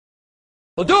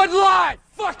We'll do it live!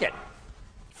 Fuck it!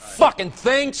 Fucking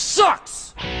thing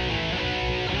sucks!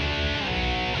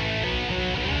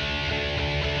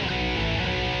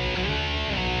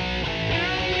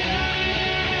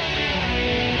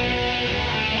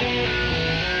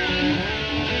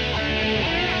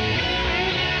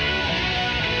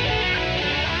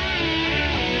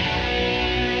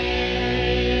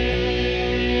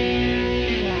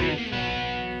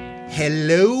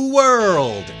 Hello,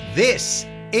 world. This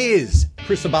is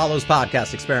Chris Abalo's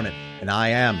podcast experiment, and I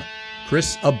am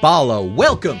Chris Abalo.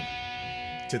 Welcome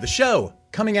to the show,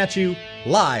 coming at you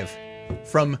live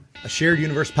from a shared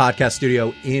universe podcast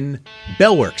studio in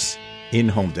Bellworks in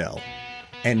Homedale.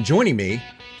 And joining me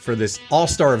for this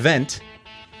all-star event,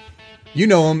 you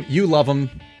know him, you love him,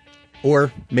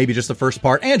 or maybe just the first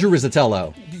part, Andrew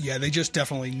Rizzatello. Yeah, they just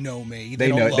definitely know me.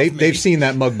 They know they've seen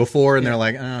that mug before, and they're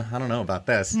like, I don't know about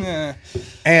this. Nah.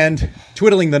 And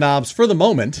twiddling the knobs for the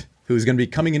moment, who's going to be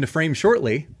coming into frame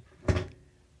shortly.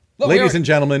 Ladies and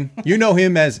gentlemen, you know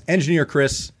him as Engineer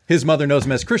Chris. His mother knows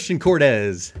him as Christian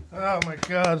Cortez. Oh my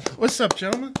God! What's up,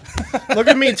 gentlemen? Look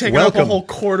at me taking Welcome. up a whole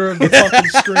quarter of the fucking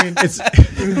screen.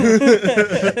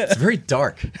 It's very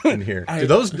dark in here. Do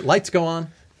those lights go on?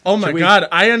 Oh my God!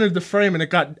 I entered the frame and it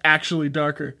got actually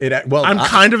darker. I'm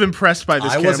kind of impressed by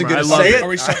this camera. wasn't going to love say it. Are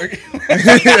we sorry?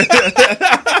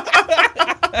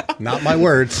 Not my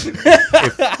words.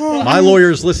 If my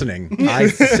lawyer's listening, I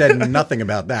said nothing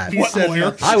about that. What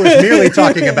lawyer? I was merely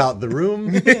talking about the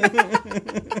room.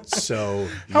 So,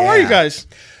 How are you guys?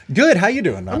 Good. How you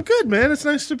doing, man? I'm good, man. It's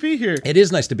nice to be here. It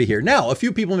is nice to be here. Now, a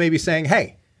few people may be saying,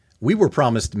 hey, we were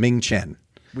promised Ming Chen.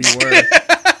 We were.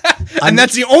 And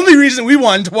that's the only reason we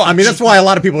wanted to watch. I mean, that's why a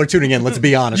lot of people are tuning in. Let's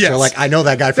be honest. Yes. They're like, I know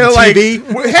that guy from They're like,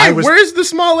 TV. hey, where's the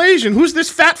small Asian? Who's this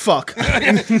fat fuck?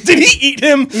 Did he eat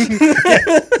him?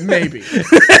 Maybe.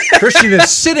 Christian is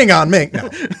sitting on Ming. No.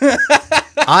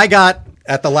 I got,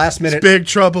 at the last minute. Big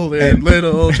trouble in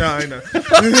Little China.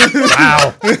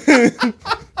 Wow.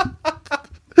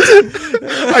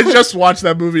 I just watched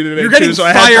that movie today. You're getting too, so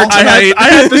fired tonight. I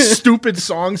had this stupid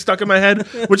song stuck in my head,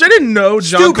 which I didn't know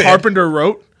John Stupid. Carpenter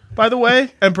wrote, by the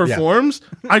way, and performs.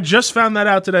 I just found that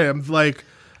out today.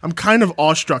 I'm kind of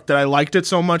awestruck that I liked it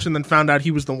so much and then found out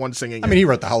he was the one singing I mean, he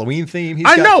wrote the Halloween theme.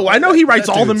 I know he writes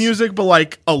that all the dude's- music, but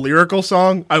like a lyrical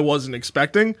song, I wasn't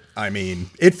expecting. I mean,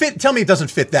 it fit. Tell me it doesn't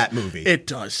fit that movie. It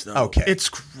does, though. Okay. It's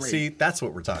great. See, that's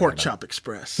what we're talking Pork about. Chop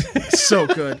Express. It's so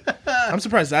good. I'm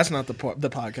surprised that's not the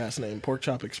podcast name, Pork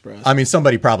Chop Express. I mean,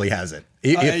 somebody probably has it.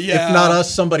 If yeah. not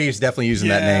us, somebody's definitely using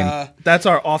that name. That's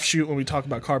our offshoot when we talk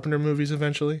about Carpenter movies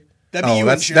eventually. That'd be Oh, you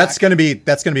that's and Jack.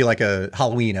 that's gonna be like a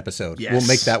Halloween episode. Yes. We'll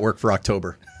make that work for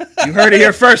October. You heard it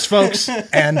here first, folks.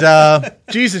 And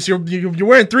Jesus, you're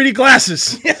wearing 3D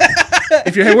glasses.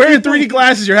 If you're wearing 3D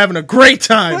glasses, you're having a great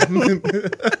time.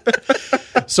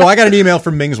 so I got an email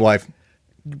from Ming's wife.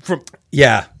 From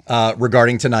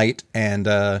Regarding tonight, and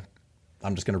I'm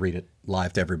just gonna read it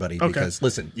live to everybody because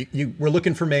listen, we're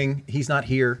looking for Ming. He's not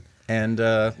here, and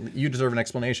you deserve an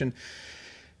explanation.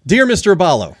 Dear Mr.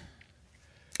 Abalo,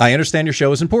 I understand your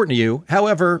show is important to you.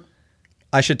 However,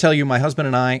 I should tell you my husband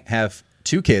and I have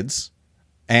 2 kids,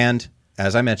 and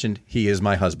as I mentioned, he is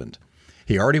my husband.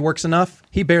 He already works enough.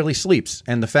 He barely sleeps,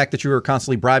 and the fact that you are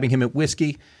constantly bribing him at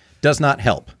whiskey does not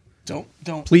help.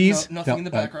 Don't. Please? Nothing No, in the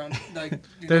background. Like,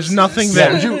 There's nothing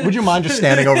Yeah, there. would you mind just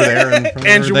standing over there?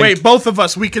 Andrew, wait, both of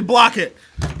us, we could block it.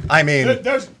 I mean,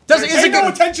 Is Pay no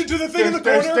attention to the thing in the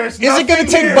corner. is it going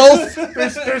to take both?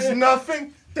 There's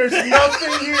nothing. There's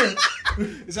nothing here.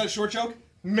 Is that a short joke?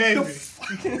 Maybe.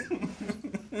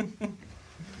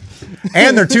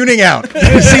 And they're tuning out.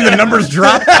 You see the numbers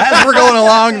drop as we're going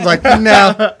along. It's like,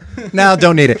 no,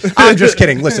 don't need it. I'm just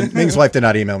kidding. Listen, Ming's wife did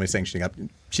not email me saying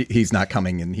he's not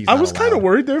coming and he's I not was kind of allowed.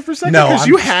 worried there for a second No, because I'm-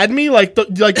 you had me like you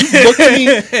looked at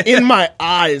me in my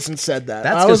eyes and said that.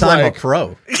 That's I was because I'm like, a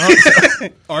pro.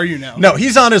 Are you now? No,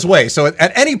 he's on his way. So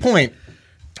at any point,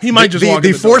 he might just walk the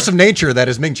in the force door. of nature that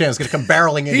is Ming Chen is going to come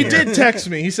barreling in He here. did text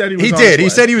me. He said he was. He on did. his He way.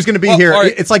 said he was going to be Well, here. all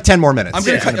right. It's like 10 more minutes. I'm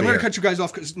gonna He's cut. be cut you guys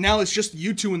off because now it's just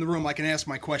you two in the room. I can ask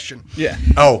my question. Yeah.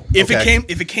 Oh, If okay.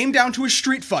 it came down to a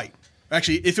street fight,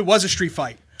 actually, if it was a street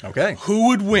fight, Okay. who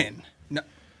would win? No,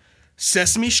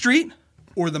 Sesame Street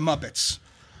or the Muppets?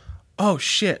 Oh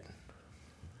shit.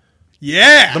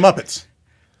 Yeah. The Muppets.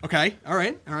 Okay. All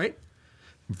right.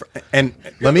 And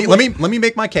let me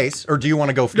make my case, or do you want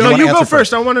to go? No, wanna you go answer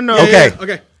first. I want to know. Okay.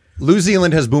 Okay. New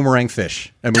Zealand has boomerang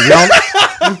fish. I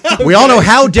mean, we all know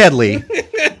how deadly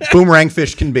boomerang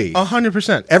fish can be.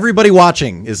 100%. Everybody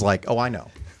watching is like, oh, I know.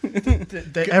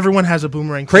 Everyone has a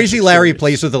boomerang. Crazy fish Larry experience.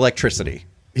 plays with electricity.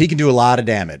 He can do a lot of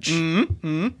damage.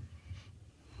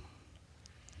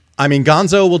 I mean,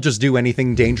 Gonzo will just do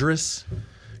anything dangerous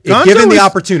if given the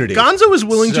opportunity. Gonzo was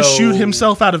willing to shoot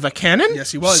himself out of a cannon.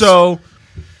 Yes, he was. So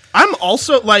I'm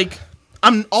also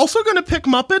going to pick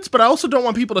Muppets, but I also don't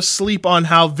want people to sleep on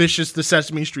how vicious the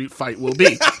Sesame Street fight will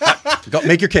be.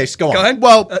 Make your case. Go on. Go ahead.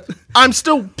 Well, I'm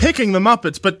still picking the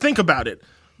Muppets, but think about it.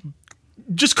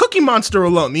 Just Cookie Monster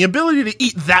alone, the ability to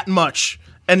eat that much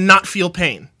and not feel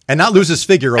pain. And not lose his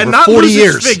figure over And not 40 lose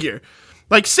years. his figure.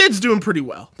 Like, Sid's doing pretty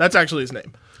well. That's actually his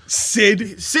name.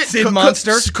 Sid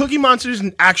Monster. Cookie Monster's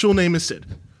actual name is Sid.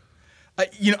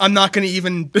 I'm not going to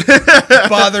even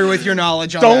bother with your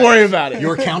knowledge on Don't that. worry about it.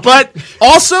 Your account. But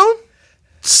also,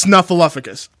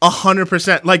 Snuffleupagus,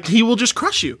 100%. Like, he will just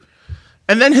crush you.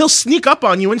 And then he'll sneak up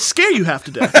on you and scare you half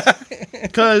to death.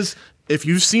 Because if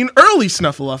you've seen early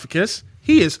Snuffleupagus,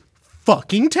 he is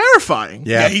fucking terrifying.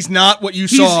 Yeah, he's not what you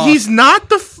saw. He's not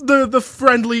the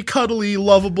friendly, cuddly,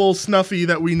 lovable Snuffy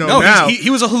that we know no, now. he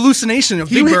was a hallucination of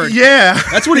Big Bird. Yeah.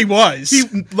 That's what he was.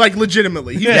 Like,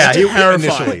 legitimately. He was he terrifying.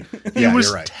 initially. He Yeah, was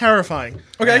you're right. terrifying.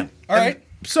 okay, all right.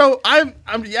 So I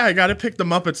gotta pick the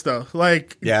Muppets though.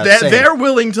 Like, Yeah, same. they're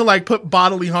willing to like put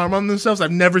bodily harm on themselves.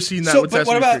 I've never seen that So, with but Sesame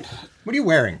what about? Street. What are you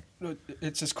wearing?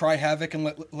 It says "Cry Havoc"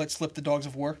 and let slip the dogs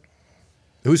of war.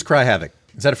 Who's Cry Havoc?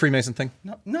 Is that a Freemason thing?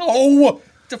 No.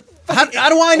 How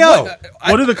do I know?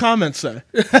 What do the comments say?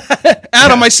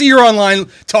 Adam, I see you're online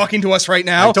talking to us right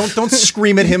now. Don't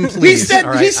scream at him, please. He said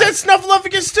All right? he said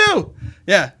Snuffleupagus too.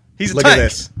 Yeah, he's a Look tank. at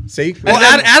this. See? Well,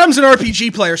 Adam's an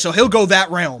RPG player, so he'll go that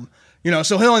realm.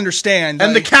 So he'll understand.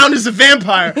 And the Count is a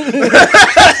vampire.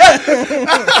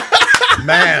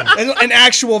 Man. an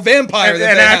actual vampire. An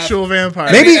actual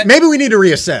vampire. Maybe we need to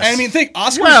reassess. And I mean, think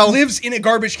Oscar Well- lives in a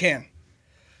garbage can.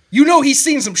 He's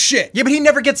seen some shit. Yeah, but he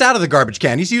never gets out of the garbage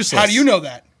can. He's useless. How do you know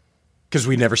that? Because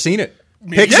we've never seen it.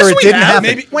 Maybe- Pixar, Yes, it we didn't have. happen.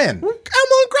 Maybe- When? Elmo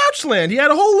and Grouchland. He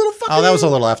had a whole little fucking. Oh, that was a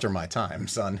little after my time,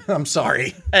 son. I'm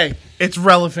sorry. Hey, it's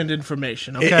relevant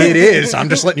information. Okay, It is. I'm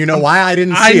just letting you know why I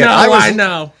didn't see I know. it. I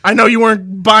know. I know you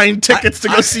weren't buying tickets to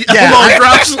go see yeah, Elmo and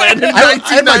Grouchland in I had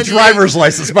my 1998. driver's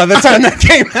license by the time that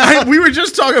came out. We were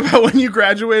just talking about when you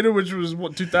graduated, which was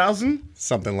what 2000,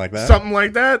 Something like that. something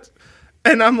like that.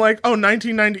 And I'm like, oh,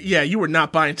 1990. Yeah, you were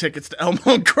not buying tickets to Elmo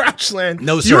and Grouchland.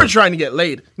 No, You sir. were trying to get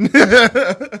laid.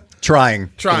 Trying.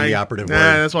 Being Trying. the operative Nah,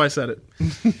 word. that's why I said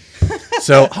it.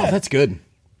 So, that's good.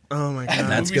 Oh my god.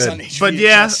 That's Movies good. on VHS. But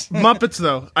yeah, Muppets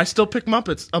though. I still pick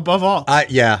Muppets above all.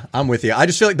 Yeah, I'm with you. I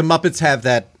just feel like the Muppets have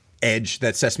that edge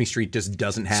that Sesame Street just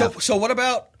doesn't have. So what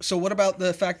about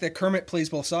the fact that Kermit plays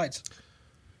both sides?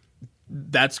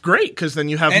 That's great because then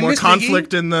you have And more Miss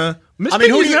conflict in the. Miss I mean,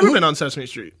 Piggy's who- never who- been on Sesame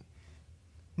Street.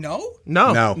 No.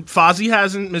 No. Fozzie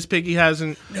hasn't. Miss Piggy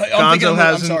hasn't. No, I'm thinking Gonzo I'm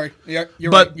hasn't. sorry.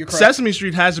 You're But right. You're correct. Sesame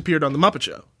Street has appeared on the Muppet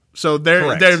Show, so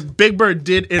Correct. their Big Bird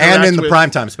did interact and in the with,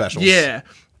 primetime specials. Yeah,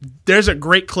 there's a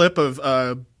great clip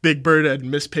of Big Bird and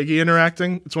Miss Piggy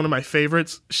interacting. It's one of my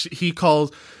favorites.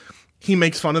 He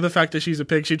makes fun of the fact that she's a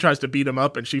pig. She tries to beat him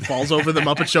up, and she falls over the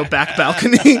Muppet Show back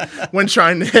balcony when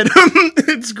trying to hit him.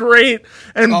 It's great.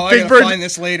 And I Big gotta Bird, find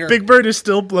this later. Big Bird is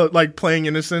still like playing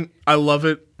innocent. I love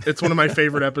it. It's one of my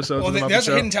favorite episodes of the Muppet There's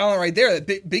Show. a hidden talent right there.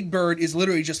 That Big Bird is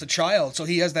literally just a child, so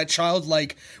he has that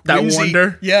childlike That whimsy.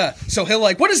 wonder. Yeah. So he'll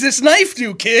like, what does this knife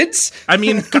do, kids? I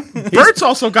mean, Bert's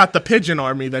also got the pigeon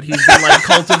army that he's been like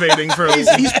cultivating for.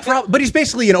 But he's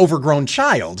basically an overgrown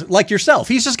child, like yourself.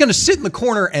 He's just going to sit in the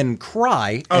corner and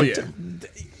cry. Oh, and yeah.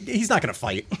 He's not going to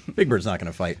fight. Big Bird's not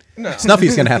going to fight. No.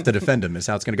 Snuffy's going to have to defend him, is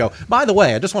how it's going to go. By the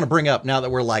way, I just want to bring up, now that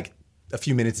we're like a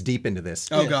few minutes deep into this.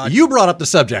 Oh, God. You brought up the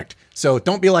subject, so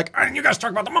don't be like, you guys talk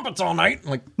about the Muppets all night.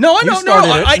 Like, No, I you know. started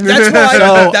it. That's why.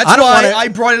 So, that's I don't why wanna- I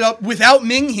brought it up without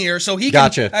Ming here, so he can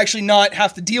Gotcha. actually not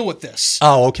have to deal with this.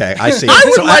 Oh, okay. I see. I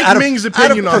would So like out of- Ming's out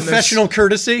opinion of on this. professional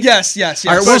courtesy. Yes.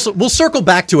 All right, we'll circle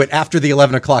back to it after the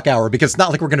 11 o'clock hour because it's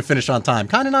not like we're going to finish on time.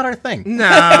 Kind of not our thing.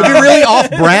 Nah. It'd be really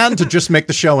off-brand to just make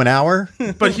the show an hour.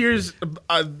 But here's,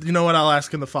 you know what? I'll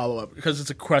ask in the follow up because it's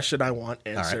a question I want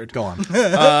All answered. right, go on.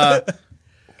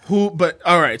 But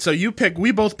all right, so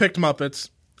we both picked Muppets.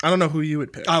 I don't know who you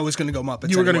would pick. I was going to go Muppets.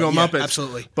 You were going to go anyway. Muppets, Yeah,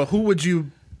 absolutely. But who would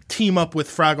you team up with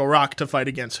Fraggle Rock to fight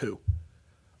against who?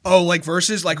 Oh, like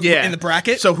versus, like Yeah, in the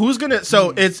bracket. So who's gonna?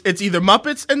 So it's either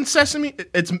Muppets and Sesame.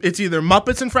 It's either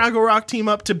Muppets and Fraggle Rock team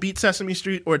up to beat Sesame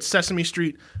Street, or it's Sesame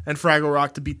Street and Fraggle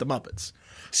Rock to beat the Muppets.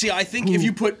 See, I think if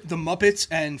you put the Muppets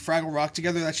and Fraggle Rock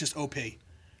together, that's just OP.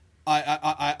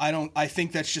 I don't. I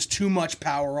think that's just too much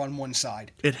power on one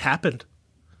side. It happened.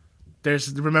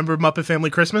 Remember Muppet Family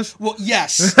Christmas? Well,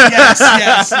 yes.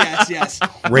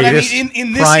 But Greatest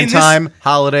prime time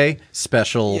holiday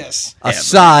special Yes.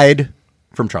 aside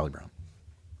from Charlie Brown.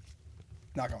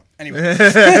 Not going. Anyway,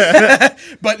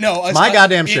 but no, My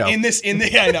goddamn show. In this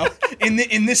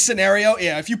scenario,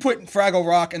 yeah, if you put Fraggle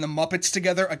Rock and the Muppets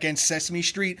together against Sesame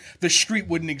Street, the street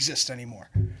wouldn't exist anymore.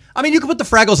 I mean, you could put the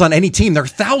Fraggles on any team. There are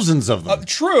thousands of them.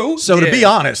 True. So to be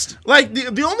honest, Like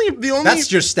the only that's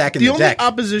just stacking the only deck.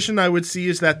 opposition I would see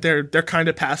is that they're kind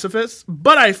of pacifists,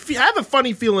 but I have a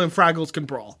funny feeling Fraggles can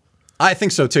brawl. I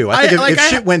think so too. I think if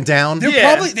shit went down,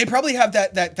 They probably have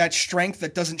that strength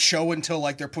that doesn't show until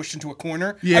like they're pushed into a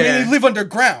corner. Yeah. I mean, they live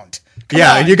underground. Come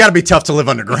yeah, on. you got to be tough to live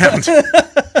underground.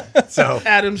 So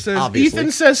Adam says obviously.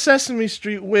 Ethan says Sesame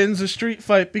Street wins a street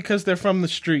fight because they're from the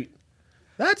street.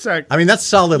 That's a I mean, that's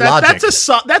solid logic.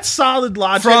 that's solid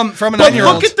logic From an but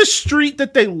 9-year-old. look at the street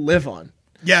that they live on.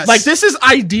 Yes. Like this is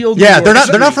ideal. New Yeah, York they're not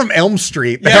Street. from Elm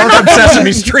Street. They're from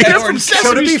Sesame Street. They're from So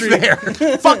to Sesame be Street.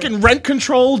 fair, Fucking rent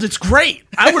controlled. It's great.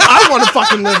 I want to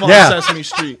fucking live on Yeah. Sesame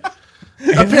Street.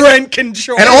 rent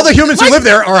control. and all the humans who live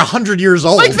there are 100 years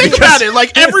old. Like think because- about it.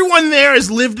 Like everyone there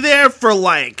has lived there for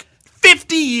like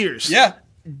 50 years. Yeah.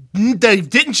 They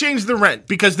didn't change the rent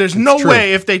because there's no true.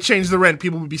 way if they changed the rent,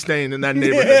 people would be staying in that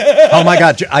neighborhood. Oh my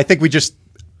God! I think we just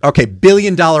 $1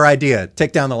 billion idea.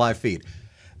 Take down the live feed.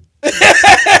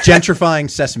 Gentrifying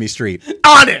Sesame Street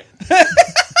On it.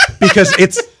 because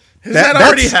it's Is that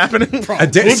already happening?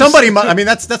 somebody. I mean,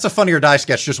 that's a Funny or Die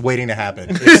sketch just waiting to happen.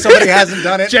 If somebody hasn't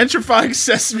done it, Gentrifying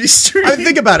Sesame Street. I mean,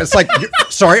 think about it. It's like,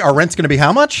 sorry, our rent's going to be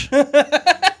how much?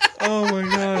 Oh my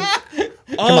god.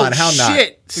 Come on, how not?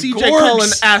 Shit. CJ Gorgs. Cullen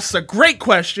asks a great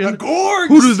question. The Gorgs.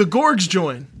 Who do the Gorgs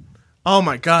join? Oh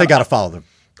my god. They got to follow them.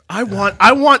 I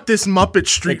want this Muppet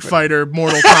Street Fighter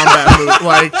Mortal Kombat move.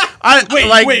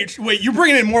 Like Wait! You're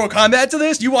bringing in Mortal Kombat to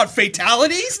this? You want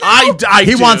fatalities? Now? I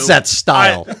He do. wants that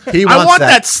style. He I wants want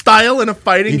that style in a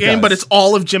fighting He game, but does. it's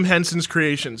all of Jim Henson's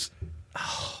creations.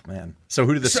 Man. So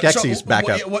who do the Skeksis back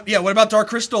up? What about Dark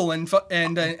Crystal and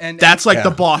That's like Yeah.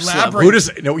 the boss level. Labyrinth. Who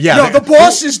does? No, yeah, No, the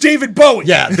boss is David Bowie.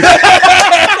 Yeah,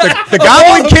 the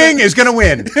Goblin King is going to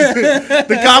win.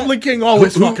 The Goblin King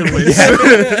always fucking wins.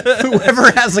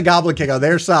 Whoever has the Goblin King on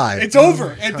their side. It's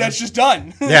over. That's just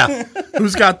done. Yeah,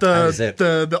 Who's got is it.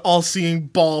 the all-seeing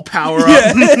ball power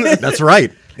up? that's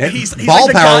right. He's Ball like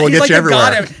the power god, will he's get like you the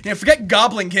everywhere. God, forget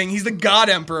Goblin King. He's the God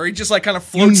Emperor. He just like kind of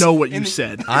You floats. know what in you the-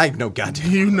 said. I know,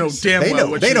 goddamn. You know damn They well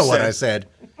know. what They you know said. what I said.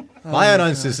 My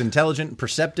audience is intelligent,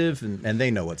 perceptive, and they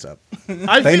know what's up.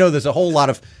 I They think know there's a whole lot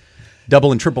of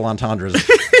double and triple entendres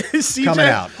CJ, coming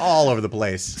out all over the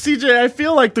place. CJ, I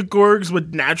feel like the Gorgs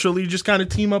would naturally just kind of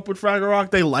team up with Fraggle Rock.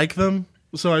 They like them,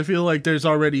 so I feel like there's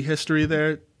already history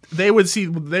there. They would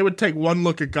take one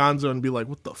look at Gonzo and be like,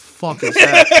 "What the fuck is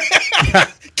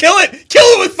that?" Kill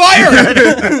it with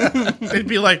fire. They'd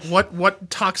be like, "What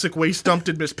toxic waste dump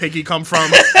did Miss Piggy come from?"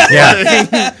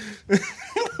 Yeah.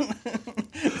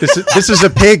 This is a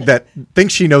pig that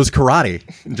thinks she knows karate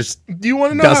and just Do you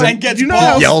want to know? Doesn't. How, And gets do you know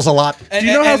how? balls. yells a lot. Do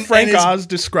you know how Frank and his- Oz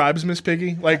describes Miss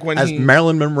Piggy? Like when As he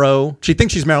Marilyn Monroe, she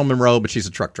thinks she's Marilyn Monroe, but she's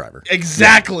a truck driver.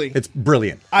 exactly. It's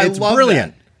brilliant. I It's love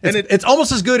brilliant. that. It's, it's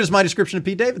almost as good as my description of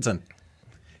Pete Davidson.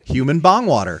 Human bong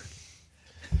water.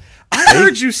 I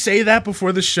heard you say that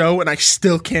before the show, and I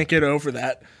still can't get over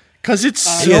that because it's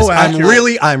so Yes,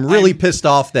 accurate. I'm really pissed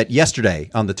off that yesterday,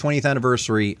 on the 20th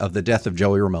anniversary of the death of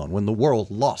Joey Ramone, when the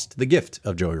world lost the gift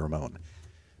of Joey Ramone,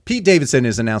 Pete Davidson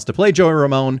is announced to play Joey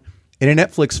Ramone in a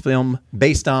Netflix film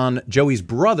based on Joey's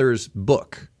brother's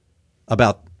book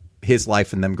about his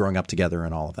life and them growing up together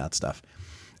and all of that stuff.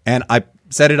 And I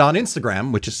said it on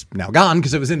Instagram, which is now gone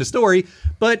because it was in the story.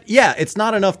 But yeah, it's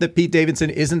not enough that Pete Davidson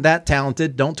isn't that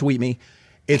talented. Don't tweet me.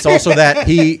 It's also that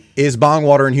he is bong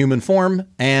water in human form.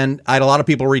 And I had a lot of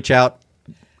people reach out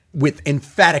with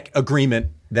emphatic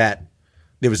agreement that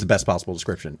it was the best possible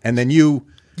description. And then you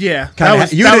Yeah, kind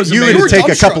of you had to amazing. take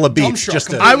a Dumbstruck, couple of beats dumbstruck just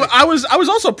to. completely. I was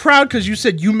also proud because you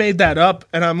said you made that up,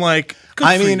 and I'm like, good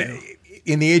I for mean, you.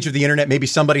 in the age of the internet, maybe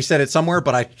somebody said it somewhere,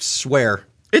 but I swear,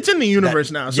 It's in the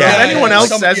universe now. So yeah, if anyone yeah, else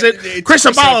somebody- says it, it's Chris Chris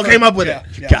Apollo Apollo. came up with Yeah.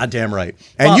 it. goddamn right.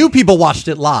 And you people watched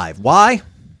it live. Why?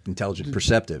 Intelligent,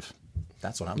 perceptive.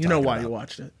 That's what I'm. You know talking why about. you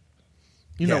watched it.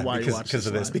 You know why you watched because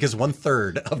of this. live. Because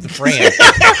 1/3 of the brand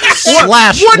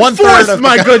slash 1/4, 1/3 of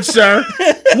my good sir.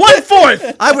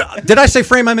 1/4. Did I say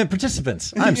frame? I meant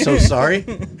participants. I'm so sorry.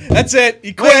 That's it. He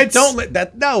Wait, quits. don't let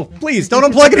that. No, please don't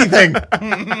unplug anything.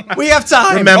 We have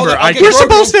time. Remember, I'll get we're Grogu.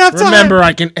 supposed to have time. Remember,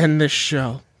 I can end this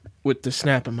show with the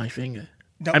snap of my finger.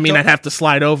 Don't- I mean, don't- I'd have to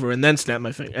slide over and then snap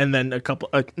my finger, and then a couple.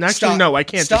 Actually, Stop. no, I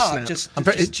can't Stop. just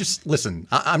snap. Just listen.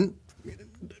 I'm.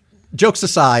 Jokes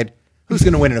aside, who's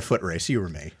going to win in a foot race? You or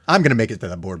me? I'm going to make it to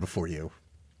that board before you.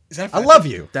 Is that I love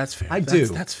you. That's fair. I That's-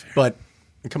 do. that's fair. But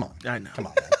come on. I know. Come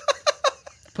on. Man.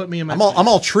 Put me in my. I'm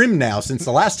all trimmed now since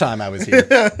the last time I was here.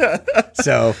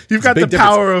 So You've got the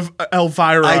power of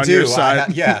Elvira on your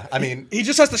side. I mean, He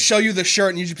just has to show you the shirt,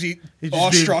 and you just be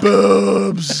awestruck.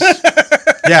 Boobs.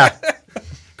 yeah.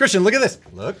 Christian, look at this.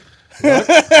 Look. Harry,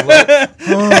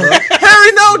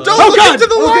 no! Don't look into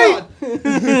the light.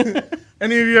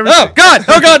 Any of you ever? Oh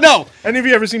God, no! Any of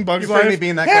you ever seen Bugs afraid of Life? me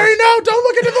being that Harry, no! Don't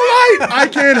look into the light. I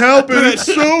can't help it. It's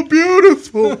so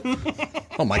beautiful.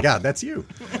 Oh my God, that's you.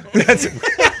 That's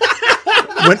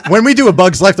when we do a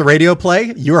Bugs Life the radio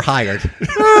play, you're hired.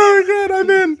 Oh God, I'm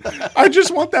in. I just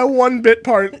want that one bit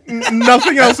part.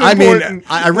 Nothing else I important. mean,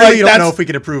 I really don't know if we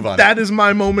can improve on it. That is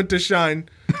my moment to shine.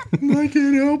 I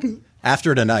can't help it.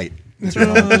 After tonight. It's your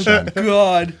moment to shine.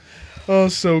 God. Oh,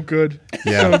 so good.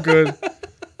 Yeah. So good.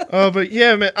 But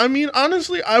yeah, man. I mean,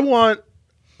 honestly, I want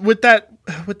with that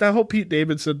whole Pete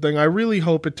Davidson thing. I really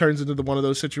hope it turns into one of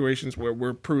those situations where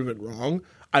we're proven wrong.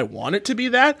 I want it to be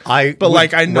that. I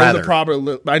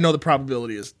know the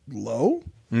probability is low,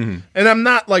 and I'm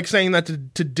not like saying that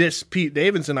to diss Pete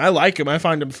Davidson. I like him. I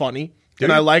find him funny,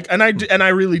 and I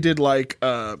really did like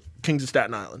Kings of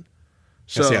Staten Island.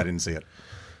 So See, I didn't see it.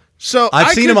 So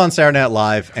I've seen him on Saturday Night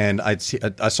Live, and I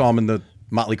saw him in the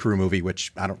Motley Crue movie,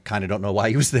 which I don't know why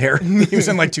he was there. He was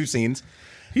in like 2 scenes.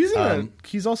 He's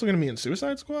he's also going to be in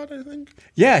Suicide Squad, I think.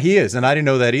 Yeah, he is, and I didn't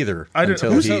know that either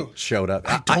until he so? showed up.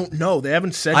 I don't know. They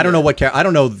haven't said. I don't know what. I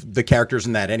don't know the characters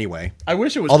in that anyway. I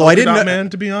wish it was. Although Polka I didn't Dot know- Man,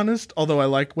 to be honest. Although I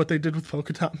like what they did with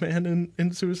Polka Dot Man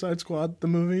in Suicide Squad, the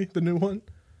movie, the new one.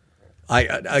 I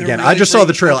really just saw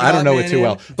the trailer. bringing I don't know Polka it Dot too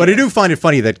Man well, but I do find it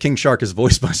funny that King Shark is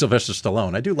voiced by Sylvester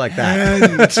Stallone. I do like that.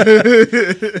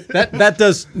 that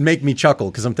does make me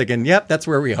chuckle because I'm thinking, yep, that's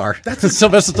where we are.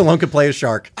 Sylvester Stallone could play a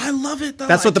shark. I love it though.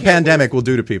 That's what the pandemic will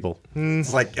do to people.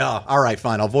 It's like, oh, all right,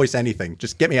 fine, I'll voice anything.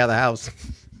 Just get me out of the house.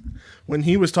 When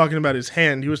he was talking about his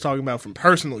hand, he was talking about from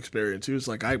personal experience. He was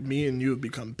like, me and you have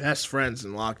become best friends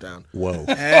in lockdown. Whoa.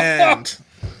 And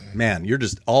Man, you're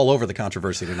just all over the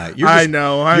controversy tonight. I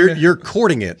know. You're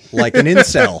courting it like an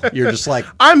incel. You're just like,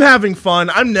 I'm having fun.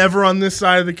 I'm never on this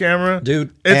side of the camera.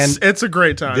 dude, It's a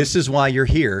great time. This is why you're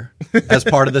here as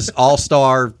part of this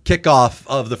all-star kickoff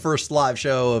of the first live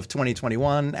show of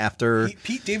 2021 after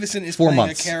Pete Davidson is 4 playing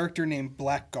months. a character named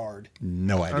Blackguard.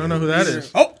 No idea. I don't know who that is.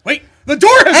 Oh, wait. The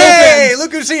door has Hey, opened!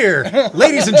 look who's here.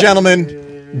 Ladies and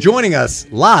gentlemen, joining us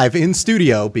live in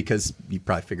studio, because you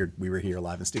probably figured we were here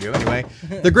live in studio anyway,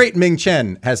 the great Ming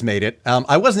Chen has made it.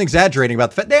 I wasn't exaggerating about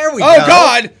the fact. There we go. Oh,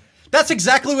 God! That's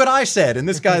exactly what I said. And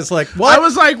this guy's like, what? I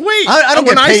was like, wait. I don't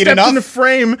when get I paid stepped enough. in the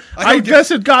frame, I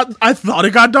thought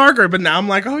it got darker, but now I'm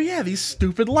like, oh yeah, these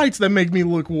stupid lights that make me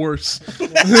look worse.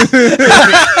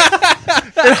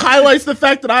 It highlights the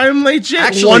fact that I am legit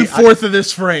Actually, 1/4 of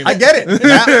this frame. I get it.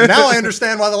 Now I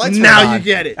understand why the lights were Now on. you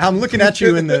get it. I'm looking at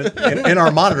you in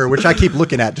our monitor, which I keep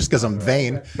looking at just because I'm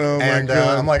vain. Oh, my and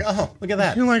God. I'm like, oh, look at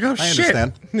that. You're like, oh I shit.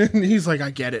 understand. And he's like,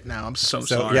 I get it now. I'm so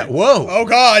So sorry. yeah, whoa. Oh,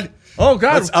 God. Oh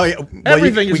God. Oh yeah. Well,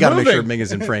 Everything we is got to make sure moving. Ming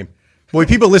is in frame. Boy,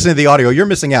 people listening to the audio, you're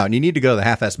missing out, and you need to go to the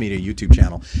Half-Ass Media YouTube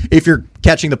channel. If you're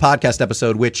catching the podcast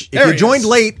episode, which if There you he joined is.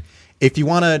 late, if you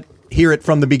want to hear it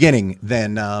from the beginning,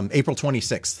 then April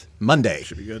 26th, Monday,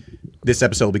 Should be good. this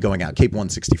episode will be going out, Cape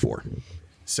 164.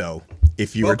 So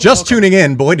if you were just tuning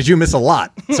in, boy, did you miss a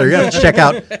lot. So you're going to check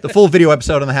out the full video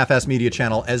episode on the Half-Ass Media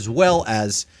channel, as well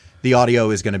as the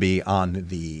audio is going to be on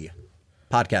the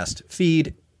podcast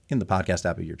feed in the podcast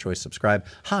app of your choice. Subscribe.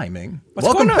 Hi, Ming.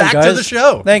 Welcome going on, back to guys? the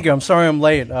show. Thank you. I'm sorry I'm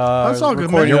late. That's all good, man.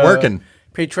 recording You're a working.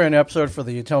 Patreon episode for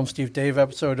the Tell 'em Steve Dave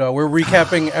episode. We're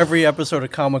recapping every episode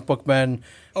of Comic Book Men.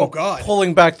 Oh, God.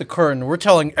 Pulling back the curtain. We're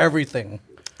telling everything.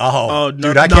 Oh, no-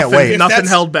 dude, I can't nothing- wait. Nothing that's-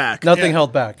 held back. Nothing Yeah.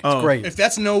 held back. It's Oh. great. If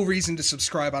that's no reason to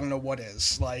subscribe, I don't know what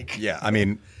is. Like, Yeah, I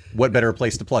mean, what better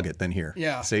place to plug it than here?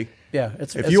 Yeah. See? Yeah.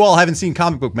 If you all haven't seen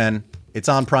Comic Book Men, it's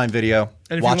on Prime Video.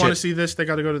 And if Watch you want it. to see this, they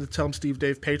got to go to the Tell 'em Steve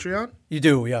Dave Patreon. You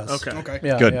do, yes. Okay. okay.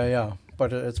 Yeah, Good. yeah.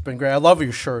 But it's been great. I love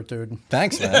your shirt, dude.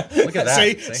 Thanks, man. Look at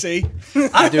that. See?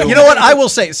 I do. You know what? I will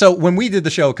say. So when we did the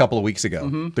show a couple of weeks ago,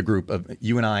 Mm-hmm. the group of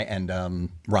you and I and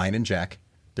Ryan and Jack,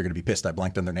 they're going to be pissed I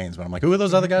blanked on their names, but I'm like, who are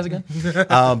those other guys again?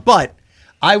 But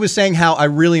I was saying how I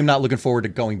really am not looking forward to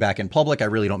going back in public. I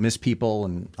really don't miss people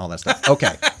and all that stuff.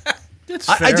 Okay. It's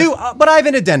I fair. do, but I have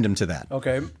an addendum to that.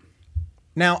 Okay.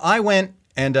 Now, I went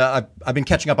and I've been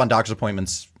catching up on doctor's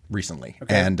appointments recently.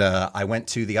 Okay. And I went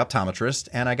to the optometrist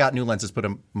and I got new lenses put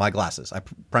in my glasses. I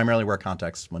primarily wear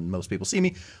contacts when most people see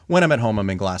me. When I'm at home, I'm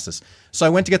in glasses. So I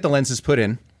went to get the lenses put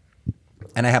in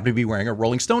and I happened to be wearing a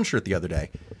Rolling Stone shirt the other day.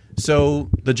 So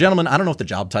the gentleman, I don't know what the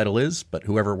job title is, but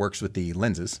whoever works with the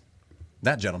lenses,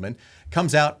 that gentleman,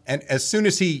 comes out and as soon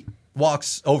as he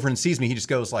walks over and sees me, he just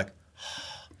goes like,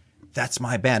 that's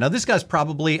my band. Now, this guy's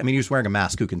probably, I mean, he was wearing a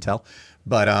mask, who can tell?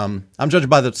 But I'm judging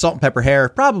by the salt and pepper hair,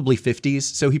 probably 50s.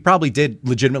 So he probably did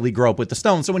legitimately grow up with the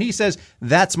Stones. So when he says,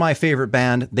 that's my favorite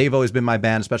band, they've always been my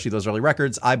band, especially those early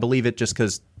records, I believe it just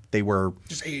because they were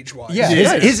Just age-wise. yeah,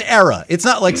 his era. It's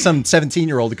not like some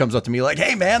 17-year-old who comes up to me like,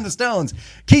 hey, man, the Stones.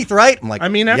 Keith, right? I'm like, I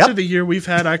mean, after yep. the year we've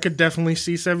had, I could definitely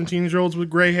see 17-year-olds with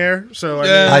gray hair. So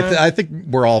I, mean, I think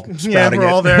we're all sprouting we're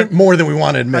all it there. more than we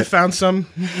want to I admit. found some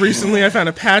recently. I found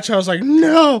a patch. I was like,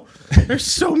 no, there's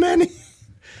so many.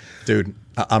 Dude,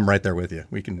 I'm right there with you.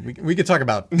 We can talk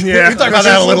about Yeah, we can talk about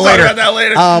that a little We'll later. talk about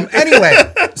that later.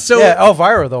 Anyway, so Yeah,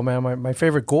 Elvira though, man, my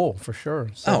favorite goal for sure.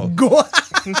 So.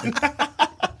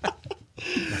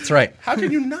 that's right. How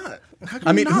can you not? How can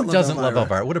I mean, you not who doesn't Elvira? love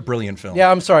Elvira? What a brilliant film.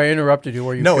 Yeah, I'm sorry, I interrupted you.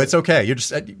 Were you? No, it's okay. You're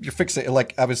just you're fixing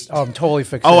like I was. I'm totally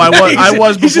fixing. Oh, I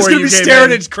was He's just before gonna you be came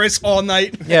staring in. at Chris all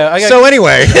night. Yeah, I got. So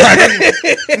anyway,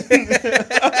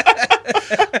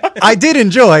 I did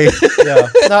enjoy. Yeah.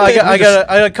 No, I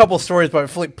got a couple stories, but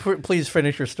please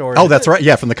finish your story. Oh, that's right.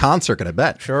 Yeah, from the con circuit, I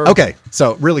bet. Sure. Okay,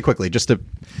 so really quickly, just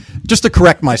to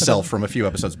correct myself from a few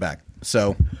episodes back.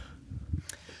 So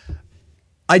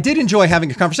I did enjoy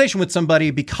having a conversation with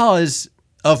somebody because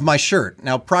of my shirt.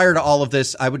 Now, prior to all of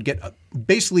this, I would get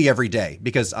basically every day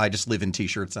because I just live in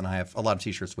T-shirts and I have a lot of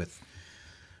T-shirts with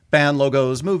band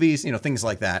logos, movies, things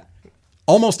like that.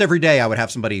 Almost every day I would have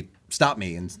somebody stop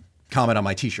me and comment on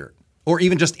my T-shirt. Or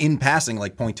even just in passing,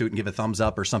 like point to it and give a thumbs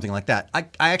up or something like that. I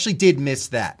actually did miss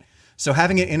that. So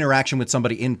having an interaction with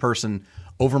somebody in person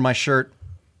over my shirt,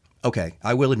 okay,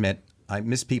 I will admit, I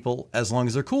miss people as long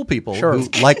as they're cool people Sure. who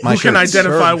like my Who can shirts.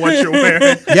 identify what you're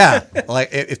wearing? Yeah, like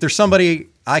if there's somebody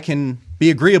I can be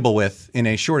agreeable with in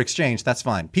a short exchange, that's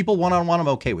fine. People one-on-one, I'm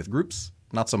okay with. Groups,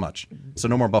 not so much. So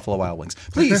no more Buffalo Wild Wings.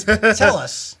 Please tell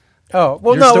us. Oh,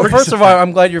 well, Your no. stories First of all,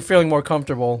 I'm glad you're feeling more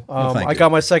comfortable. thank I you. got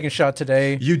my second shot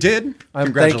today. You did?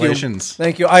 Congratulations.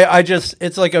 Thank you. I just,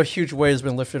 it's like a huge weight has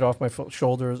been lifted off my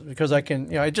shoulders because I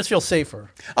can, I just feel safer.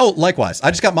 Oh, likewise.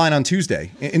 I just got mine on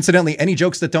Tuesday. Incidentally, any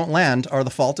jokes that don't land are the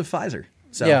fault of Pfizer.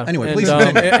 So Yeah. anyway, and, please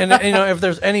and, continue. if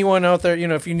there's anyone out there,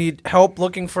 if you need help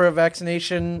looking for a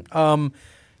vaccination,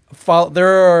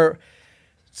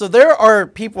 there are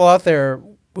people out there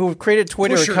who have created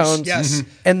Twitter Pushers, accounts, yes.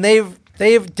 and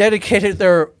they've dedicated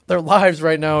their lives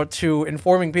right now to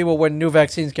informing people when new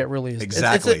vaccines get released.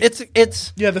 Exactly.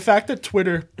 It's Yeah, the fact that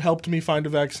Twitter helped me find a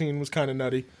vaccine was kind of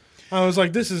nutty. I was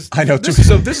like, this is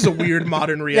a weird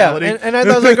modern reality. Yeah, and I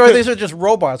was like, oh, these are just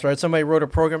robots, right? Somebody wrote a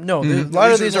program. No, a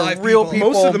lot of These these are are live real people.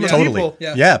 people. Most of them are Totally. people.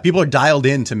 Yeah, people are dialed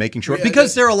in to making sure. Yeah,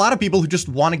 because yeah. there are a lot of people who just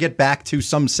want to get back to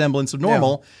some semblance of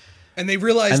normal. And they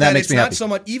realize And that that makes it's me not happy. so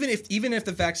much, even if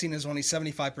the vaccine is only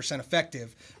 75%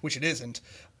 effective, which it isn't,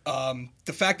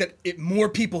 the fact that more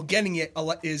people getting it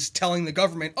is telling the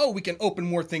government, oh, we can open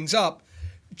more things up.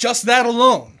 Just that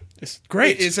alone It's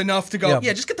great. is enough to go, Yeah.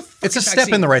 yeah, just get the fucking It's a step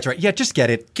vaccine. in the right direction. Yeah, just get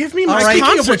it. Give me All my right. Speaking of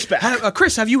concerts which, back.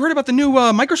 Chris, have you heard about the new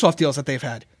Microsoft deals that they've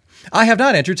had? I have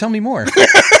not, Andrew. Tell me more.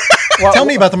 Well, Tell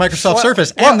me about the Microsoft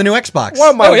Surface and the new Xbox.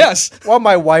 Well, my, Oh, yes. Well,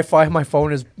 my Wi-Fi, my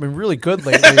phone has been really good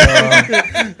lately.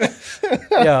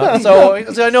 Yeah, so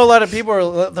I know a lot of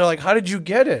people they're like, "How did you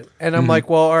get it?" And I'm like,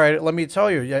 "Well, all right, let me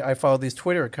tell you. Yeah, I followed these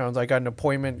Twitter accounts. I got an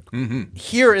appointment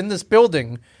here in this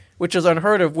building, which is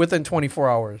unheard of within 24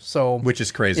 hours. So, Which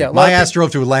is crazy. Yeah, a lot My of ass peop-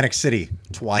 drove to Atlantic City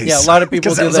twice. Yeah, a lot of people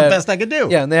because do that was that. the best I could do.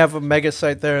 Yeah, and they have a mega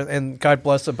site there, and God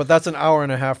bless it. But that's an hour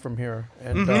and a half from here.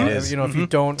 And is. if you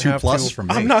don't 2 have plus to, from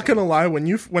me. I'm not gonna lie.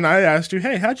 When I asked you,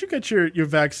 hey, how'd you get your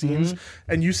vaccines,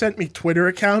 and you sent me Twitter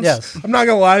accounts, Yes. I'm not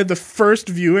gonna lie. The first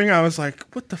viewing, I was like,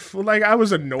 what the like? I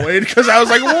was annoyed because I was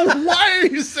like, well, why are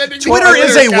you sending me Twitter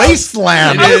is a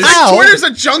wasteland. I was like, Ow. Twitter's a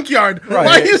junkyard. Right.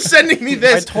 Why are you sending me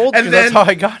this? I told and you, that's how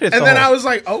I got it, And then though. I was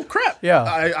like, oh crap. Yeah.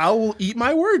 I will eat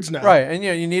my words now. right? And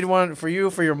you need one for you,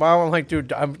 for your mom. I'm like,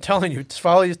 dude, I'm telling you, just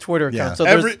follow these Twitter accounts. Yeah.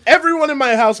 So there's- Everyone in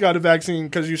my house got a vaccine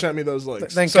because you sent me those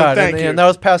links. Thank So God. Thank you. And that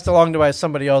was passed along to by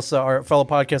somebody else, our fellow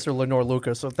podcaster, Lenore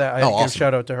Lucas. So that I give a awesome.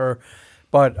 shout out to her.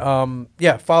 But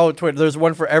yeah, follow Twitter. There's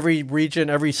one for every region,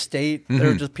 every state.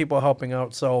 There are just people helping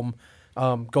out. So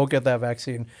go get that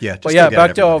vaccine. Yeah, just but yeah, go get back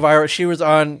it, to everybody. Elvira. She was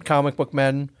on Comic Book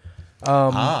Men.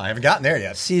 I haven't gotten there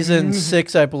yet. Season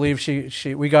 6, I believe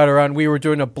we got her on. We were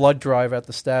doing a blood drive at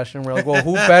the stash, and we're like, well,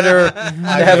 who better to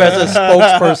have as a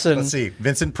spokesperson? Let's see.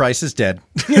 Vincent Price is dead.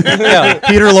 Yeah.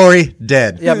 Peter Lorre,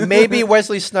 dead. Yeah, maybe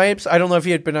Wesley Snipes. I don't know if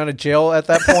he had been out of jail at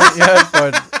that point yet,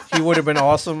 but he would have been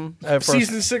awesome at first.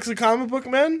 Season 6 of Comic Book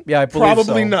Men? Yeah, I believe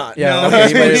Probably so. not. Yeah, No, okay, he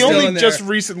he might might he have have- still only in there. just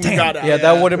recently got out. yeah,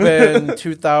 that would have been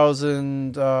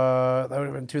 2000. That would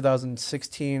have been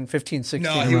 2016, 15, 16.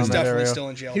 No, he was around that definitely area. still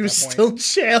in jail. He at was that still point.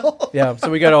 in jail. Yeah, so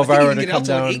we got I think you Elvira can to get come up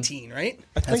to like down. 18, right?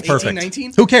 That's perfect.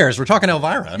 19? Who cares? We're talking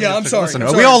Elvira. Yeah, I'm sorry. Listen, I'm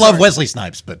we sorry, all I'm love sorry. Wesley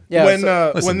Snipes, but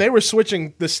Yeah, When they were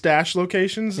switching the stash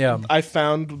locations, Yeah. I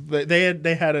found that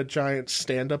they had a giant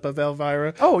stand up of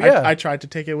Elvira. Oh, yeah. I tried to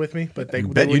take it with me, but they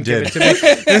bet you wouldn't give did.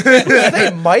 it to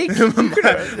hey, Mike.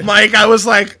 me. Mike, I was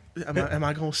like, am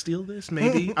I going to steal this?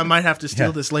 Maybe I might have to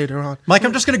steal this later on. Mike,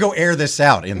 I'm just going to go air this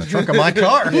out in the trunk of my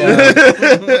car.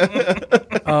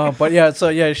 But yeah, so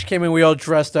yeah, she came in. We all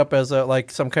dressed up as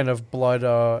like some kind of blood,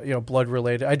 blood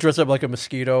related. I dressed up like a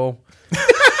mosquito.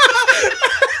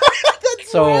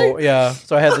 So yeah,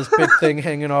 so I had this big thing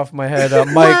hanging off my head.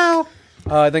 Mike,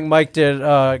 I think Mike did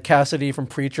Cassidy from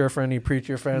Preacher for any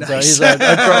Preacher fans. He's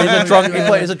a drunk.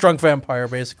 He's a drunk vampire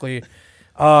basically.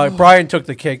 Brian took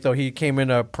the cake though. He came in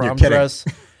a prom kidding. dress,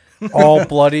 all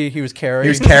bloody. He was Carrie. He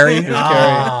was Carrie. He was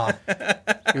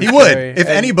Carrie. He would. Carrie. If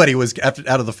anybody was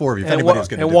out of the four of you, if anybody was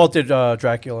going to do Walt did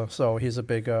Dracula, so he's a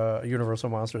big Universal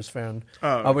Monsters fan.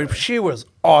 But she was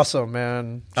awesome,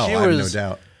 man. Oh, She I have no was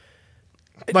doubt.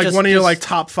 Like just- one of your just- like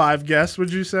top 5 guests,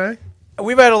 would you say?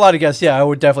 We've had a lot of guests. Yeah, I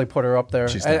would definitely put her up there.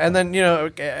 She's And then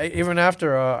even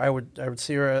after I would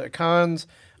see her at cons.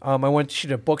 I went. She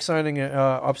did a book signing at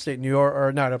upstate New York,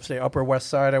 or not upstate, Upper West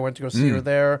Side. I went to go see her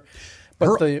there.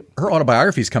 But Her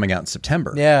autobiography is coming out in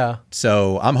September. yeah.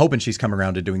 So I'm hoping she's coming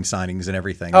around to doing signings and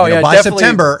everything. Oh, yeah, by definitely.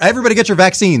 September, everybody get your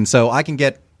vaccine so I can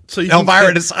get So you can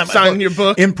Elvira to sign your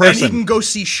book. in And person. you can go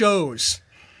see shows.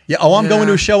 Yeah. Oh, I'm going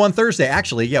to a show on Thursday.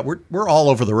 Actually, yeah, we're all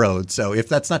over the road. So if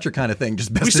that's not your kind of thing,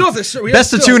 just best We to, still have to. best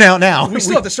to tune out now. We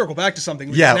still have to circle back to something.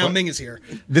 Yeah, Now well- Ming is here.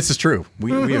 This is true.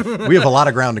 We have a lot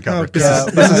of ground to cover. Yeah.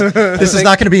 This is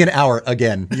not going to be an hour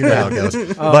again. You know how it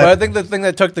goes. But I think the thing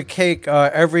that took the cake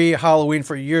every Halloween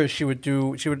for years, she would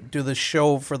do the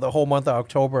show for the whole month of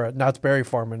October at Knott's Berry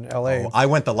Farm in L.A. I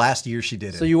went the last year she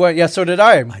did it. So you went? Yeah, so did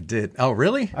I. I did. Oh,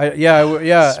 really? Yeah,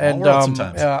 Small and world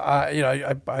sometimes.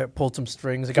 I pulled some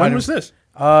strings. I got When him- was this?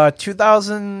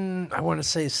 2000, I want to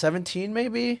say 17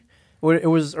 maybe. It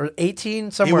was or 18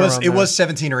 somewhere. around It there. was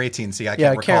 17 or 18. See, I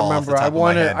Yeah, I can't can't recall off the remember. top I of my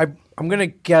want head. to. I'm gonna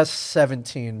guess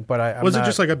 17, but I'm Was not. it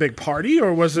just like a big party,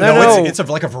 or was it? No, No, no. it's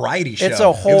like a variety show. It's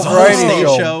a whole It was variety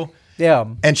stage show. Yeah.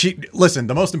 And listen,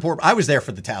 the most important, I was there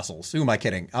for the tassels. Who am I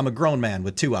kidding? I'm a grown man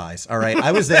with 2 eyes. All right.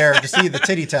 I was there to see the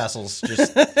titty tassels.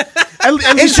 Just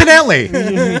incidentally,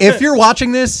 if you're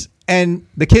watching this and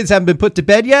the kids haven't been put to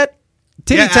bed yet,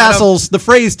 titty Yeah, Adam. tassels, the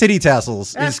phrase titty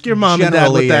tassels. Ask is your mom and dad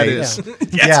what generally that a- is.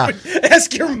 Yeah.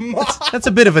 Ask your mom. That's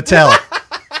a bit of a tell.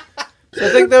 So I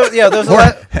think there's a Or-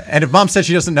 lot. and if mom said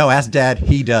she doesn't know, ask dad.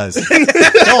 He does. Go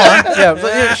on. Yeah,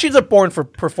 but, she's a born for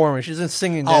performing. She's been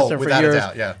singing, dancing for without a years.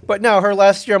 doubt, yeah. But now her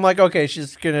last year, I'm like, okay,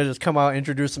 she's gonna just come out,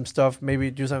 introduce some stuff, maybe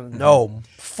do something. No,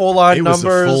 full on It was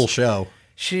numbers. a full show.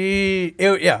 She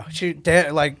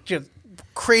just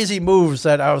crazy moves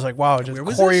that I was like, wow, just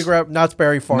was choreographed. Knott's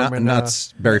Berry Farm.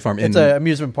 Knott's Berry Farm. It's an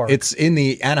amusement park. It's in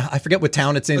the I forget what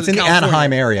town it's in. Was It's it in the California?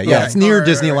 Anaheim area. Yeah, Okay. it's near All right,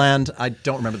 all right. Disneyland. I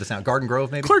don't remember the town. Garden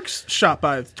Grove, maybe. Clerks shot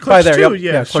by Clerks By there, 2, yep.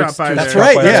 yeah, Yeah, shot Clerks by 2 there. That's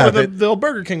right, by yeah. That's where the old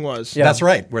Burger King was. Yeah. That's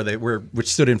right, which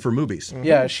stood in for movies.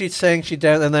 Yeah, she sang, she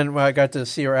danced, and then I got to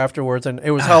see her afterwards, and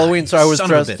it was Halloween, so I was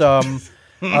son of a dressed.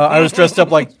 I was dressed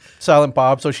up like Silent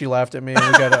Bob, so she laughed at me.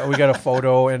 And we got a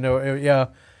photo, and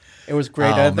it was great.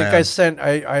 Oh, I think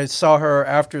man. I saw her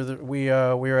after we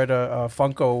were at a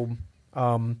Funko,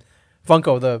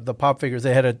 the pop figures.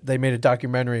 They made a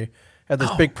documentary, had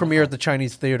this big premiere at the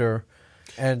Chinese Theater.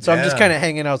 And so I'm just Yeah. kind of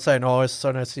hanging outside, and all of a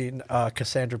sudden I see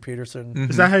Cassandra Peterson.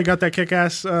 Is that how you got that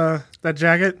kick-ass that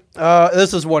jacket?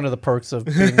 This is one of the perks of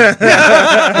being,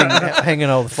 hanging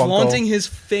out with Funko. Flaunting his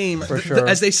fame, sure.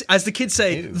 as the kids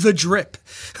say, the drip.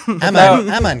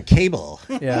 I'm on cable.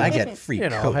 Yeah. I get free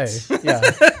coats. Hey, yeah.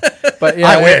 But yeah,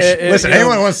 I wish. Listen,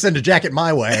 anyone wants to send a jacket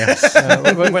my way?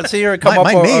 But see her come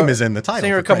My up. name is in the title,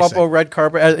 Seeing her for come Christ's up on red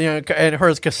carpet, and her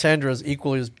as Cassandra is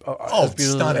equally as beautiful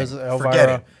stunning. as Forget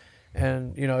Elvira. it.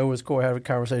 And it was cool. Have a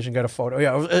conversation, got a photo.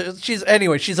 Yeah, she's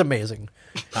amazing.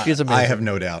 She's amazing. I have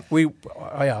no doubt.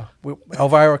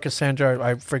 Elvira, Cassandra,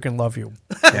 I freaking love you.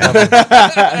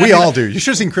 We all do. You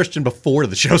should have seen Christian before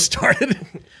the show started.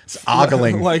 It's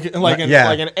ogling. like an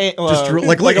ant,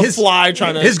 like a his, fly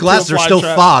trying to. His glasses do a are fly still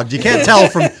trap. fogged. You can't tell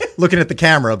from looking at the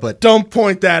camera, but Don't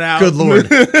point that out. good lord.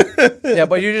 Yeah,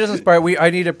 but you just inspired. I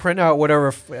need to print out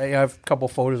whatever. I have a couple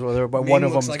photos with her, but one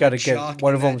of looks them's like got a to get. jock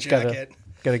One in of that them's got to jacket.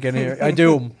 get in here. I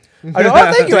do. I know.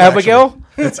 Oh, thank you, Abigail.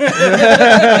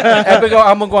 Abigail,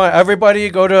 I'm gonna go on. Everybody,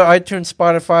 go to iTunes,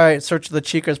 Spotify, search the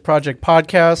Chicas Project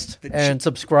podcast, and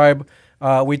subscribe.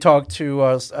 We talked to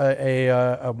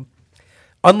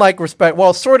unlike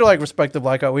sort of like Respect the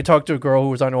Blackout, we talked to a girl who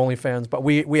was on OnlyFans, but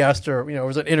we asked her, it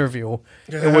was an interview.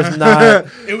 It was not.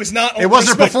 It was not. It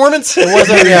wasn't a performance. It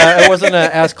wasn't. Yeah, it wasn't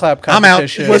an ass clap I'm out.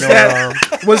 competition.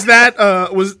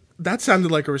 That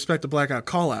sounded like a Respect the Blackout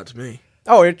call out to me.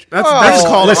 That's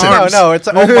called arms. No, it's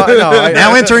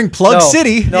Now entering Plug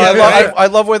City. No, I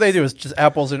love what they do. It's just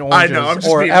apples and oranges, know, I'm just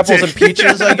or being apples dick. and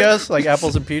peaches, I guess, like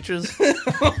apples and peaches.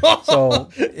 So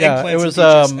yeah, Eggplants it was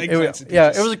and peaches.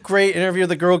 it was a great interview.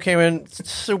 The girl came in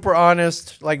super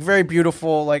honest, like very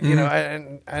beautiful, like and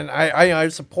I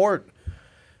support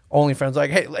OnlyFans.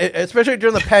 Like, hey, especially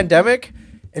during the pandemic.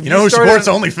 If You know who started-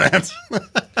 supports OnlyFans?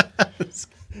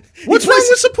 What's wrong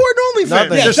with supporting OnlyFans?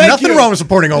 Nothing. Yeah, There's thank nothing you. wrong with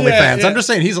supporting OnlyFans. yeah. I'm just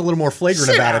saying he's a little more flagrant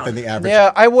Sit about down. it than the average.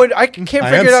 Yeah, I can't I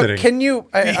am figure it out. sitting. Can you?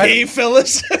 Hey,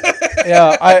 Phyllis.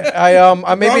 Yeah,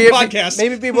 I maybe Wrong podcast.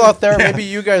 maybe people out there, maybe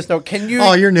you guys know. Can you?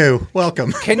 Oh, you're new.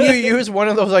 Welcome. Can you use one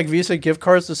of those like Visa gift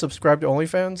cards to subscribe to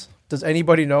OnlyFans? Does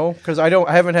anybody know? Because I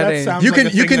haven't had That any. sounds You like a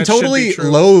can you thing can that should totally be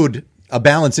true. load a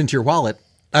balance into your wallet.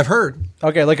 I've heard.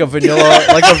 Okay, like a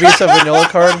Visa vanilla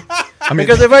card. I mean,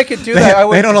 Because if I could do that, I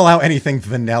would. They don't allow anything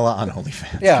vanilla on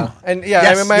OnlyFans. Yeah, and yeah,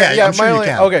 Yes, I mean, I'm sure my you only.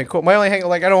 can. Okay, cool. My only hang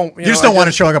like I don't. You just don't want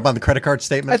it showing up on the credit card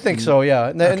statement. I think so.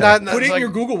 Yeah. Put it in your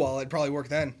Google Wallet. It'd probably work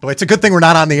then. Well, it's a good thing we're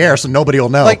not on the air, so nobody will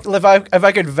know. Like if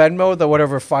I could Venmo the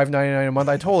whatever $5.99 a month,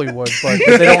 I totally would. But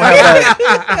if they don't have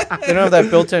that. They don't have that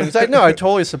built in. No, I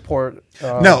totally support.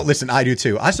 No, listen, I do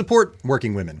too. I support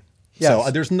working women. So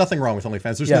Yes. there's nothing wrong with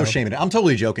OnlyFans. There's Yeah. no shame in it. I'm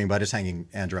totally joking by just hanging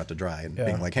Andrew out to dry and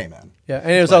being like, hey, man. Yeah, and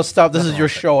it was, I'll stop. This is your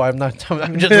show. I'm not.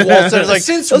 I'm just Walter. Like,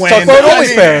 Since let's when? talk about I mean-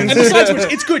 OnlyFans. And besides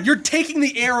which, it's good. You're taking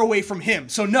the air away from him.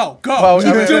 So no, go. Well, Keep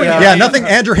I mean, doing yeah. it. Yeah, nothing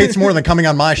Andrew hates more than coming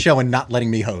on my show and not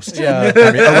letting me host. Yeah.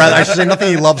 I mean, or rather, I should say nothing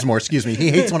he loves more. Excuse me. He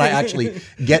hates when I actually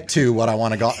get to what I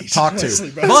want to talk to.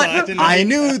 Honestly, bro, But didn't I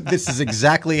knew this is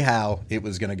exactly how it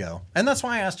was going to go. And that's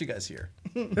why I asked you guys here.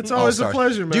 It's always a All-stars.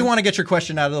 pleasure, man. Do you want to get your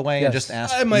question out of the way and Yes. just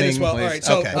ask I might Ming, as well. please? All right.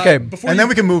 So okay. Okay. before And you- then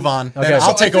we can move on. Then Okay. I'll So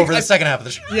take I think over the second half of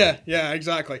the show. Yeah,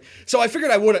 exactly. So I figured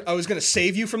I was going to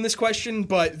save you from this question,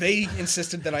 but they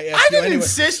insisted that I ask I you didn't anyway.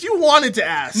 insist. You wanted to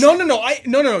ask.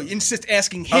 No. Insist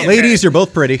asking him. Ladies, you're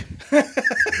both pretty.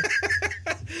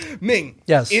 Ming.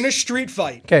 Yes. In a street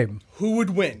fight, Okay. who would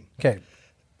win? Okay.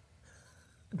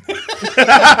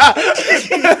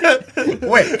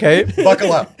 Wait. Okay.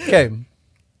 Buckle up. Okay.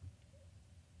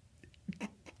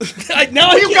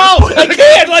 Now you go. I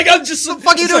can't. Like I'm just. The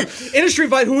fuck are you doing? In a street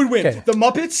fight, who would win? Okay. The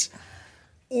Muppets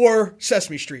or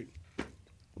Sesame Street?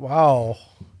 Wow,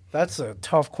 that's a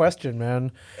tough question,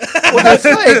 man. Well, that's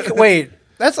like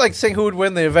that's like saying who would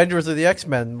win the Avengers or the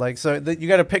X-Men. Like, so you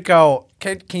got to pick out.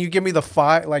 Can you give me the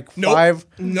five? Like Nope. five.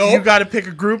 No. You got to pick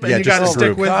a group and Yeah, you just got to a stick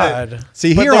group. with it. God.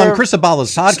 See, But here on they're- Chris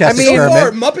Abala's podcast I mean- So far,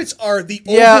 experiment, Muppets are the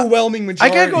Yeah. overwhelming I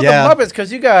majority. gotta go with Yeah. the Muppets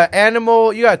because you got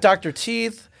Animal, you got Dr.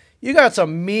 Teeth, you got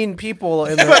some mean people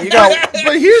in there. You got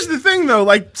But here's the thing, though.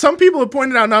 Like, some people have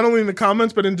pointed out, not only in the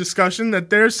comments, but in discussion, that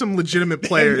there's some legitimate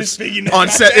players Speaking of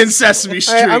in Sesame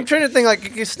Street. I'm trying to think like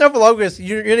Snuffleupagus.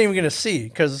 You're not even gonna see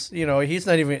because he's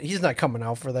not coming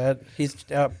out for that. He's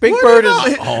Big Bird is.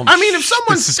 I mean, if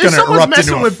this is someone's gonna erupt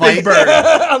messing into a with fight. Big Bird,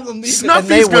 And they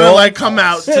Snuffy's gonna will. like come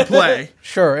out to play.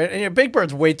 Sure, and Big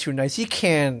Bird's way too nice. He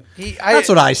can't. That's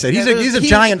what I said. He's a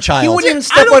giant child. He wouldn't even I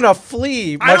step don't- on a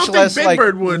flea, I don't much think less Big like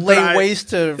Bird would, lay but I- waste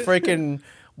to freaking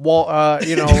wall.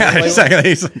 Yeah, lay- exactly.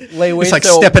 He's lay waste like to-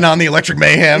 stepping on the electric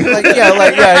mayhem. He's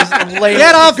laying,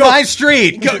 Get off my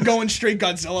street! Going straight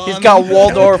Godzilla. He's on got them.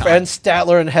 Waldorf and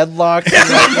Statler in headlocks.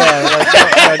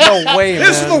 And no way, man.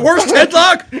 This is the worst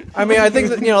headlock. I mean, I think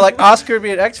that like Oscar would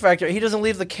be at X Factor. He doesn't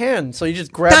leave the can, so you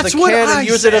just grab That's the what can I and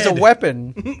use it as a said.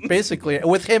 weapon, basically,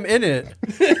 with him in it,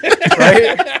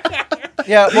 right?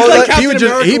 Yeah. Well, like let- He would Captain just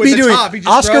America he'd with be the doing top, he just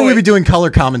Oscar throw would it. be doing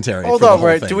color commentary. hold for the on, whole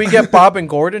right? thing. Do we get Bob and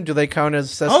Gordon? Do they count as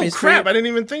Sesame Oh Street? crap! I didn't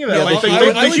even think of that. Yeah, Like, they- the I-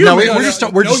 human- I- No, No,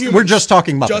 we're just humans.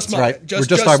 talking Muppets, Just Muppet. right? we're Just-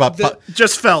 just talking just about the-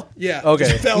 just fell. Yeah. Okay.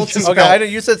 Just felt Just Okay, felt. I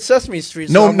didn't. You said Sesame Street.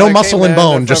 So No- I'm no like, muscle hey, and man,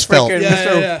 bone, if just a felt. freaking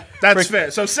Yeah. That's fair.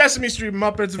 So Sesame Street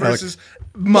Muppets versus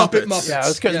Muppets. Muppets. Yeah,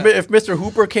 it's because Yeah. if Mr.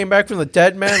 Hooper came back from the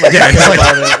dead, man, like, Yeah, forget it's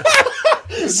like- about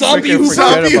it. Zombie Freaking Hooper.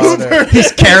 forget about it.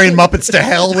 He's carrying Muppets to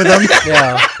hell with him.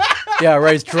 Yeah, yeah,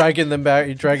 right. He's dragging them back.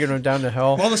 He's dragging them down to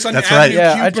hell. All of a sudden, That's Avenue right.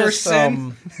 Yeah, Q I bursts just,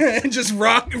 in and just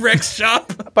wrecks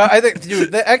shop. But I think,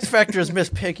 dude, the X Factor is Miss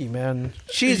Piggy, man.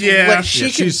 She's Yeah. like, Yeah,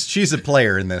 she can, she's a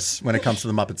player in this when it comes to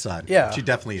the Muppet side. yeah, she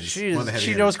definitely is. She's, one of the heavy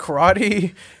she hitters. knows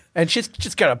karate, and she's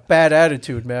just got a bad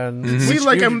attitude, man. We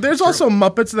like there's also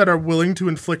Muppets that are willing to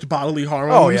inflict bodily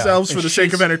harm Oh, on yeah. themselves for And the sake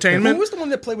of she's- entertainment. Who was the one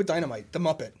that played with Dynamite? The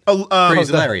Muppet.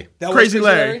 Crazy Larry. That was Crazy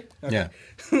Larry. Okay. Yeah.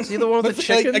 Is he the one with the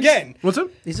chickens? Again, What's up?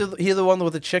 He the one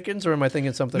with the chickens, or am I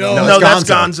thinking something No. else? No, it's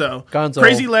that's Gonzo. Gonzo. Gonzo.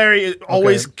 Crazy Larry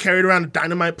always carried around a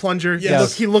dynamite plunger.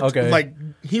 Yes. He looked Okay. like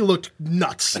he looked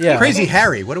nuts. Yeah. Crazy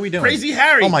Harry, what are we doing? Crazy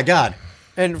Harry. Oh my God!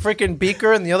 And freaking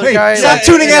Beaker and the other Hey, guy. stop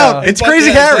tuning out! It's But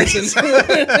Crazy then Harry.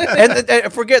 Benson-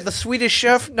 And forget the Swedish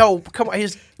chef. No, come on.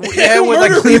 He's with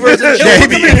like cleavers and He'll shit.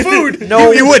 cook me food.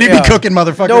 No, You would. He'd yeah. be cooking,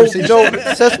 motherfucker.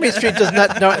 No, Sesame Street does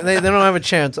not. No, they don't have a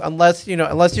chance unless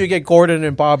you get Gordon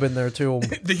and Bob in there too.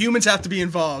 The humans have to be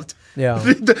involved. Yeah.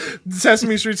 The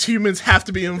Sesame Street's humans have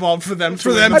to be involved for them to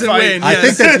win. fight. I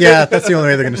think that's the only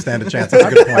way they're going to stand a chance. That's a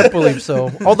good I point. believe so.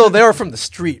 Although they are from the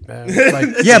street, man.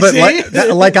 Like, Yeah, but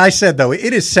like I said though,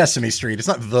 it is Sesame Street. It's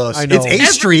not the. I know. It's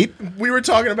a street. We were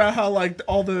talking about how like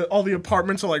all the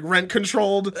apartments are like rent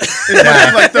controlled.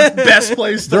 It's like the best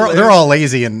place to live. They're all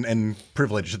lazy and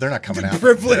privileged. They're not coming out.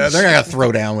 Privileged. They're going to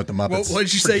throw down with the Muppets. What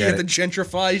did you say? You Forget have to it.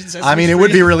 gentrify Sesame I mean, it would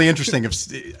be Street? really interesting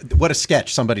if what a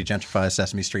sketch somebody gentrifies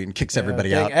Sesame Street and kicks everybody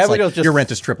dang, out. It's like, Abigail's just your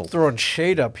rent is tripled. throwing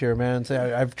shade up here, man. Say,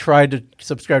 I've tried to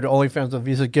subscribe to OnlyFans with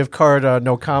Visa gift card.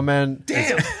 No comment.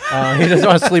 Damn. He doesn't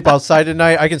want to sleep outside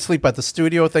tonight. I can sleep at the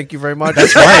studio. Thank you very much.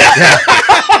 That's right. Yeah.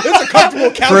 There's a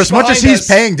comfortable couch For as much as behind he's us.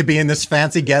 paying to be in this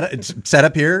fancy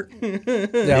setup here,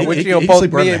 Yeah, He- which he- you know, he can both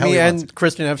sleep wherever the hell me he and wants.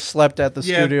 Kristen have slept at the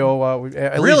Yeah. studio.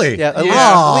 At Really? Least, yeah,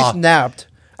 Aw. at least napped.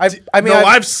 I mean,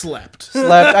 I've slept.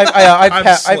 slept.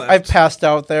 I've slept. I've passed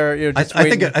out there. You know, I just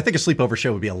think waiting. I think a sleepover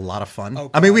show would be a lot of fun. Oh,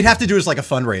 I mean, we'd have to do it as like a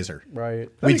fundraiser. Right.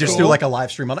 We just do cool. like a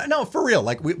live stream on that. No, for real.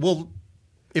 Like we'll.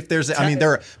 If there's, I mean, there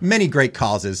are many great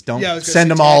causes. Don't Yeah, I was gonna send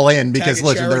say them all tag- in because tag a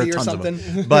listen, there are charity or tons of them.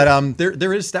 something. But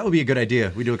there is that would be a good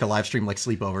idea. We do like a live stream like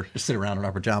sleepover. Just sit around in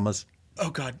our pajamas. Oh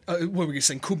God, what were we gonna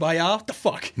sing? Kumbaya? What the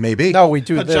fuck? Maybe. No, we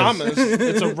do Pajamas.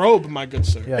 It's a robe, my good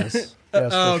sir. this. Yes.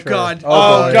 Yes. Oh, for sure. God.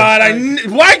 Oh boy.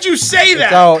 God! Why'd you say It's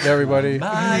that? out, everybody.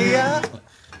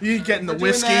 You getting the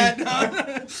whiskey?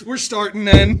 We're starting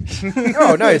then.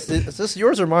 Oh, nice. Is this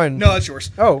yours or mine? No, that's yours.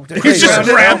 Oh, He just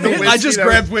grabbed the whiskey. I just that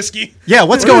grabbed whiskey. Yeah,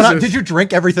 what's What going is on? this? Did you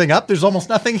drink everything up? There's almost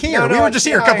nothing here. We were just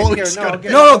here a couple of weeks ago.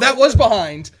 No, that was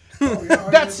behind.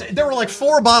 There were like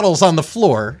 4 bottles on the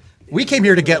floor. We came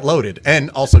here to get loaded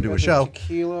and also do a show.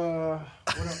 Tequila.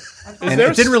 And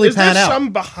it didn't really is pan there out.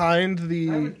 some behind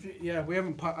the? Yeah, we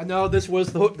haven't. No, this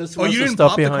was the. This Oh, was you the didn't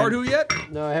stuff pop behind. the Cardu yet?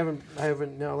 No, I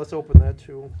haven't. No, let's open that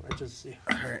too. I just see.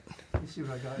 All right. Let me see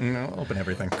what I got. No, open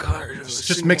everything.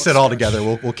 Just mix it all together.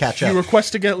 We'll catch You up.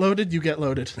 request to get loaded, you get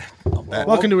loaded.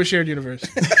 Welcome to a shared universe.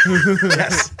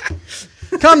 Yes.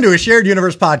 Come to a Shared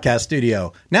Universe podcast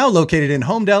studio, now located in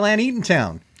Homedale and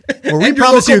Eatontown, where we And your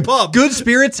promise you local pub. good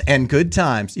spirits and good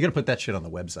times. You got to put that shit on the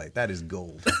website. That is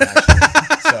gold.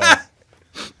 Actually.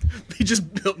 He just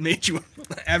made you an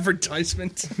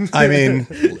advertisement. I mean,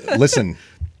 listen.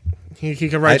 He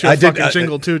can write you a fucking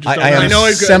jingle too. Just don't I am I know a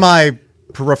it could.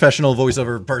 semi-professional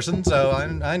voiceover person, so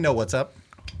I know what's up.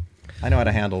 I know how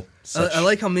to handle such. I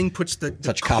like how Ming puts the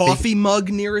such copy. coffee mug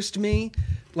nearest me.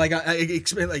 Like I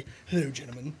expect, like, hello,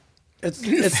 gentlemen.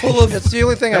 It's full of. It's the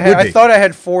only thing I That had. would I be. thought I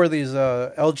had 4 of these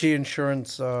LG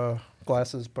insurance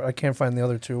glasses, but I can't find the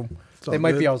other 2. They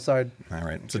might be outside. All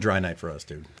right, it's a dry night for us,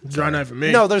 dude. Dry night for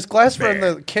me. No, there's glass for in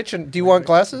the kitchen. Do you want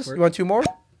glasses? You want 2 more?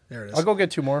 There it is. I'll go get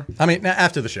 2 more. I mean,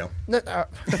 after the show. All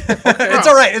It's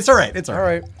all right. It's all right. It's all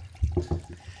right.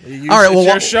 right. All right. Well, it's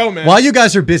your show, man. While you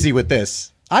guys are busy with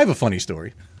this, I have a funny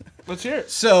story. Let's hear it.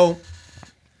 So,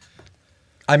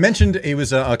 I mentioned it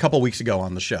was a couple weeks ago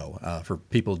on the show for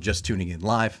people just tuning in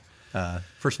live.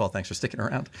 First of all, thanks for sticking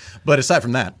around. But aside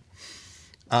from that,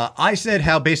 I said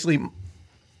how basically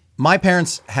my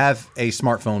parents have a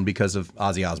smartphone because of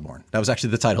Ozzy Osbourne. That was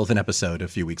actually the title of an episode a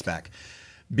few weeks back.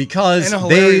 Because And a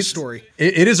hilarious story.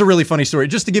 It is a really funny story.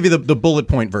 Just to give you the bullet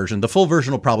point version, the full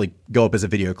version will probably go up as a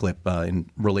video clip in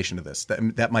relation to this.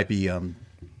 That might be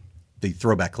the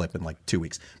throwback clip in like 2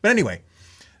 weeks. But anyway,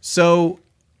 so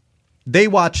they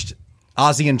watched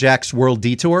Ozzy and Jack's World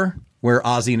Detour, where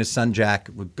Ozzy and his son Jack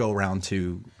would go around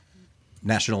to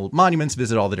national monuments,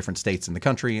 visit all the different states in the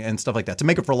country and stuff like that to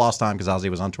make up for lost time because Ozzy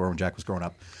was on tour when Jack was growing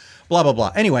up. Blah, blah,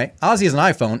 blah. Anyway, Ozzy has an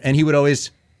iPhone and he would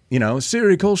always,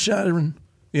 Siri, call Sharon.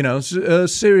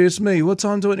 Siri, it's me. What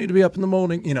time do I need to be up in the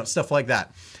morning? Stuff like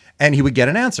that. And he would get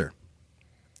an answer.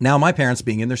 Now, my parents,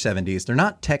 being in their 70s, they're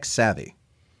not tech savvy.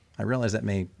 I realize that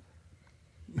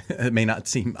it may not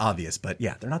seem obvious, but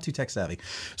yeah, they're not too tech savvy.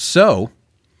 So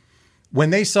when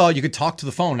they saw you could talk to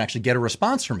the phone and actually get a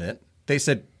response from it, they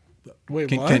said, Wait,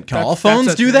 can, what? can all That's phones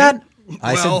a do thing? that?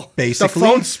 I Well, said, The basically,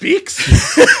 phone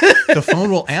speaks. the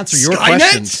phone will answer your Skynet?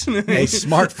 questions.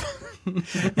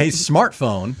 A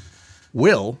smartphone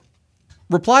will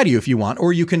reply to you if you want,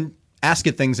 or you can ask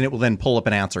it things and it will then pull up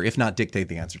an answer, if not dictate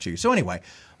the answer to you. So anyway,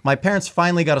 my parents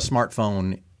finally got a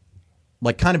smartphone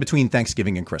like kind of between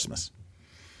Thanksgiving and Christmas.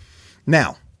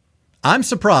 Now, I'm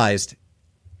surprised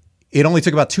it only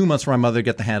took about 2 months for my mother to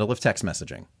get the handle of text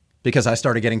messaging because I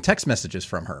started getting text messages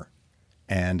from her.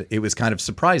 And it was kind of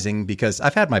surprising because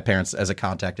I've had my parents as a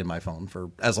contact in my phone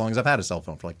for as long as I've had a cell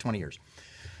phone, for like 20 years.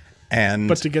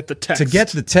 But to get the text. To get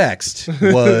the text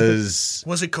was...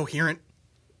 Was it coherent?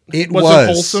 It was it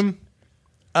wholesome?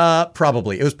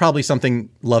 Probably. It was probably something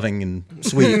loving and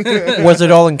sweet. Was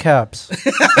it all in caps?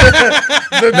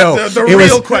 The it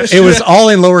real was, question. It was all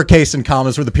in lowercase and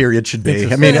commas where the period should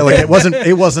be. I mean, like, it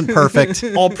wasn't perfect.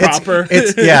 All proper.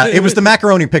 It was the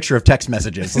macaroni picture of text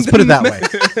messages. Let's put it that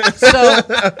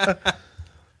way.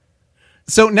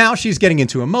 So now she's getting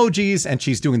into emojis and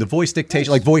she's doing the voice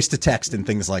dictation, like voice to text and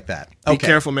things like that. Be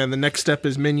careful, man. The next step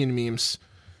is Minion memes.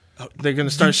 They're going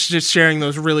to start just sharing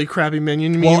those really crappy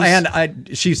Minion memes. Well,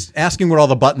 and she's asking what all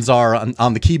the buttons are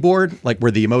on the keyboard, like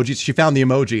where the emojis. She found the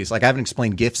emojis. Like I haven't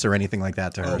explained GIFs or anything like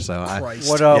that to her. What's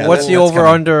the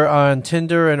over-under on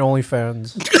Tinder and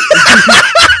OnlyFans?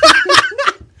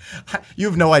 You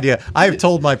have no idea. I've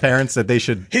told my parents that they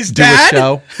should do dad? a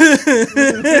show.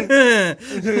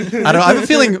 I have a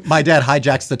feeling my dad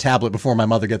hijacks the tablet before my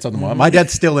mother gets on the phone. My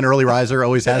dad's still an early riser,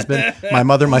 always has been. My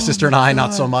mother, my sister, and I,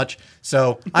 not so much.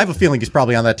 So I have a feeling he's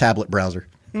probably on that tablet browser.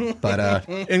 But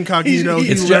incognito,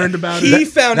 he learned about He it.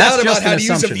 found That's out about just how an to use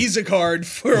a assumption. Visa card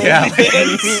for Yeah.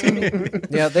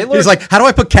 OnlyFans. Yeah, they learned. he's like, how do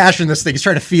I put cash in this thing? He's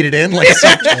trying to feed it in like a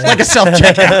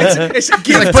self-checkout. It's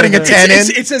He's like putting a 10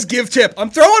 in. It says give tip. I'm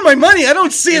throwing my money. I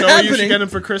don't see You it know what you should happening. get him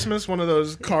for Christmas? One of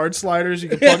those card sliders you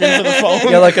can plug into the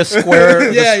phone. yeah, like a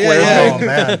square. Yeah. Oh,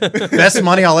 man. Best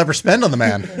money I'll ever spend on the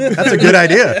man. That's a good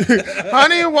idea.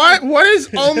 Honey, what is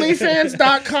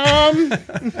OnlyFans.com?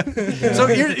 So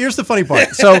here's the funny part.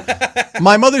 So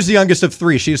my mother's the youngest of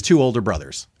three. She has two older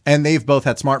brothers, and they've both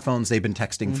had smartphones. They've been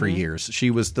texting for years.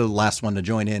 She was the last one to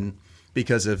join in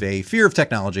because of a fear of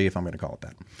technology, if I'm going to call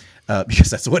it that, because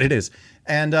that's what it is.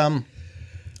 And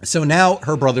so now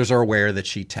her brothers are aware that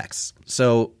she texts.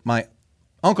 So my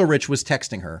Uncle Rich was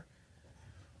texting her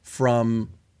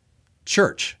from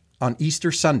church on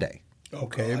Easter Sunday.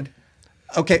 Okay.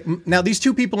 Okay, now these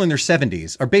two people in their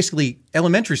 70s are basically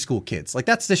elementary school kids. Like,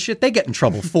 that's the shit they get in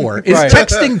trouble for, is Right.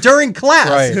 texting during class.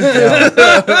 Right.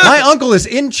 Yeah. My uncle is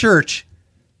in church,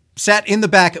 sat in the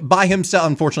back by himself.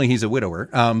 Unfortunately, he's a widower,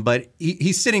 but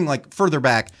he's sitting, like, further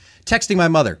back, texting my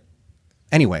mother.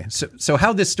 Anyway, so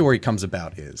how this story comes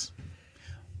about is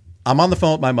I'm on the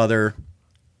phone with my mother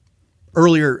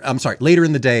later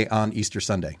in the day on Easter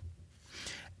Sunday.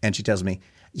 And she tells me,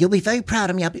 "You'll be very proud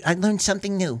of me. I learned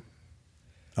something new."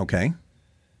 Okay.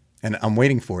 And I'm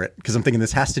waiting for it because I'm thinking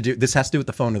this has to do with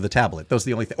the phone or the tablet. Those are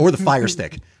the only thing, or the Fire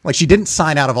Stick. Like, she didn't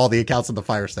sign out of all the accounts of the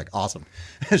Fire Stick. Awesome.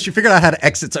 She figured out how to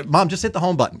exit. So, Mom, just hit the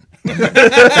home button.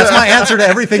 That's my answer to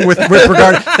everything with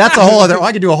regard. That's a whole other.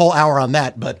 I could do a whole hour on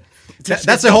that, but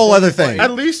that's a whole other thing.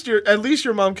 At least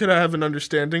your mom could have an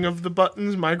understanding of the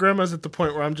buttons. My grandma's at the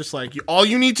point where I'm just like, all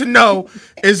you need to know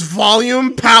is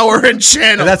volume, power, and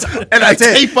channel. That's I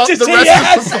tape up the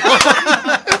rest of the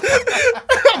phone.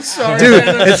 I'm sorry, Dude,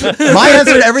 my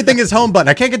answer to everything is home button.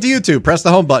 I can't get to YouTube. Press the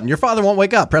home button. Your father won't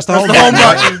wake up. Press the home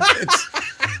button.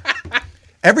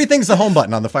 Everything's the home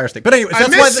button on the Fire Stick. But anyway, I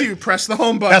miss you. Press the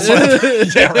home button.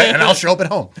 Yeah, right. And I'll show up at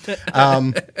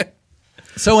home.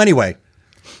 So anyway,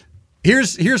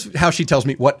 here's how she tells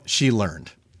me what she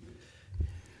learned.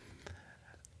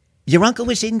 Your uncle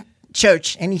was in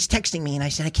church and he's texting me, and I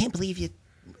said, "I can't believe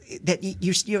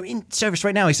you're in service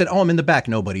right now." He said, "Oh, I'm in the back.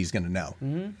 Nobody's going to know."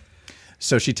 Mm-hmm.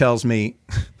 So she tells me,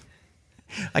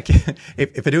 I can't.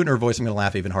 If I do it in her voice, I'm going to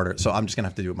laugh even harder. So I'm just going to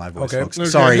have to do it in my voice, folks. Okay.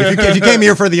 Sorry. If you came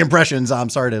here for the impressions, I'm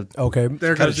sorry to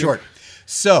cut it short.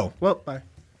 So bye.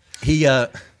 He's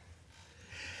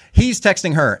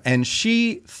texting her, and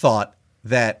she thought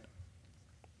that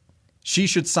she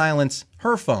should silence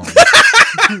her phone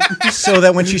so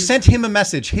that when she sent him a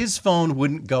message, his phone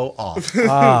wouldn't go off.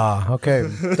 Okay.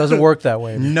 Doesn't work that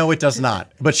way. No, it does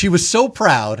not. But she was so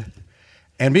proud.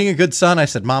 And being a good son, I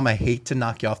said, "Mom, I hate to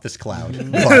knock you off this cloud,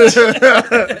 but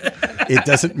it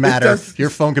doesn't matter.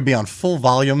 Your phone could be on full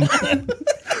volume."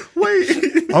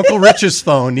 Wait. Uncle Rich's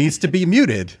phone needs to be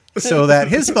muted so that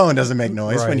his phone doesn't make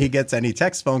noise when Right. he gets any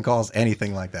text, phone calls,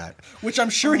 anything like that. Which I'm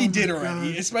sure he did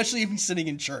already, especially if he's sitting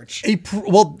in church.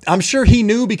 Well, I'm sure he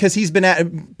knew because he's been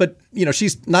at, but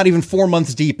she's not even 4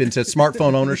 months deep into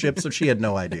smartphone ownership, so she had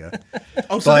no idea.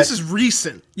 Oh, so But- this is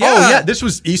recent. Oh yeah, this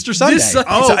was Easter Sunday.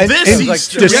 Oh, this in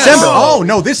Easter. December. Yes. Oh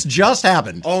no, this just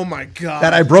happened. Oh my god.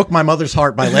 That I broke my mother's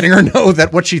heart by letting her know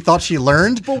that what she thought she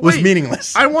learned was Wait,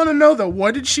 meaningless. I want to know though,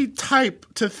 what did she type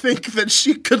to think that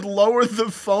she could lower the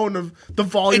phone of the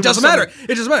volume? It doesn't of matter.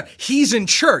 It doesn't matter. He's in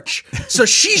church, so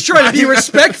she's trying to be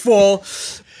respectful.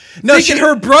 No, thinking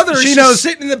her brother is just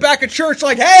sitting in the back of church,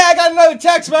 like, "Hey, I got another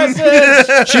text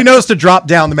message." She knows to drop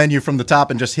down the menu from the top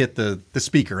and just hit the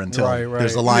speaker until Right, right.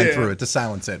 there's a line Yeah. through it to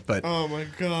silence it. But Oh my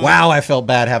god. wow, I felt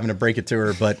bad having to break it to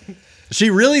her. But she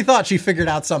really thought she figured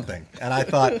out something, and I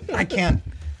thought I can't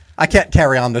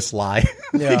carry on this lie.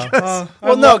 Yeah.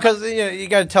 Well, no, because you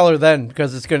got to tell her then,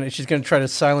 because she's gonna try to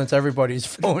silence everybody's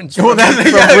phones Well, from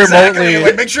exactly. remotely.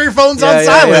 Like, make sure your phone's Yeah, on yeah,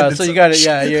 silent. yeah. It's- So you got to,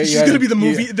 yeah, you She's gotta- gonna be the you-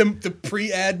 movie, the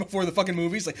pre-ad before the fucking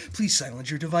movies. Like, please silence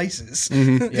your devices.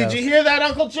 Mm-hmm. yeah. Did you hear that,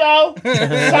 Uncle Joe?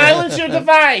 Silence your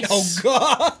device. Oh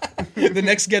god! The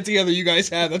next get together you guys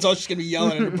have, that's all she's gonna be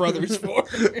yelling at her brothers for.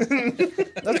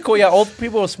 That's cool. Yeah, old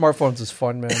people with smartphones is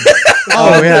fun, man.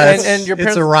 Oh yeah, and your it's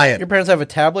parents, a riot. Your parents have a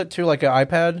tablet too, like an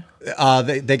iPad.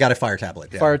 They got a Fire tablet.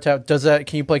 Yeah. Fire tab. Does that?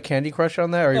 Can you play Candy Crush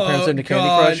on that? Are your parents Oh, into Candy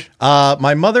God. Crush?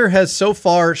 My mother has so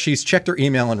far. She's checked her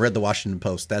email and read the Washington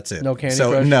Post. That's it. No Candy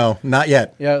so, Crush? No, not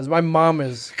yet. Yeah, my mom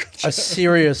is a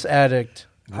serious addict.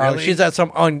 Really? She's at some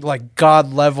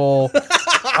God level.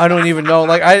 I don't even know.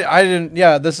 Like I didn't.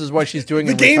 Yeah, this is what she's doing.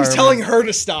 The in game's retirement. telling her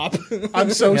to stop.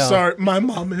 I'm so Yeah. sorry. My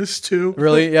mom is too.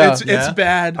 Really? Yeah. It's Yeah.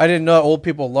 bad. I didn't know old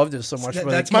people loved it so much. That-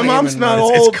 but that's they My came mom's and, not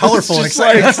like, old. it's colorful and just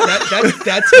like,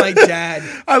 That's my dad.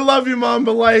 I love you, Mom,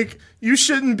 but like, you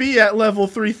shouldn't be at level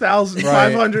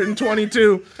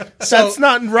 3,522. That's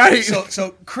not right.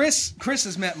 So Chris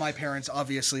has met my parents.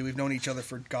 Obviously, we've known each other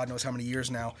for God knows how many years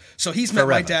now. So he's met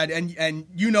my Forever. dad, and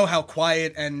you know how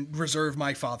quiet and reserved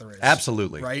my father is.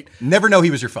 Absolutely. Right? Never know he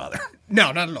was your father.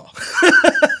 No, not at all.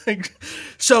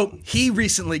 So he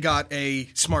recently got a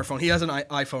smartphone. He has an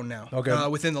iPhone now. Okay.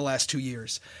 Within the last 2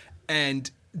 years, and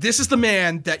this is the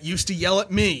man that used to yell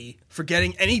at me for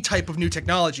getting any type of new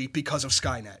technology because of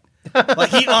Skynet. Like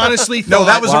he honestly thought, No,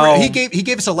 that was Wow. he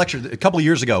gave us a lecture a couple of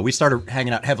years ago. We started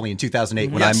hanging out heavily in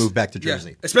 2008 when I Yes. moved back to Yeah.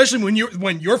 Jersey. Especially when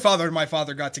your father and my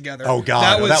father got together. Oh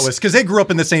God, that was because they grew up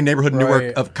in the same neighborhood in Newark,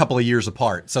 Right. a couple of years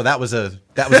apart. So that was a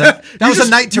just- a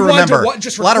night to you wanted to remember.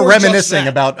 just a lot of record just reminiscing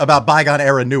that. about bygone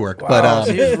era Newark. Wow, But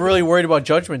so he's really worried about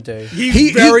Judgment Day.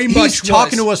 He very much he's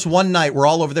talking was. to us one night. We're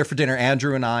all over there for dinner.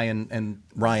 Andrew and I and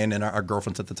Ryan and our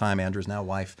girlfriends at the time. Andrew's now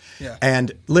wife. Yeah.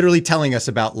 And literally telling us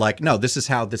about like, no, this is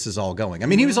how this is all going. I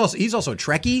mean, he's also a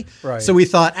Trekkie. Right. So we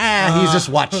thought,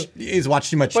 he's watched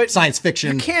too much But science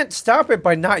fiction. You can't stop it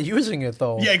by not using it,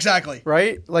 though. Yeah, exactly.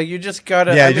 Right? Like you just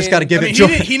gotta. Yeah, I you just mean- got to give I it. mean,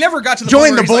 he never got to the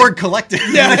join point the where he's board like, collective.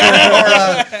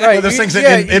 Right, Those you- things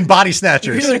yeah, in body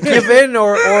snatchers. You either give in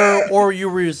or you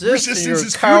resist. Resistance And you're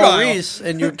is Kyle futile. Reese,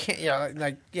 and you can't. Yeah,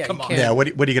 like yeah, Come you on. can't. Yeah, what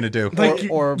are you gonna do? Like,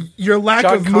 or your lack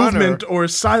John of Connor. movement or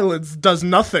silence does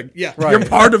nothing. Yeah. Right. You're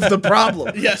part of the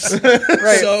problem. Yes.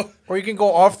 right. So or you can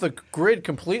go off the grid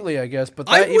completely, I guess. But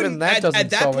I that, wouldn't even that doesn't at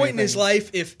that solve point in his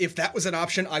anything. life, if that was an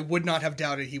option, I would not have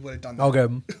doubted he would have done that. Okay.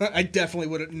 I definitely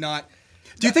would have not.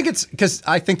 Do you think it's because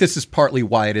I think this is partly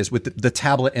why it is with the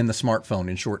tablet and the smartphone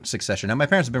in short succession? Now, my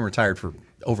parents have been retired for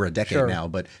over a decade Sure. now,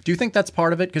 but do you think that's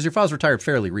part of it? Because your father's retired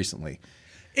fairly recently.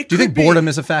 It Do you could think be- boredom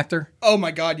is a factor? Oh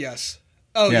my God, yes.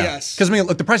 Oh yes. Because I mean,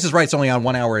 look, The Price is Right's only on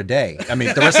 1 hour a day. I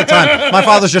mean, the rest of the time, my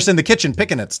father's just in the kitchen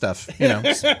picking at stuff. You know,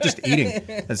 just eating.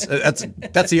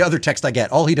 That's the other text I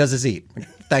get. All he does is eat.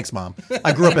 Thanks, Mom.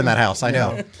 I grew up in that house. I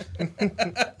know.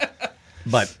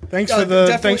 But Thanks for the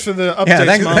definitely- updates,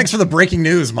 yeah, Mom. thanks for the breaking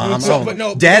news, Mom. So, Oh, but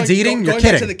no, Dad's going, eating. Going You're back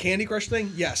kidding. to the Candy Crush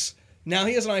thing, yes. Now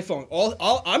he has an iPhone.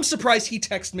 I'm surprised he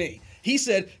texted me. He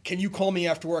said, "Can you call me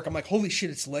after work?" I'm like, "Holy shit,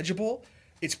 it's legible.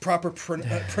 It's proper,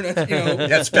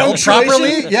 That's spelled punctuation."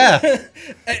 properly. Yeah.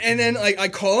 And then I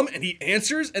call him and he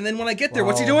answers. And then when I get there,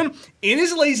 what's he Wow. doing? In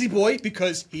his lazy boy,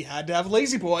 because he had to have a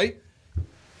lazy boy.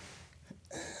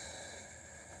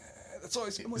 That's all I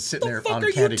see. I'm like, Sitting what the there fuck on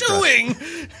are Candy you Crush. doing?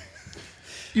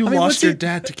 You what's lost your he-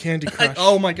 dad to Candy Crush.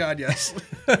 Oh my God, yes.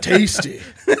 Tasty.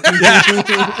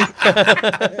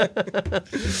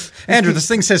 Andrew, this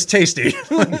thing says tasty.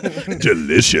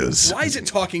 Delicious. Why is it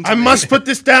talking to I me? must put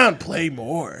this down. Play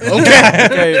more.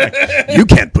 Okay. You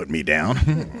can't put me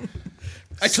down.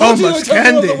 I told you, much I told you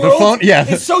candy. the The world. phone- yeah,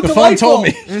 It's so the phone delightful.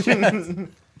 told me.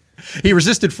 He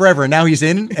resisted forever, and now he's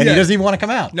in, and he doesn't even want to come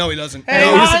out. No, he doesn't. Hey,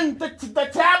 No, hon, the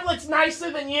tablet's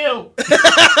nicer than you.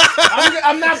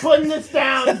 I'm not putting this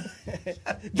down.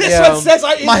 this one says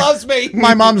he loves me.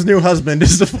 My mom's new husband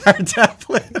is the Fire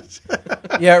tablet.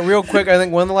 Yeah, real quick. I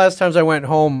think one of the last times I went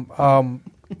home,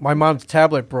 my mom's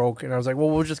tablet broke, and I was like, "Well,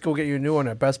 we'll just go get you a new one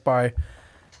at Best Buy."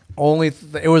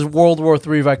 It was World War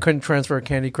III. If I couldn't transfer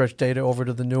Candy Crush data over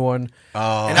to the new one,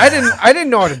 and I didn't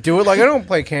know how to do it. Like I don't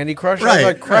play Candy Crush. I was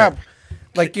like, crap.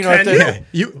 Like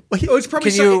it's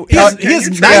probably can you? He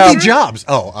has 90 jobs.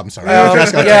 Oh, I'm sorry. Can you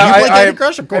play Candy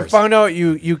Crush? Of course. I found out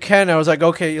you can. I was like,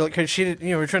 okay, because she,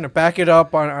 we're trying to back it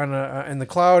up in the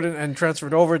cloud and transfer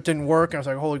it over. It didn't work. I was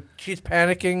like, holy, she's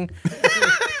panicking.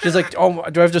 She's like, oh,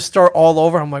 do I have to start all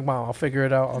over? I'm like, Mom, I'll figure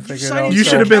it out. You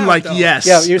should have been like, yes.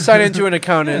 Yeah, you sign into an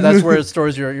account, and that's where it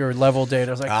stores your level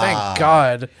data. I was like, thank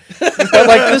God. But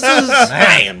like, this is.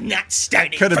 I am not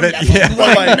starting. Could have been.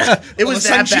 Yeah. It was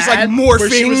that she's bad, like morphing. where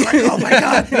she was like, oh my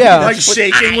God. Yeah. Like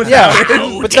shaking with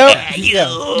But that,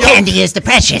 Candy is the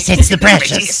precious. It's the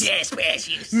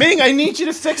precious. Ming, I need you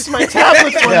to fix my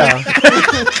tablet for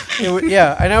me.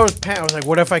 And I was like,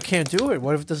 what if I can't do it?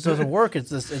 What if this doesn't work?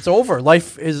 It's over.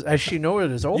 Life is, as she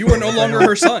noted, is over. You are no longer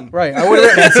her son. Right. I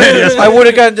would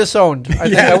have gotten disowned. I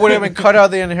think I would have been cut out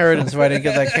of the inheritance if I didn't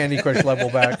get that Candy Crush level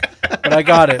back. But I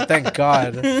got it. Thank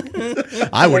God.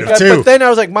 I would have too. But then I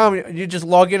was like, Mom, you just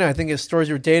log in. I think it stores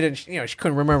your data. And she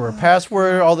couldn't remember her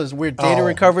password. All this weird data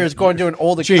recovery. Is going to an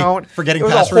old account. Forgetting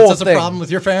passwords. That's a problem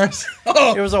with your parents.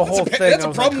 It was a whole thing. That's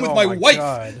a problem with my wife.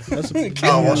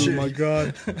 oh my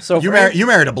God. So you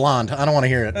married a blonde. I don't want to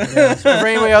hear it. Yeah, so for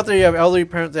anybody out there, you have elderly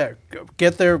parents that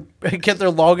get their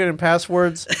login and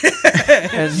passwords.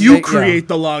 And you create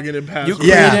the login and password.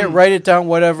 You create it, write it down,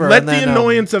 whatever. Let the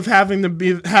annoyance of having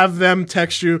to have them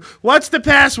text you, what's the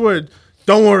password?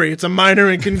 Don't worry, it's a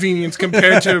minor inconvenience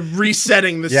compared to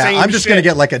resetting the same I'm just shit. going to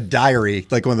get like a diary,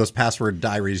 like one of those password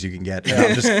diaries you can get. Yeah.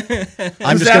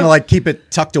 I'm just going to like keep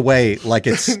it tucked away like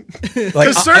it's like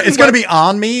it's going to be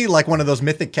on me like one of those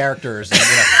mythic characters in,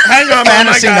 Hang on,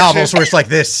 fantasy novels where it's like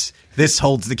this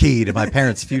holds the key to my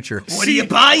parents' future. What are you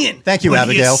buying? Thank you, what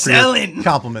Abigail, for your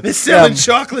compliment. They're selling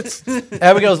chocolates.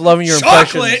 Abigail's loving your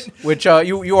impressions, which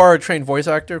you are a trained voice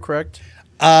actor, correct?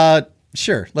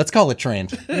 Sure, let's call it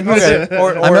trained. Okay.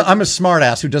 I'm a smart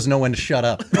ass who doesn't know when to shut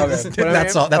up. Okay.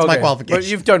 That's all. That's my qualification. But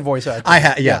you've done voice acting.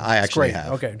 I actually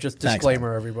have. Okay, just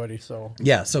disclaimer, everybody. So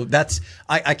so that's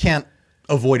I can't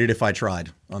avoid it if I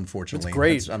tried. Unfortunately, it's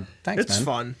great. Thanks, it's man.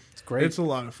 Fun. It's great. It's a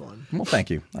lot of fun. Well, thank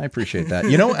you. I appreciate that.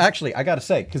 Actually, I got to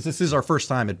say, because this is our first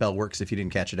time at Bell Works. If you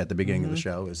didn't catch it at the beginning of the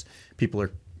show, is people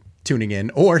are tuning in,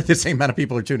 or the same amount of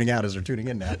people are tuning out as are tuning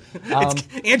in now.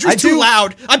 Andrew's too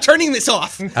loud. I'm turning this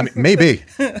off. I mean, maybe.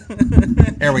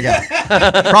 There we go.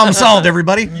 Problem solved,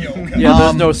 everybody. Yeah,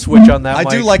 there's no switch on that. I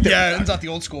do like that. Yeah, it's not the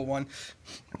old school one.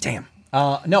 Damn.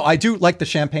 No, I do like the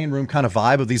champagne room kind of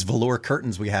vibe of these velour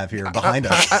curtains we have here behind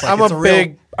us. I'm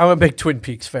a big Twin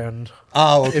Peaks fan.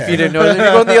 Oh, okay. If you didn't know, if you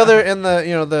go in the other in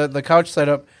the couch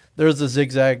setup, there's a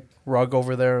zigzag rug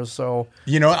over there. So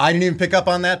I didn't even pick up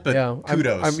on that, but yeah,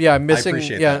 kudos. I'm missing. I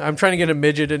appreciate that. I'm trying to get a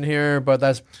midget in here, but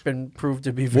that's been proved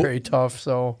to be very tough.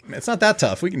 So it's not that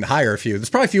tough. We can hire a few. There's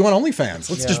probably a few on OnlyFans.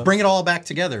 Let's just bring it all back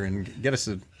together and get us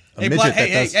a midget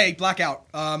hey, Blackout.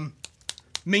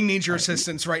 Ming needs your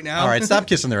assistance right now. All right, stop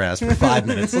kissing their ass for 5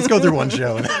 minutes. Let's go through one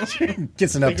show and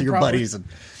kissing up to your buddies. And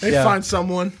They find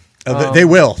someone. they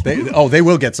will. They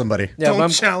will get somebody. yeah, Don't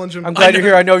challenge them. I'm glad you're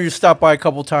here. I know you stopped by a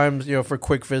couple times, for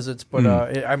quick visits, but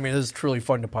it's truly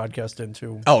fun to podcast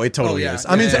into. Oh, it totally yeah. is.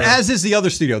 I mean, as is the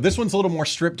other studio. This one's a little more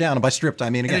stripped down. And by stripped,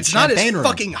 I mean again, And it's not as champagne room.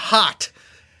 fucking hot.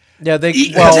 Yeah,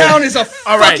 Town is a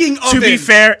fucking oven. To be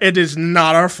fair, it is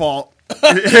not our fault.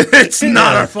 It's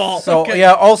not our fault. So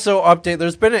also update.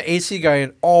 There's been an AC guy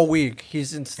in all week.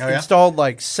 He's installed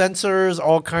like sensors,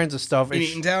 all kinds of stuff. In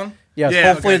Eatontown? Yes,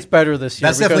 Yeah, hopefully it's better this year.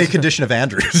 That's definitely a condition of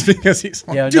Andrew's because he's.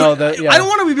 Yeah, Dude, no, I don't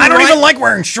want to be. I don't even like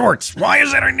wearing shorts. Why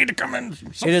is it I need to come in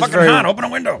so It is fucking very- hot? Open a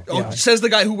window. Says the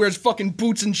guy who wears fucking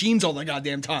boots and jeans all the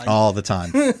goddamn time. All the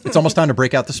time. It's almost time to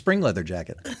break out the spring leather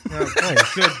jacket.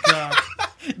 Good God.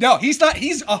 No, he's not.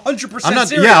 He's 100% I'm not.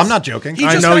 serious. Yeah, I'm not joking. He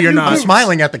I just know got you're new not. I'm boots.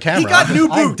 smiling at the camera. He got new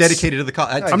I'm boots. dedicated to the cause.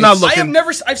 I'm not I looking. have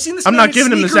never. I've seen this. I'm man not in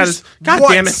giving him the sneakers status. God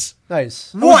damn it.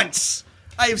 Nice. Once.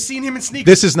 I have seen him in sneakers.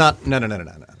 This is not. No.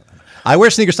 I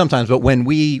wear sneakers sometimes, but when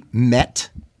we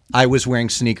met, I was wearing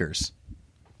sneakers.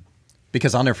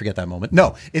 Because I'll never forget that moment.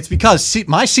 No, it's because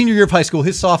my senior year of high school,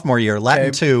 his sophomore year,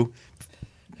 Latin 2.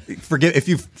 Forget if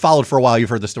you've followed for a while, you've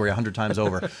heard the story 100 times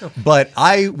over. But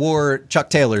I wore Chuck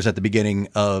Taylors at the beginning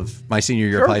of my senior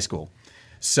year of high school.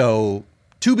 So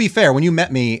to be fair, when you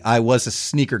met me, I was a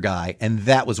sneaker guy, and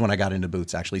that was when I got into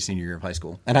boots, actually, senior year of high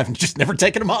school. And I've just never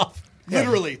taken them off.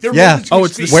 Literally. They're Yeah. really Oh,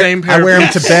 it's the feet. same pair. I of wear them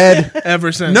boots to bed.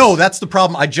 ever since. No, that's the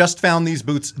problem. I just found these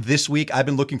boots this week. I've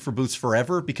been looking for boots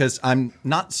forever because I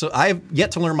have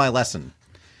yet to learn my lesson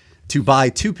to buy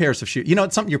 2 pairs of shoes. You know,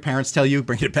 it's something your parents tell you,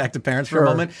 bring it back to parents for a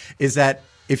moment, is that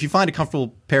if you find a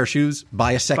comfortable pair of shoes,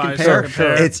 buy a second pair.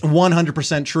 It's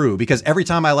 100% true because every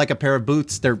time I like a pair of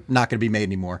boots, they're not going to be made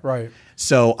anymore. Right.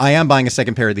 So I am buying a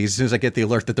second pair of these as soon as I get the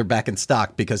alert that they're back in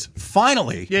stock because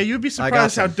finally. Yeah, you'd be I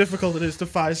got surprised how some. difficult it is to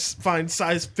find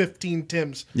size 15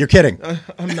 Tims. You're kidding.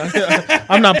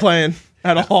 I'm not playing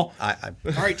at all. All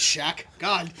right, Shaq.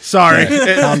 God. Sorry.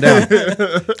 Calm down.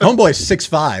 Homeboy's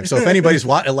 6'5", so if anybody's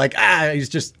like, he's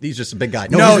just a big guy.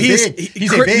 No, he's a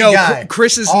big guy.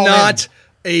 Chris is All not in.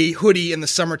 a hoodie in the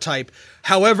summer type.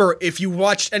 However, if you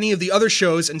watched any of the other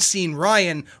shows and seen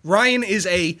Ryan is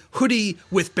a hoodie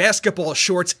with basketball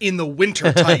shorts in the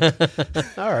winter type.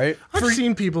 All right. I've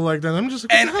seen people like that. I'm just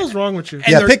like, what the hell's wrong with you?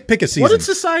 Yeah, pick a season. What did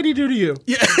society do to you?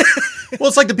 Well,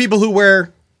 it's like the people who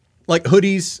wear like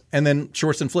hoodies and then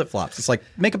shorts and flip flops. It's like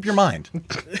make up your mind.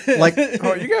 Like,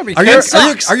 Oh, you gotta be are you careful.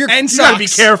 are your And You gotta be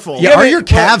socks. careful. yeah, are your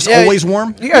calves always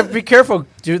warm? You gotta be careful,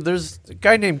 dude. There's a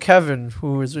guy named Kevin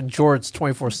who is in jorts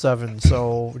 24/7.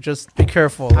 So just be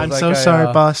careful. I'm That so guy,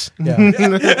 sorry, boss. Yeah.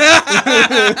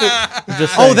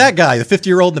 Just Oh, saying. that guy, the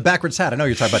 50-year-old in the backwards hat. I know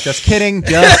you're talking about. Just kidding.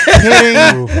 Just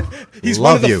kidding. He's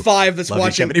Love one of the you. 5 that's Love you,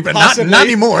 watching. Kevin, but possibly. not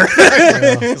anymore.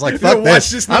 It's like fuck watch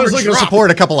this. this I was number looking to drop.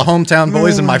 support a couple of hometown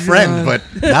boys and my friend, but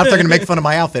not if they're going to make fun of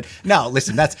my outfit. No,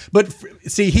 listen,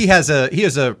 see, he has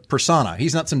a persona.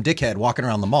 He's not some dickhead walking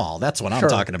around the mall. That's what I'm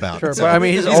talking about. Sure, So but I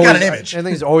mean, he's got always, an image. I think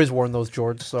he's always worn those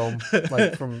jorts. So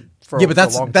like for Yeah, but a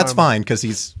long that's time. fine because he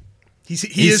is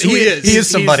who he is. He is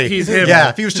somebody. He's him. Yeah,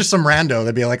 if he was just some rando,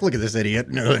 they'd be like, look at this idiot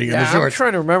in a hoodie and a Yeah, I'm short.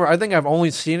 trying to remember. I think I've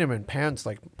only seen him in pants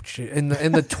like in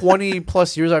the 20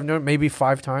 plus years I've known him, maybe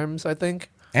 5 times. I think.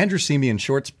 Andrew's seen me in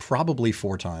shorts probably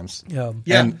 4 times. Yeah.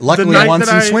 And The luckily night once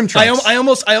that in I- swim trunks.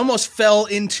 I almost fell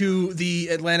into the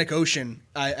Atlantic Ocean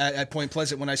at Point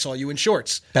Pleasant when I saw you in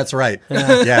shorts. That's right.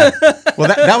 Yeah. Well,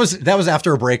 that was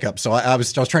after a breakup, so I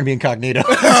was trying to be incognito.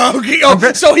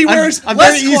 Okay, so he wears I'm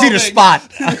less very easy to clothing.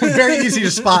 spot. I'm very easy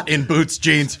to spot in boots,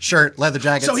 jeans, shirt, leather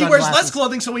jacket. So he wears sunglasses. less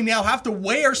clothing, so we now have to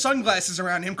wear sunglasses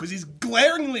around him because he's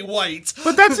glaringly white.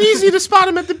 But that's easy to spot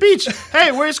him at the beach.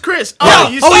 Hey, where's Chris? Oh,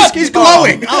 you he's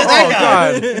glowing. Oh, that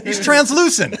guy. God. He's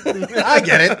translucent. I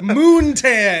get it. Moon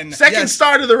tan. second Yes.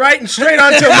 star to the right and straight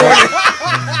on till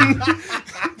morning.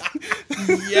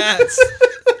 Yes.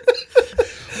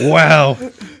 Wow.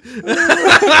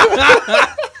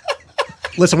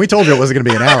 Listen, we told you it wasn't going to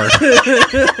be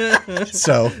an hour.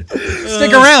 So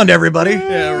stick around, everybody.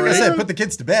 Yeah, Like I right. said, put the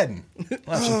kids to bed and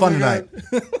we'll have some fun tonight.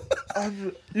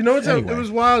 You know what's Anyway. It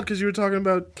was wild because you were talking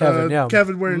about Kevin, yeah.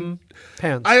 Kevin wearing.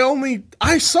 Pants.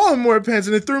 I saw him wear pants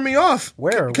and it threw me off.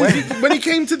 Where? 'Cause When? when he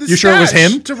came to the You sure it was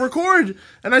stash him? to record,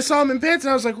 and I saw him in pants,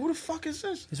 and I was like, "Who the fuck is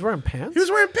this?" He's wearing pants. He was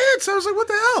wearing pants. I was like, "What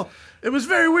the hell?" It was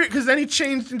very weird because then he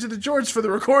changed into the jorts for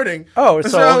the recording. Oh, so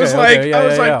so, I was okay, like, okay, yeah, I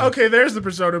was yeah, like, yeah. okay, there's the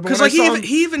persona. But Because when like I saw him,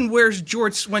 he even wears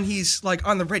jorts when he's like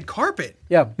on the red carpet.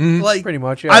 Yeah. Like Pretty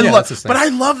much. Yeah. I Yeah, love, that's his thing. but I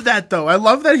love that though. I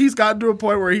love that he's gotten to a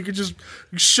point where he could just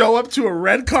show up to a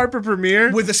red carpet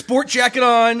premiere with a sport jacket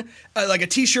on, like a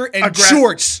t-shirt and a gra-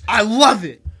 shorts. I love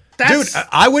it, Dude,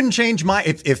 I wouldn't change my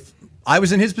if I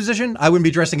was in his position, I wouldn't be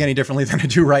dressing any differently than I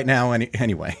do right now.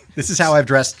 Anyway, this is how I've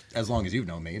dressed as long as you've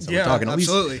known me. So Yeah, we're talking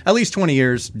absolutely. at least 20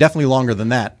 years, definitely longer than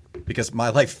that, because my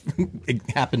life it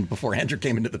happened before Andrew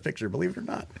came into the picture. Believe it or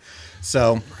not.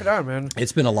 So Right on, man.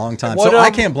 it's been a long time. What, so I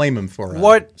um, can't blame him for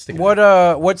What sticking it. what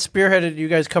spearheaded you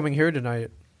guys coming here tonight?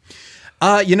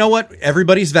 You know what?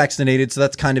 Everybody's vaccinated, so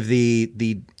that's kind of the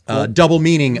double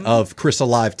meaning of Chris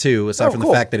Alive too. Aside Oh, from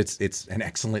cool. the fact that it's an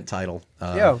excellent title.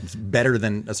 Yeah. It's better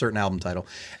than a certain album title.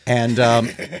 And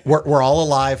we're all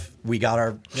alive. We got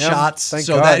our shots, thank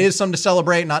so God. that is something to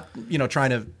celebrate. Not trying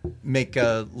to make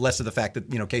less of the fact that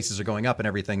cases are going up and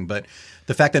everything, but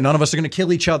the fact that none of us are going to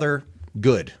kill each other.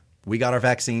 Good. We got our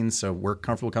vaccines, so we're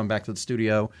comfortable coming back to the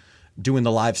studio, doing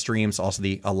the live streams. Also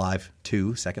the Alive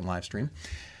 2 second live stream.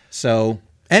 So,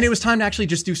 and it was time to actually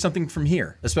just do something from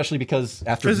here, especially because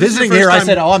after Is this your visiting here, first I time-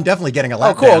 said, "Oh, I'm definitely getting a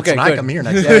lap cool, dance okay, when I good. come here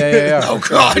next Yeah, time." yeah. Oh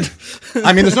God!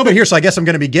 I mean, there's nobody here, so I guess I'm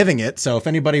going to be giving it. So if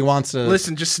anybody wants a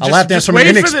Listen, just a lap dance from wait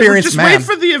an for inexperienced just man, wait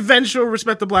for the eventual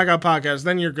Respect the Blackout podcast.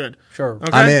 Then you're good. Sure.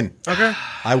 Okay? I'm in. Okay.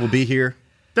 I will be here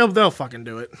They'll fucking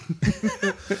do it.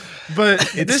 But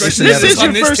this especially is on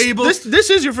your this first. table. This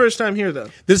is your first time here, though.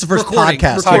 This is the first Recording.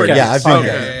 podcast. Recording. Here. Yeah, I've been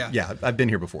Okay, here. yeah. I've been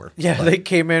here before. Yeah, they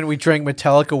came in. We drank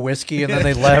Metallica whiskey, and then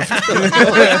they left.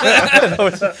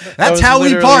 That's how we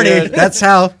literally partied. it. That's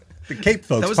how the Cape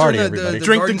folks That was party. during Everybody. Drink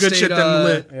the Garden good State, shit, then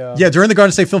lit. Yeah, during the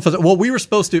Garden State Film Festival. Well, we were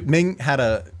supposed to. Ming had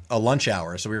a lunch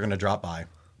hour, so we were going to drop by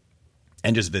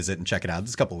and just visit and check it out. This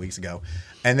was a couple of weeks ago,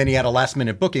 and then he had a last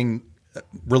minute booking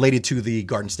related to the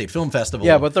Garden State Film Festival.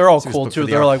 Yeah, but they're all So he was cool booked too. for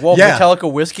the They're hour. like, "Well, Yeah. Metallica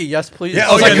whiskey, yes, please." Yeah,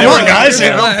 I was yeah, like, they come on, were- guys!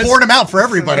 yeah, I'm that's- pouring them out for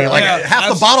everybody. Like Yeah,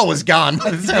 half the bottle was gone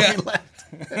by the time we left.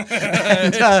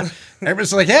 And,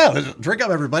 everybody's like, "Yeah, drink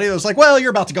up, everybody." I was like, "Well,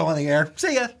 you're about to go on the air.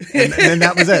 See ya." And then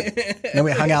that was it. And then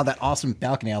we hung out that awesome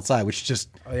balcony outside, which is just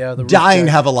yeah, the roof dying deck.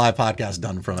 to have a live podcast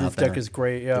done from out Roof there. deck is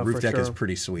great. Yeah, the roof for deck sure. is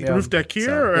pretty sweet. Yeah. Roof deck here?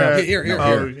 So- or, Yeah, here.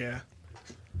 Oh, yeah.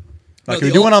 Like, No, can we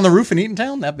the do old- one on the roof in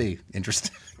Eatontown? That'd be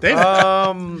interesting. Didn't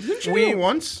you we- do it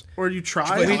once? Or you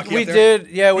tried? Wait, We, hockey we up there? did.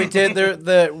 Yeah, we did.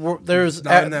 There's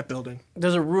Not in that building.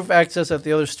 there's a roof access at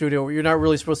the other studio. You're not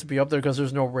really supposed to be up there because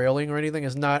there's no railing or anything.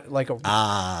 It's not like a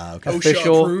Ah, okay. OSHA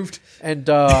official. approved. And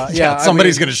yeah,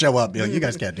 Somebody's I mean, going to show up. Be like, you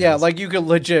guys can't do Yeah, this. like you could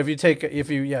legit if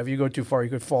you go too far, you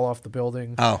could fall off the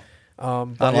building. Oh, But I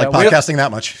don't yeah, like we- podcasting that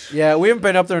much. Yeah, we haven't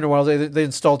been up there in a while. They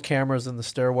installed cameras in the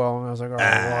stairwell, and I was like, all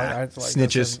right, well, I like this,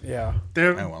 snitches. and- yeah.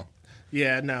 There, Oh, well.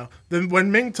 Yeah, no. Then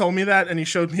when Ming told me that and you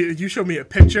showed me a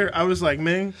picture, I was like,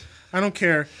 Ming, I don't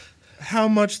care how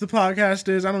much the podcast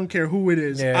is. I don't care who it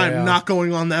is. Yeah, I'm yeah. not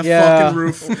going on that Yeah. fucking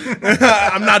roof.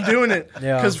 I'm not doing it.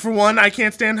 Yeah. Because for one, I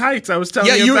can't stand heights. I was telling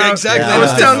Yeah, you you about. exactly. Yeah. I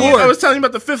was Yeah. telling you. Floor. I was telling you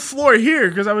about the 5th floor here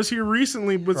because I was here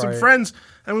recently with some Right. friends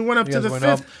and we went up You to guys the went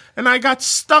 5th up. and I got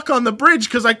stuck on the bridge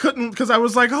because I couldn't because I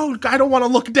was like, oh, I don't want to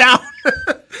look down.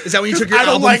 Is that when you took your I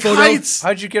don't album like photo? heights.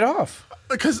 How'd you get off?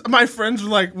 Because my friends were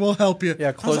like, "We'll help you." Yeah,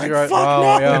 I was close like, your eyes. Fuck Oh,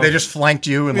 no. yeah. And they just flanked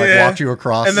you and like Yeah. walked you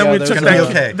across. And then Yeah, we there's took gonna that. be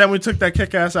okay. Then we took that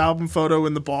kick-ass album photo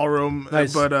in the ballroom.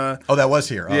 Nice. But Oh, that was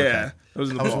here. Oh, yeah, okay. it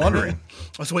was in the I was ballroom. wondering.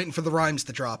 I was waiting for the rhymes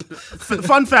to drop.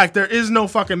 Fun fact: there is no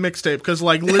fucking mixtape because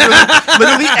like literally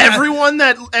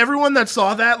everyone that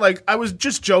saw that, like, I was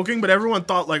just joking, but everyone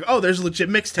thought like, oh, there's a legit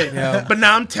mixtape. Yeah. But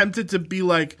now I'm tempted to be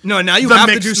like, No, now you the have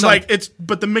to do something. like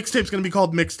but the mixtape's gonna be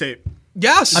called mixtape.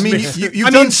 Yes. I mean, you've I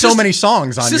done mean, so many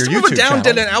songs on System your of YouTube a Down channel.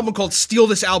 did an album called "Steal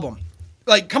This Album."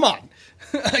 Like, come on.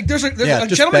 Like, there's a Yeah,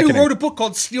 just gentleman who beckoning. wrote a book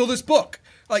called "Steal This Book."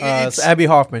 Like, It's Abby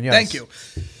Hoffman. Yes. Thank you.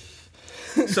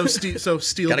 So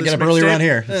steal. Gotta this get up early mixtape. around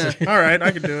here. All right,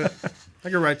 I can do it. I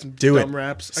can write some Do it. dumb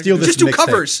raps. I Steal can this Just do mixtape.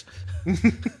 covers.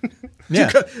 Yeah.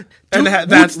 and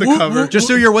that's the cover. Just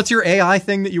do your what's your AI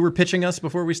thing that you were pitching us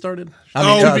before we started? I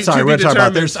mean, to be sorry, we're talking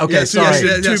about determined. there's okay, Yes, sorry.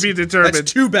 yes, To be determined.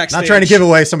 That's two backstage. Not trying to give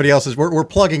away somebody else's. We're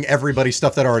plugging everybody's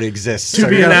stuff that already exists. To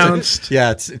be you have announced.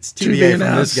 Yeah, it's be TBA from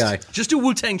announced. this guy. Just do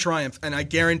Wu-Tang Triumph, and I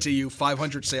guarantee you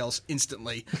 500 sales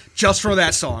instantly just for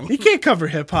that song. You can't cover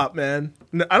hip hop, man.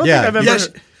 No, I don't Yeah, think I've ever. Yes.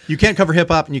 you can't cover hip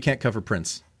hop and you can't cover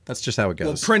Prince. That's just how it Well,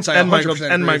 goes. Prince, I and 100% Michael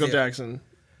agree Michael with you. Jackson.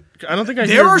 I don't think I.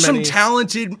 There hear are some many-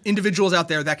 talented individuals out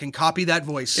there that can copy that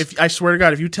voice. If I swear to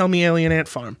God, if you tell me Alien Ant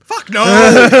Farm, Fuck no!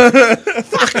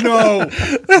 Fuck no!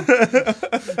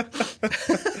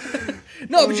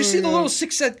 No, but you see the little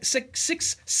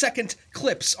 6-second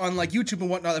clips on like YouTube and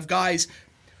whatnot of guys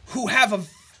who have a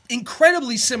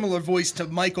incredibly similar voice to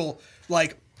Michael,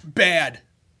 like bad.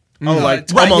 oh, like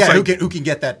Right, Right, almost yeah, like who can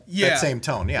get that Yeah. same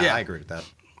tone? Yeah, Yeah. I agree with that.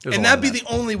 There's And a lot that'd of be that.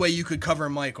 the only way you could cover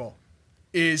Michael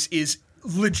is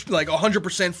like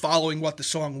 100% following what the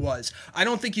song was. I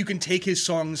don't think you can take his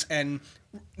songs and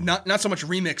not so much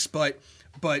remix, but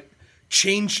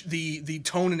change the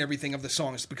tone and everything of the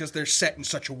songs because they're set in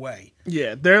such a way.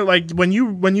 yeah, they're like when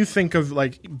you think of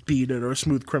like Beat It or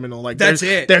Smooth Criminal, like That's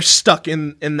they're, it. They're stuck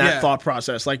in that Yeah. thought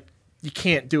process. Like you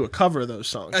can't do a cover of those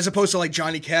songs. As opposed to like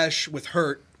Johnny Cash with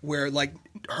Hurt, where like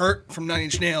Hurt from Nine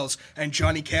Inch Nails and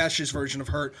Johnny Cash's version of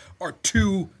Hurt are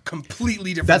two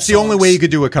completely different That's the only songs. way you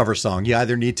could do a cover song. You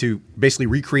either need to basically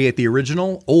recreate the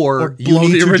original, or you blow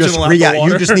need the to just original out the you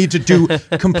water. just need to do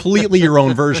completely your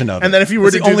own version of it. And then if you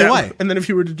were That's to the do only that, way. and then if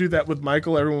you were to do that with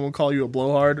Michael, everyone would call you a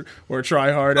blowhard or a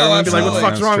tryhard. Everyone would be like, "What the absolutely.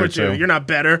 fuck's That's wrong true, with you? too. You're not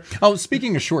better." Oh,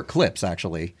 speaking of short clips,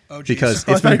 actually, geez. because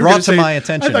I it's thought been you were brought gonna to say- my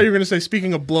attention. I thought you were going to say,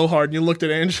 "Speaking of blowhard," and you looked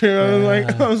at Andrew.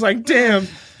 I was like, "Damn,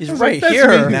 He's I was right like, that's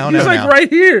here. me. No, He's no, like no. right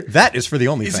here." That is for the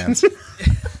OnlyFans.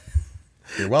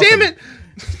 You're welcome. Damn it!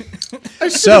 I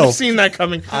should So, have seen that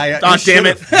coming. I- oh, you damn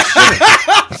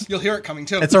it! You'll hear it coming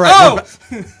too. It's all right.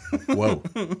 Oh!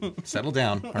 Whoa, settle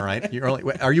down. All right. You're only,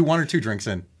 are you one or two drinks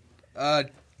in?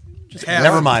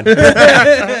 Never mind.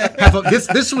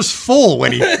 This was full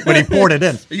when he poured it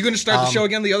in. Are you going to start the show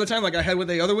again the other time, like I had with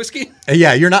the other whiskey?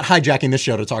 Yeah, you're not hijacking this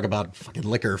show to talk about fucking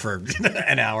liquor for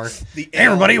an hour. Hey,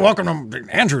 everybody, welcome to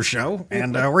Andrew's show,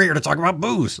 and we're here to talk about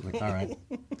booze. Like, all right.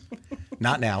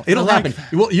 Not now. It'll happen.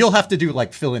 You'll have to do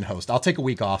like fill-in host. I'll take a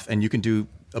week off, and you can do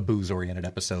a booze-oriented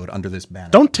episode under this banner.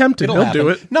 Don't tempt him. He'll do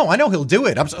it. No, I know he'll do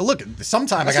it. look,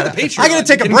 sometime I gotta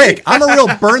take a break. I'm a real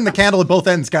burn the candle at both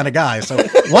ends kind of guy. So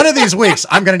one of these weeks,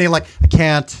 I'm gonna need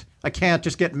I can't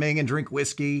just get Ming and drink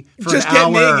whiskey for an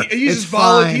hour. Ming. He's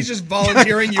just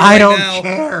volunteering you I right don't now.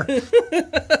 care.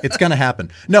 It's gonna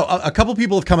happen. No, a couple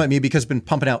people have come at me because I've been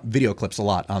pumping out video clips a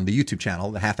lot on the YouTube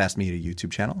channel, the Half-Assed Media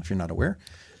YouTube channel. If you're not aware,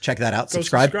 check that out.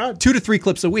 Subscribe. 2 to 3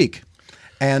 clips a week,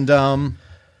 and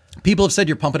people have said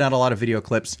you're pumping out a lot of video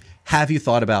clips. Have you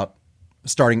thought about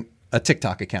starting a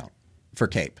TikTok account for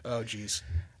Cape? Oh, geez.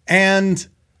 And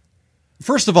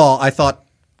first of all, I thought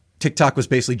TikTok was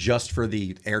basically just for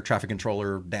the air traffic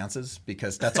controller dances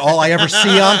because that's all I ever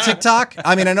see on TikTok.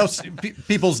 I mean, I know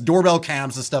people's doorbell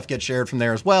cams and stuff get shared from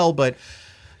there as well, but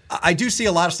I do see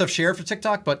a lot of stuff shared for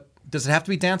TikTok. But does it have to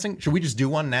be dancing? Should we just do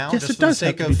one now? Yes, just it does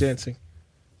have to be dancing.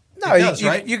 No, does, you,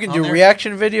 right? you can On do there?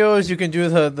 reaction videos. You can do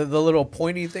the little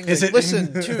pointy things. Is Like, it-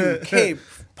 listen to Cape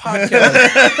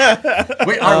podcast.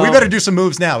 Wait, all right, we better do some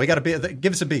moves now. We got to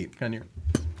give us a beat. Can you?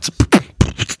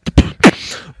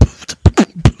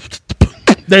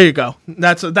 There you go.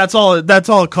 That's all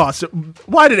it costs.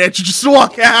 Why did Andrew just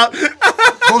walk out?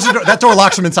 Close the door. That door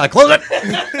locks from inside. Close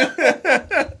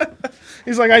it.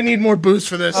 He's like, I need more booze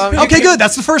for this. Okay, good.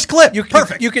 That's the first clip.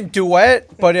 Perfect. You can duet,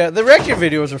 but the reaction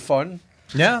videos are fun.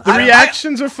 Yeah, The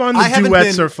reactions are fun. I The haven't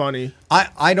duets been- are funny.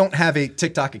 I don't have a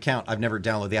TikTok account. I've never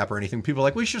downloaded the app or anything. People are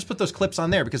like, we should just put those clips on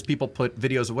there because people put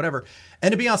videos or whatever.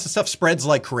 And to be honest, the stuff spreads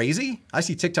like crazy. I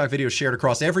see TikTok videos shared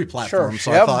across every platform.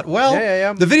 So Yep. I thought, well,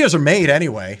 Yeah. the videos are made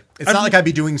anyway. It's not like I'd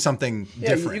be doing something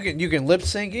Yeah, different. you can lip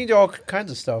sync. You can do all kinds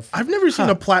of stuff. I've never seen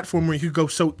a platform where you could go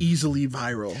so easily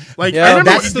viral. Like, Yeah, I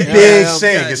remember That's the Yeah, big yeah,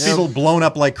 thing. yeah, Is yeah. people blown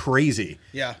up like crazy.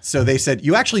 Yeah. So they said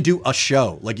you actually do a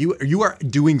show. Like you are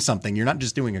doing something. You're not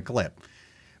just doing a clip.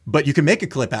 But you can make a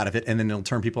clip out of it, and then it'll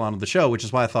turn people onto the show, which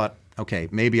is why I thought, okay,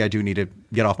 maybe I do need to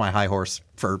get off my high horse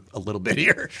for a little bit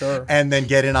here. Sure. And then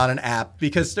get in on an app.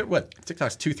 Because,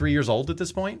 TikTok's 2-3 years old at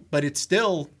this point? But it's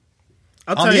still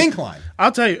on the incline.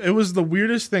 I'll tell you, it was the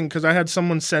weirdest thing because I had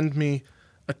someone send me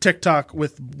a TikTok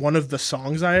with one of the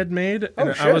songs I had made, and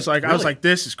I shit. was like,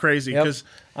 this is crazy Yep. because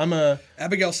I'm a.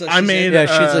 Abigail says I she's made- in.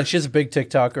 Yeah, she's a big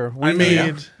TikToker.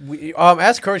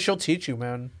 Ask her; she'll teach you,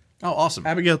 man. Oh, awesome.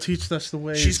 Abigail teaches us the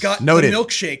way. She's got Noted. the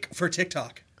milkshake for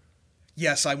TikTok.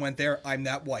 Yes, I went there. I'm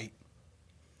that white.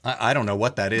 I don't know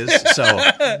what that is. So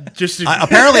just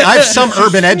apparently I have some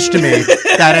urban edge to me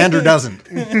that Andrew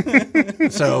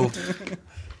doesn't. So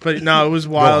But no, it was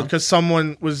wild because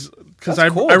someone was because I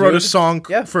That's cool, wrote a dude. song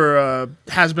Yeah. for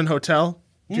Has Been Hotel.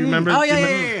 Do you remember? Oh, Do you yeah,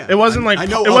 remember? yeah, yeah. It wasn't like I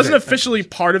know it of wasn't it. officially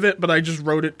part of it, but I just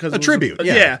wrote it because A tribute,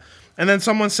 yeah. And then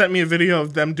someone sent me a video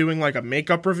of them doing like a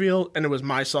makeup reveal, and it was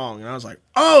my song, and I was like,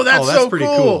 "Oh, that's that's so pretty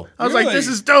cool. cool. I was like, Really? "This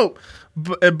is dope,"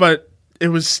 but it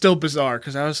was still bizarre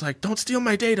because I was like, "Don't steal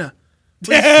my data."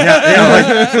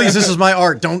 like, please, this is my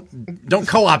art. Don't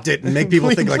co-opt it and make people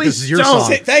think like this is your Please don't.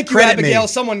 song. Thank you, Credit me. Abigail.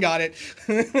 Someone got it.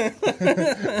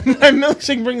 My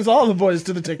milkshake brings all the boys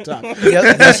to the TikTok.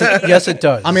 Yes, it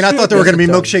does. I mean, I thought there were Yes, going to be it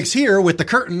does. milkshakes here with the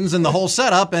curtains and the whole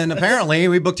setup, and apparently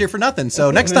we booked here for nothing.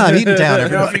 So next time, Eatontown, You know, if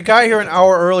everybody. you got here an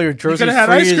hour earlier, Jersey coulda had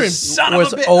ice Freeze cream. Son of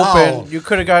was a bit- open. oh. You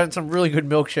could have gotten some really good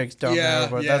milkshakes down Yeah, there,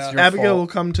 but yeah. that's your Abigail will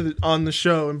fault. come to on the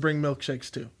show and bring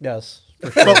milkshakes too. Yes.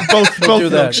 Both do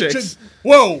that. milkshakes. Just,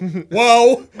 whoa.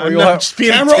 I'm you'll not have- just being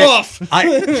a Camera dick. off.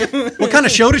 What kind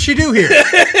of show does she do here?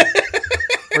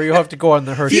 Or you'll have to go on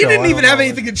her He show. didn't I even don't have know.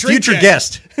 anything to drink. Future yet.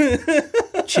 guest.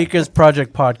 Chica's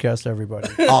Project Podcast, everybody.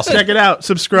 Awesome. Check it out.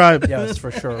 Subscribe. Yes, for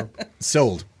sure.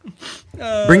 Sold.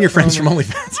 Bring your friends from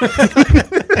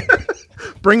OnlyFans.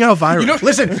 Bring out viral.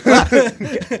 Listen,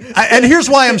 and here's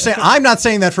why I'm not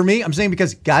saying that for me. I'm saying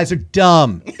because guys are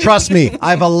dumb. Trust me, I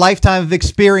have a lifetime of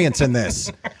experience in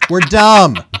this. We're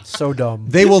dumb. So dumb.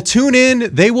 They will tune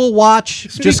in. They will watch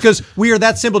just because we are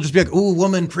that simple. Just be like, ooh,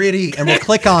 woman, pretty, and we'll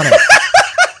click on it.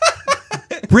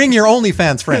 Bring your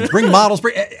OnlyFans friends. Bring models.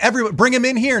 Bring them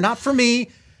in here. Not for me.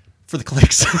 For the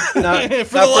clicks. Not the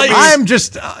for me. likes. I'm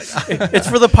just. It's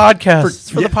for the podcast. It's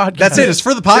for the podcast. That's it. It's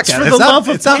for the podcast. for the love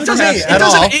of it's not for me podcasts. at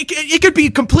all. It could be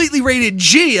completely rated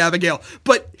G, Abigail,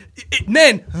 but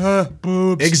men,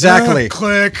 boobs. Exactly.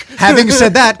 Click. Having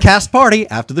said that, cast party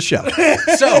after the show.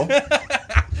 So,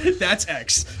 That's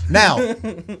X. Now,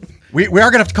 we are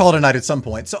going to have to call it a night at some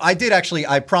point. So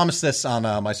I promised this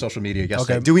on my social media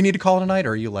yesterday. Okay. Do we need to call it a night,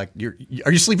 or are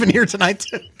you sleeping here tonight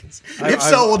too? If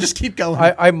so, we'll just keep going.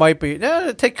 I might be.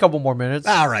 Take a couple more minutes.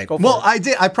 All right. Go for Well,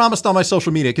 it. I promised on my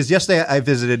social media, because yesterday I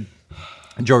visited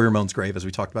Joey Ramone's grave, as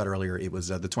we talked about earlier. It was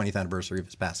the 20th anniversary of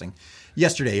his passing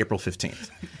yesterday, April 15th.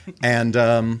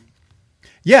 And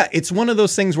yeah, it's one of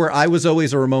those things where I was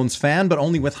always a Ramones fan, but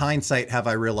only with hindsight have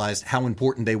I realized how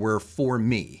important they were for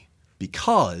me.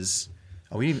 Because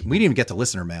we didn't even get to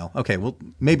listener mail. Okay, well,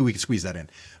 maybe we could squeeze that in.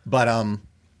 But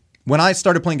when I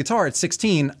started playing guitar at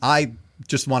 16, I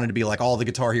just wanted to be like all the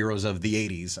guitar heroes of the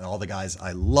 80s and all the guys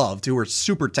I loved who were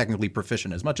super technically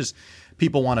proficient. As much as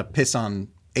people want to piss on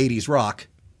 80s rock,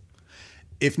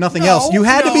 if nothing else, you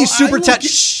had to be super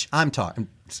Shh, I'm talking.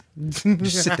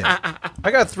 Just sit there.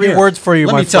 I got three words for you,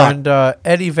 let my me talk. friend.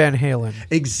 Eddie Van Halen.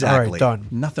 Exactly. All right, done.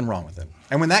 Nothing wrong with it.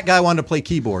 And when that guy wanted to play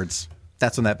keyboards,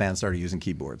 that's when that band started using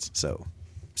keyboards. So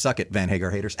suck it, Van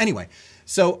Hagar haters. Anyway,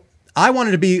 so I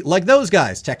wanted to be like those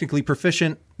guys, technically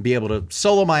proficient, be able to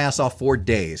solo my ass off for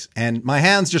days. And my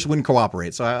hands just wouldn't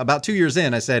cooperate. So about 2 years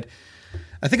in, I said,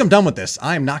 I think I'm done with this.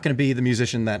 I'm not going to be the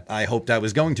musician that I hoped I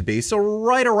was going to be. So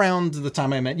right around the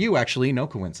time I met you, actually, no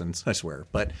coincidence, I swear.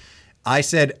 But I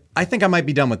said, I think I might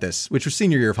be done with this, which was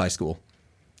senior year of high school.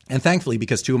 And thankfully,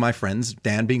 because two of my friends,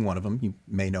 Dan being one of them, you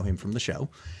may know him from the show,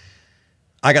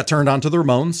 I got turned on to the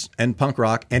Ramones and punk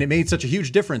rock, and it made such a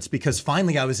huge difference because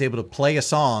finally I was able to play a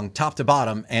song top to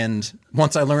bottom, and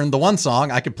once I learned the one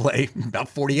song, I could play about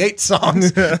 48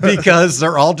 songs because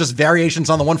they're all just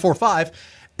variations on the 1-4-5.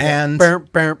 And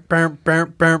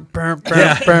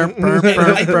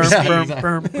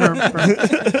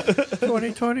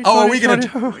 2020. oh, are we gonna?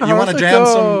 You want to jam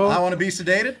some? I Want to Be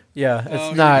Sedated? Yeah,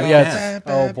 it's not. Yeah, it's,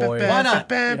 oh boy. Why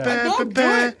not?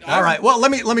 All right. Well,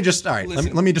 let me just. All right.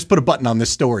 Let me just put a button on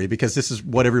this story because this is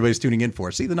what everybody's tuning in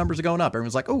for. See, the numbers are going up.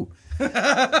 Everyone's like, oh,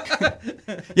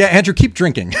 yeah. Andrew, keep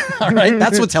drinking. All right,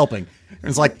 that's what's helping.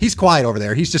 It's like he's quiet over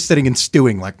there. He's just sitting and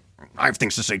stewing. Like I have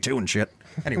things to say too and shit.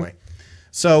 Anyway,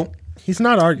 so He's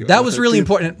not arguing. that was really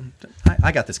important.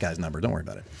 I got this guy's number. Don't worry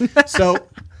about it. So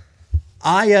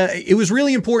it was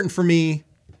really important for me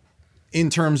in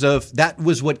terms of that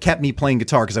was what kept me playing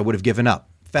guitar because I would have given up.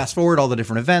 Fast forward all the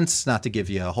different events, not to give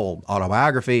you a whole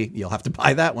autobiography. You'll have to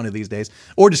buy that one of these days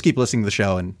or just keep listening to the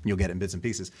show and you'll get it in bits and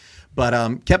pieces.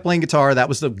 But kept playing guitar. That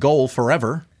was the goal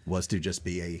forever, was to just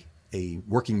be a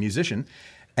working musician,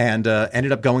 and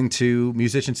ended up going to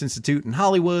Musicians Institute in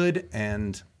Hollywood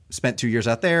and spent 2 years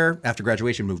out there. After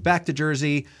graduation, moved back to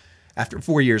Jersey. After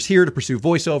 4 years here to pursue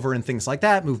voiceover and things like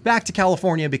that, moved back to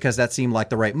California because that seemed like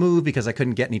the right move because I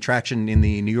couldn't get any traction in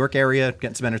the New York area,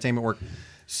 getting some entertainment work.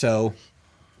 So,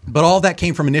 but all that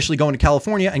came from initially going to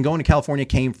California, and going to California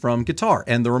came from guitar.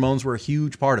 And the Ramones were a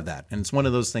huge part of that. And it's one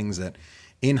of those things that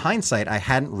in hindsight, I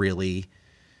hadn't really,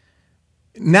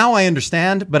 now I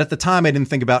understand, but at the time I didn't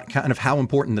think about kind of how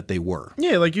important that they were.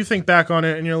 Yeah, like you think back on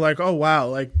it and you're like, oh wow,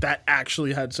 like that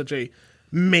actually had such a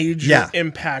major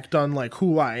impact on like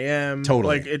who I am.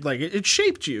 Totally. It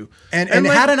shaped you. And like,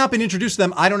 had I not been introduced to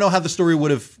them, I don't know how the story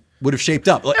would have shaped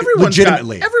up. Like, everyone's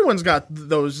legitimately. everyone's got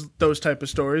those type of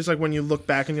stories. Like when you look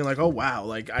back and you're like, oh wow,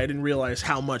 like I didn't realize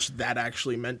how much that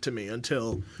actually meant to me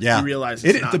until you realize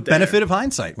it's not the there. benefit of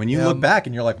hindsight. When you look back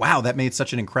and you're like, wow, that made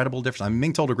such an incredible difference. I'm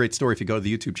Ming told a great story if you go to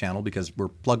the YouTube channel because we're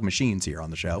plug machines here on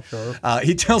the show. Sure.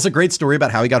 He tells a great story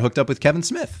about how he got hooked up with Kevin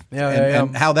Smith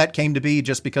and how that came to be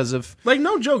just because of like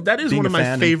no joke. That is one of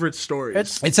my favorite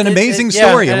stories. It's an amazing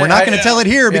story, and we're not going to tell it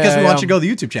here because we want you to go to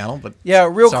the YouTube channel. But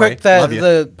quick,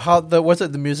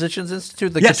 the Musicians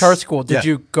Institute, the guitar school. Did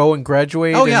you go and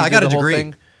graduate? Oh yeah, I got a degree.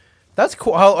 Thing? That's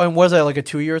cool. And was that like a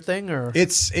 2-year thing or?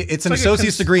 It's an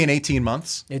associate's degree in 18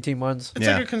 months. 18 months. It's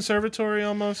like a conservatory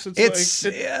almost. It's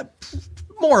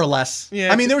more or less.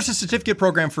 Yeah, I mean, there was a certificate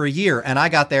program for a year, and I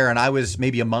got there, and I was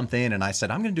maybe a month in, and I said,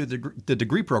 I'm going to do the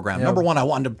degree program. Yeah. Number one, I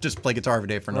wanted to just play guitar every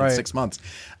day for another 6 months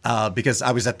because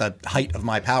I was at the height of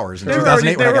my powers in 2008 when I got out of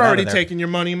there. They were already taking your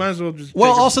money. Might as well just.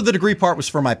 Well, also the degree part was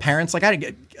for my parents. Like,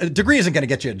 a degree isn't going to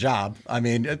get you a job. I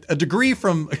mean, a degree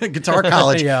from guitar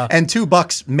college and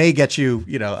 $2 may get you,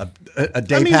 a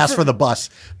day pass for the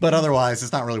bus, but otherwise,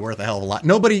 it's not really worth a hell of a lot.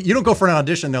 You don't go for an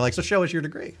audition. They're like, so show us your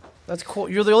degree. That's cool.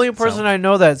 You're the only person I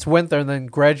know that's went there and then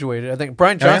graduated. I think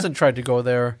Brian Johnson tried to go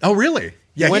there. Oh, really?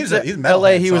 Yeah, he's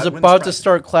L.A. He was about to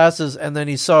start classes, and then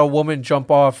he saw a woman jump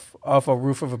off a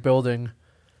roof of a building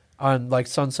on like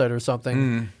Sunset or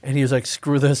something, and he was like,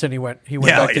 "Screw this!" and he went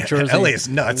back to Jersey. L.A. is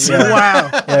nuts. Yeah. Wow.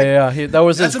 That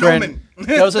was his grand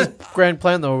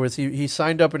plan though. Was he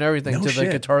signed up and everything to the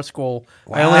guitar school.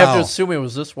 Wow. I only have to assume it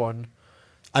was this one.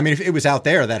 I mean, if it was out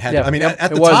there, that had. Yeah, I mean, yep,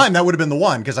 at it the was. time, that would have been the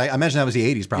one because I imagine that was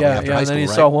the '80s, probably Yeah, after yeah. high And school, then he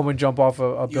right? saw a woman jump off a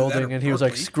that building, or and he was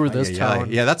like, Berkeley. "Screw this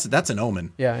town." Yeah, that's an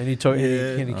omen. Yeah, and he took.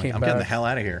 And he came I'm back. getting the hell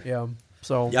out of here. Yeah.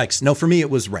 So Yikes. No, for me, it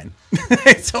was Rent.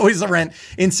 It's always the Rent.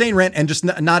 Insane Rent, and just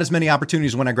not as many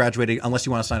opportunities when I graduated, unless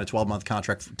you want to sign a 12-month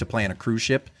contract to play on a cruise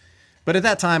ship. But at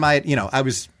that time, I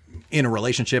was in a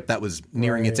relationship that was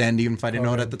nearing its end, even if I didn't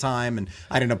know it at the time, and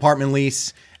I had an apartment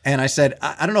lease. And I said,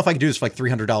 I don't know if I could do this for like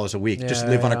 $300 a week, just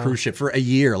live on a cruise ship for a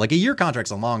year. Like a year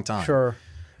contract's a long time. Sure.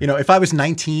 If I was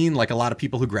 19, like a lot of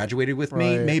people who graduated with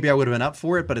me, Right. maybe I would have been up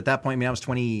for it. But at that point, I mean, I was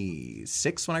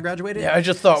 26 when I graduated. yeah, I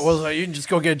just thought, well, you can just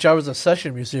go get a job as a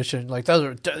session musician. Like those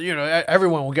are,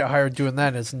 everyone will get hired doing that.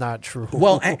 And it's not true.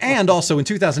 Well, and also in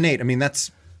 2008, I mean,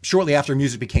 that's shortly after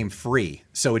music became free.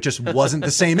 So it just wasn't the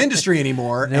same industry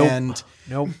anymore. Nope. And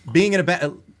Nope. being in a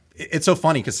band, it's so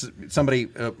funny because somebody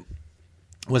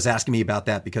was asking me about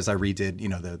that because I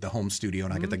redid, the home studio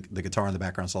and I get the guitar in the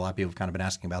background. So a lot of people have kind of been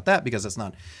asking about that because it's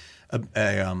not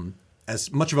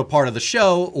as much of a part of the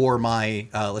show or my,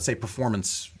 let's say,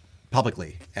 performance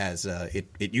publicly as it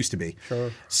used to be.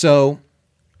 Sure. So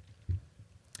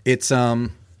it's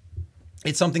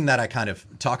something that I kind of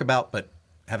talk about, but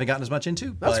haven't gotten as much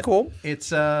into. That's but cool. It's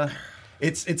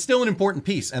still an important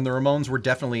piece, and the Ramones were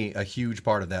definitely a huge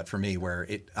part of that for me. Where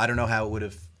I don't know how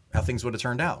things would have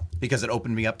turned out because it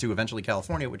opened me up to eventually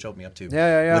California, which opened me up to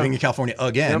living in California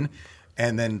again,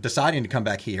 and then deciding to come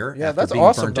back here. Yeah, after that's being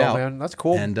awesome, burnt though, out. man. That's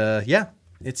cool. And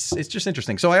it's just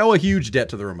interesting. So I owe a huge debt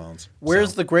to the Ramones.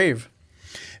 Where's So. the grave?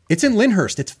 It's in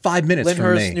Lyndhurst. It's 5 minutes from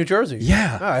me. Lyndhurst, New Jersey.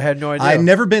 Yeah. Oh, I had no idea. I'd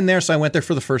never been there, so I went there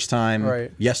for the first time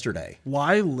yesterday.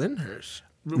 Why Lyndhurst?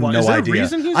 No is there idea. a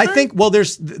reason he's I there? think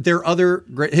there are other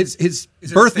great. His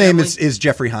birth name is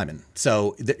Jeffrey Hyman.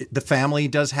 So the family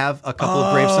does have a couple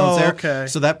of gravestones there. Okay.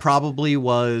 So that probably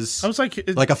was. I was like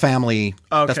a family.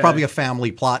 That's Okay. probably a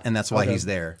family plot, and that's why he's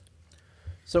there.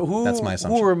 So That's my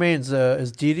assumption. who remains?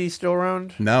 Is Dee Dee still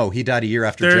around? No, he died a year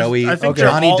after There's- Joey. I think they're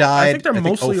Johnny all- I died. think they're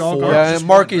mostly all 04. gone. Yeah, just and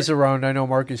one, Marky's around. I know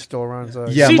Marky's still around. So.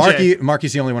 Yeah, CJ.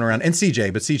 Marky's the only one around, and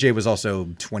CJ, but CJ was also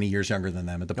 20 years younger than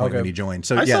them at the point Okay. when he joined.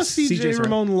 So I yes, saw CJ CJ's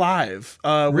around. Ramone live.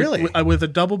 Really? With a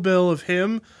double bill of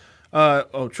him.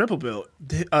 Triple bill.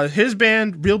 His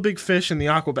band, Real Big Fish, and the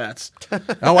Aquabats.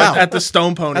 Oh wow, At the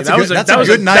Stone Pony. That's that a was good, that's that a was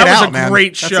good night that out, was a man.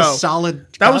 great That's show. a solid.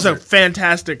 That was a concert.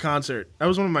 fantastic concert. That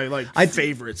was one of my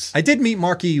favorites. I did meet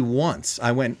Marky once.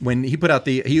 I went when he put out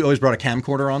he always brought a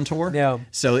camcorder on tour. Yeah.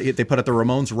 So they put out the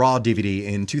Ramones Raw DVD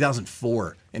in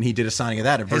 2004, and he did a signing of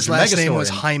that at His Virgin last Megastore. name was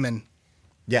And- Hyman.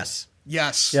 Yes.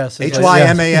 Yes. Yes.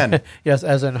 Hyman. Yes,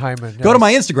 as in Hyman. Go to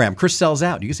my Instagram. Chris sells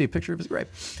out. You can see a picture of his grave.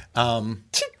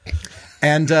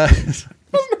 And I don't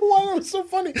know why that was so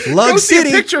funny. Plug Go see City,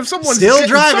 a picture of someone still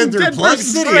driving through dead Plug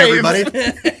person's City, grave.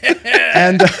 everybody.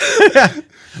 And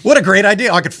what a great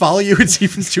idea! I could follow you and see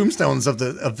tombstones of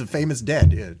the famous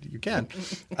dead. Yeah, you can.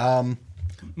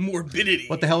 Morbidity.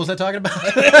 What the hell was I talking about?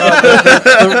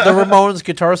 the Ramones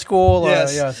Guitar School.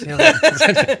 Yes. Yes. Yeah.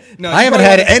 No, I you haven't probably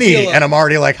had want any, tequila. and I'm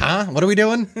already like, huh? What are we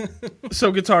doing?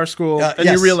 So Guitar School, and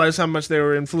yes. you realize how much they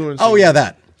were influencing. Oh yeah,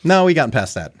 that. No, we gotten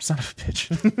past that. Son of a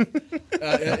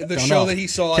bitch. The show know. that he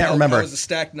saw. Can't remember. That was a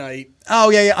stacked night. Oh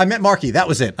yeah. I met Marky. That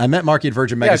was it. I met Marky at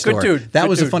Virgin Yeah, Megastore. good dude. That Good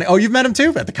was a dude. funny. Oh, you've met him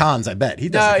too at the cons. I bet he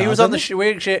does. Nah, the he cons, was on the.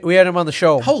 doesn't We had him on the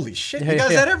show. Holy shit! You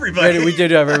guys had everybody. We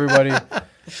did have everybody.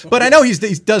 But I know he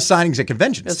does signings at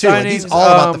conventions too. And he's all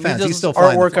about the fans. He He's does still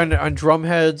flying the artwork flag. on drum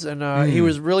heads, and he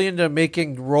was really into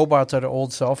making robots out of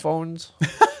old cell phones.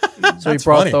 So he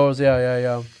brought funny. those. Yeah.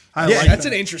 Yeah, That's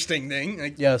an interesting thing.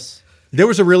 Like, Yes. There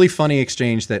was a really funny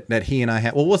exchange that he and I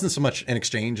had. Well, it wasn't so much an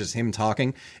exchange as him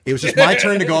talking. It was just my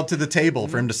turn to go up to the table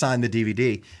for him to sign the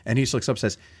DVD. And he just looks up and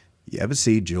says, "You ever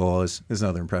see Jaws?" There's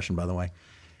another impression, by the way.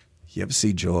 "You ever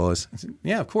see Jaws?" I said,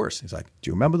 "Yeah, of course." He's like, "Do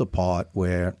you remember the part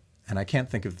where," and I can't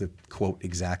think of the quote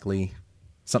exactly,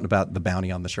 something about the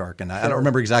bounty on the shark. And I don't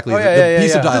remember exactly Oh, the yeah,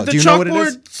 piece of yeah. dialogue. The Do you know what it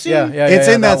is? chalkboard scene? Yeah. It's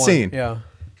in that one. scene. Yeah.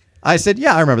 I said,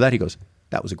 "Yeah, I remember that." He goes,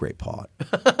 "That was a great part."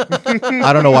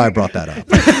 I don't know why I brought that up.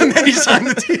 And then he signed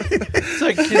the DVD. It's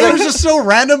like, he's It was like, just so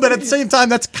random, but at the same time,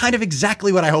 that's kind of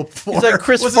exactly what I hoped for. he's like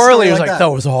Chris Was a story Farley was like, that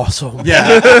was awesome.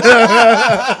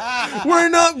 Yeah. We're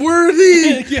not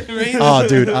worthy. Oh,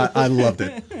 dude, I loved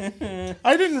it.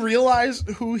 I didn't realize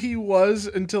who he was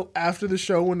until after the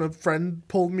show when a friend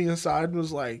pulled me aside and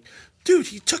was like, "Dude,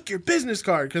 he took your business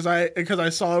card," because I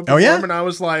saw it perform, Oh, yeah? and I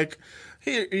was like,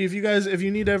 "Here, if you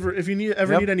ever Yep,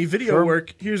 need any video sure.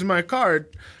 work, here's my card."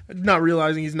 Not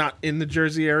realizing he's not in the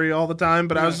Jersey area all the time,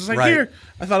 but I was just like, Right. "Here."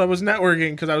 I thought I was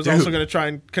networking because I was also going to try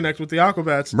and connect with the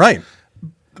Aquabats. Right.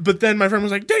 But then my friend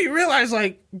was like, "Dude, you realize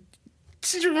like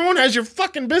Ramon has your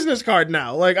fucking business card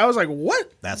now. Like, I was like,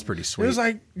 what? That's pretty It sweet. was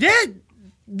like, yeah,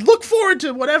 look forward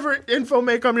to whatever info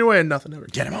may come your way, and nothing ever.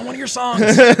 Get him on one of your songs.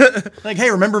 Like, hey,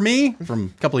 remember me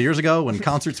from a couple of years ago when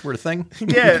concerts were a thing?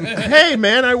 Yeah. Hey,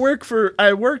 man, I worked for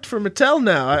Mattel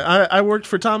now. I worked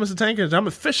for Thomas the Tank Engine. I'm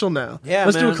official now. Yeah,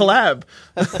 Let's do a man. collab.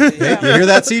 You hear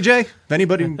that, CJ? If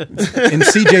anybody in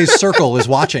CJ's circle is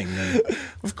watching, then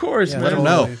Of course, Yeah, let man. him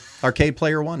totally. know. Arcade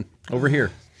Player One over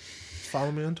here.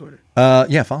 Follow me on Twitter.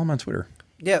 Yeah, follow him on Twitter.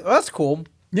 Yeah, well, that's cool.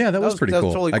 Yeah, that was pretty that's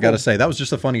cool. totally I got to cool. say, that was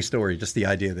just a funny story. Just the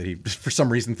idea that he, for some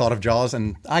reason, thought of Jaws,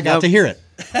 and I got to hear it.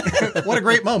 What a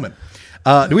great moment.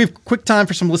 Do we have quick time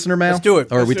for some listener mail? Let's do it.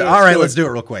 Or are we Let's do it. all right, Let's do let's it. do it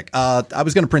real quick. I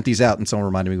was going to print these out, and someone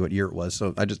reminded me what year it was,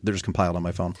 so they're just compiled on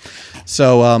my phone.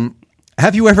 So,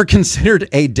 have you ever considered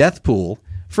a death pool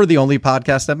for the only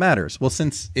podcast that matters? Well,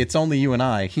 since it's only you and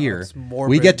I here, it's morbid,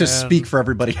 we get to man. speak for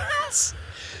everybody else.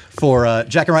 For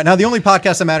Jack and Ryan. Now, the only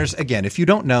podcast that matters, again, if you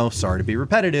don't know, sorry to be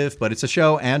repetitive, but it's a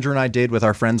show Andrew and I did with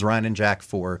our friends Ryan and Jack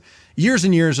for years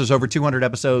and years. There's over 200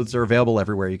 episodes. They're available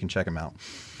everywhere. You can check them out.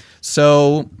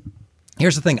 So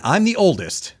here's the thing. I'm the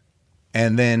oldest,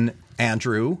 and then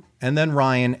Andrew, and then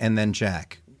Ryan, and then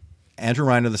Jack. Andrew and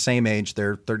Ryan are the same age.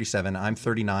 They're 37. I'm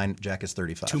 39. Jack is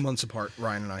 35. 2 months apart,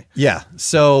 Ryan and I. Yeah.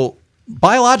 So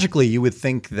biologically, you would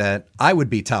think that I would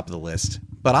be top of the list,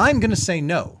 but I'm going to say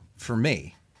no for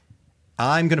me.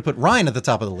 I'm going to put Ryan at the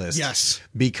top of the list. Yes.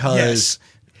 Because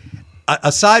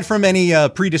aside from any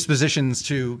predispositions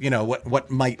to, what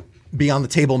might be on the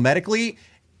table medically,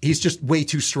 he's just way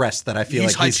too stressed that I feel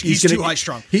He's like high- he's he's gonna, too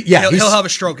high-strung. He'll He'll have a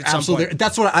stroke at some absolutely. point.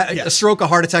 That's what a Yes. stroke, a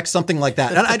heart attack, something like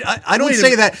that. And I don't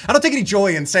say that. I don't take any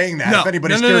joy in saying that. No. If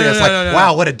anybody's No, no, no, curious, no, like, no, no,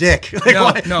 wow, no. what a dick. Like, No,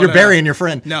 why- no, you're no, burying no. your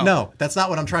friend. No. That's not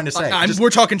what I'm trying to say. We're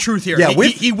talking truth here. Yeah,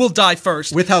 He will die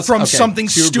first with how- from okay, something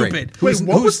so you agree. stupid. Who- Wait,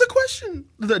 what who's- was the question?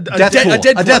 Death A pool.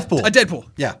 Deadpool. A Deathpool. A Deadpool.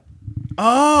 Yeah.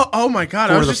 Oh my God!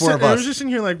 Four I of was the just four of I us. was just in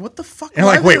here like, what the fuck? And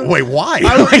like, Why wait, why?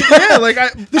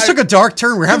 This I took a dark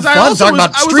turn. We're having 'cause I fun also talking was-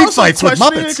 about I was street also fights with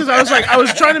questioning it Muppets. 'cause I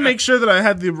was trying to make sure that I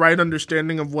had the right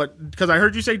understanding of what, because I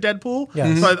heard you say Deadpool.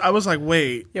 Yes. But I was like,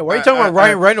 wait. Yeah, why are you talking about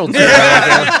Ryan Reynolds?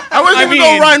 I wasn't even mean,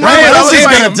 going Ryan Ryan Reynolds. I Reynolds was is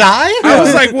like, gonna die? I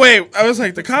was like, wait. I was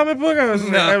like, the comic book.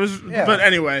 Yeah. But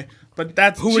anyway. But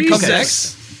that's Who would come Jesus.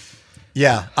 next?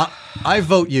 Yeah, I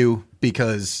vote you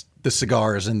because the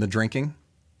cigars and the drinking.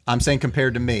 I'm saying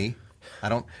compared to me, I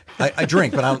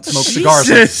drink, but I don't smoke cigars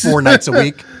like Jesus. 4 nights a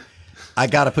week. I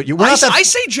got to put you. I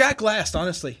say Jack last,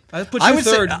 honestly. I put you I would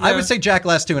third. say I would say Jack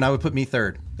last too, and I would put me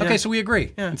third. Okay, so we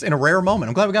agree. It's in a rare moment.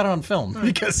 I'm glad we got it on film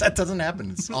because that doesn't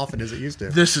happen as often as it used to.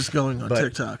 This is going on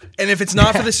TikTok. And if it's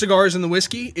not for the cigars and the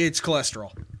whiskey, it's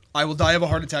cholesterol. I will die of a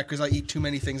heart attack because I eat too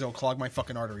many things that will clog my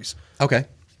fucking arteries. Okay,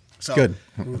 So good.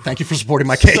 Thank you for supporting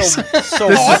my case.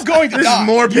 I'm going to die.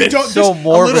 morbid. So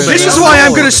morbid. little bit. This is Yeah. why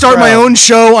I'm going to start my own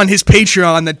show on his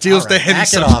Patreon that deals All right,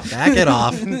 to him. back it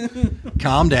off.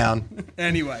 Calm down.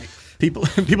 Anyway. People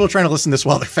are trying to listen to this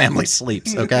while their family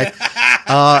sleeps, okay?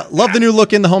 Love the new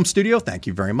look in the home studio. Thank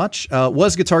you very much.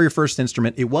 Was guitar your first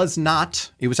instrument? It was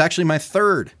not. It was actually my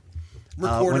third.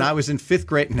 When I was in 5th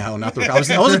grade. No, not the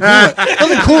recorder. I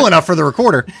wasn't cool enough for the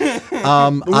recorder.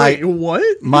 Wait,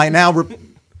 what? My now...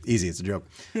 Easy, it's a joke.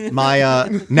 My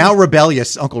now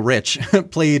rebellious Uncle Rich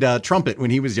played trumpet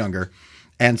when he was younger.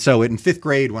 And so in 5th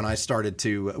grade,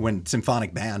 when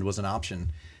symphonic band was an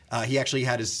option, he actually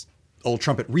had his old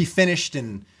trumpet refinished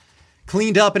and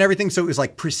cleaned up and everything. So it was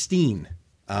like pristine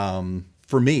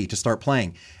for me to start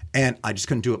playing. And I just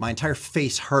couldn't do it. My entire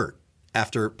face hurt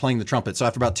after playing the trumpet. So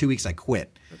after about 2 weeks, I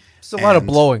quit. It's a lot of And-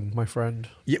 blowing, my friend.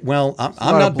 Yeah, well, I'm lot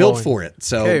not of built blowing. for it.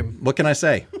 So Okay. what can I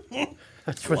say?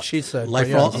 That's what she said. but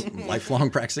yes. Lifelong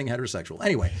practicing heterosexual.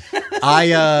 Anyway,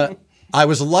 I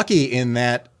was lucky in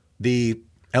that the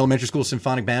elementary school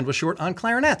symphonic band was short on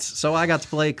clarinets, so I got to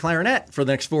play clarinet for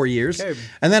the next 4 years, Okay.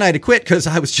 and then I had to quit because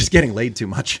I was just getting laid too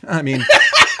much. I mean,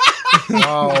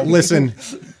 listen,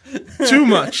 Too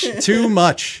much. too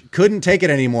much. Couldn't take it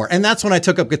anymore, and that's when I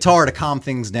took up guitar to calm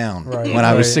things down Right, when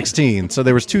I was right. 16. So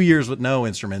there was 2 years with no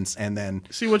instruments, and then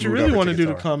See, what you moved really over want to do to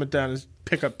guitar. calm it down is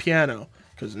pick up piano.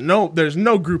 Because there's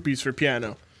no groupies for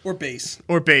piano Or bass.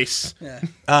 or bass. Yeah.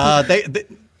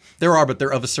 There are, but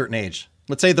they're of a certain age.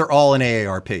 Let's say they're all in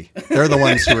AARP. They're the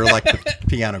ones who are like the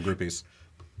piano groupies.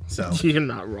 So You're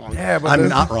not wrong. Yeah, but I'm the,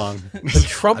 not wrong. the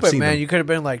trumpet, seen man, them. you could have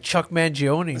been like Chuck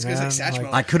Mangione, guy's man. like Satchmo.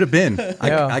 I could have been.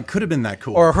 Yeah. I could have been that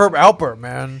cool. Or Herb Alpert,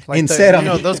 man. Like Instead,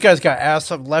 those guys got ass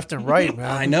up left and right, man.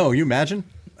 I know. You imagine?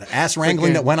 ass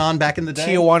wrangling that went on back in the day.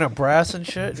 Tijuana Brass and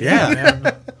shit. Yeah.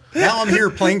 man. Now I'm here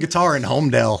playing guitar in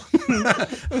Homedale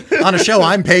on a show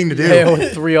I'm paying to do. Yeah,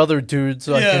 with 3 other dudes.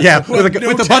 Like, Yeah, with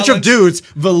No a bunch of talent. dudes,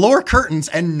 velour curtains,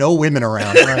 and no women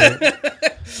around.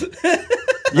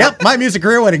 Yep, my music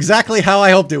career went exactly how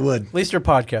I hoped it would. At least you're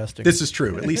podcasting. This is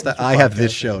true. At least I have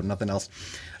this show, nothing else.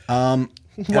 Why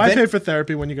pay for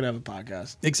therapy when you can have a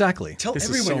podcast? Exactly. Tell This is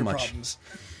everyone so your much. problems.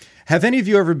 Have any of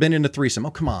you ever been in a threesome?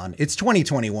 Oh, come on. It's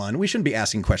 2021. We shouldn't be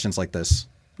asking questions like this.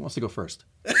 Who wants to go first?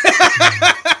 Who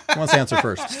wants to answer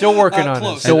first? Still working on it.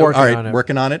 close. Still working All right, on it.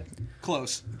 working on it.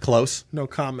 Close. Close. No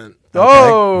comment.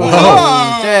 Oh,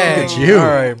 dang. Look at you.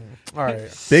 All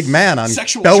right. Big man on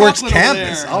Sexual Bellworks chocolate over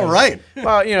campus. there. All right.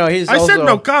 Well, you know, he's I also, said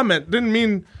no comment. Didn't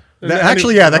mean.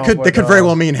 Actually, yeah, that No, could but, very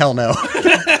well mean hell no.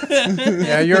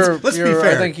 Yeah, you're. let's be you're-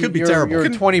 fair. I think Could be you're, terrible. You're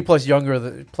 20 plus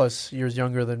years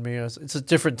younger than me. It's a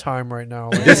different time right now.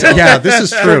 Like, Yeah, this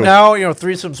is true. now, you know,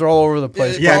 threesomes are all over the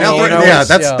place. Yeah, bro. now You know, yeah, it's-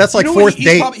 that's like You know what? fourth He's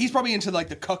date. He's probably into like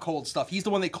the cuckold stuff. He's the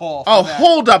one they call. Oh, for that.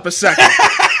 hold up a second.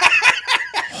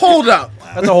 Hold up.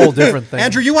 that's a whole different thing.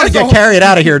 Andrew, you want to get carried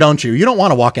out of here, don't you? You don't want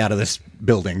to walk out of this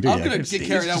building, do you? I'm gonna It's- get it's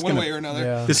carried out just one gonna- way or another.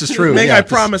 Yeah. This is true. Meg, yeah, I this-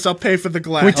 promise I'll pay for the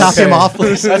glass. Can we top him off,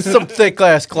 please? That's some thick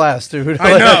ass glass, dude.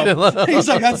 I know. He's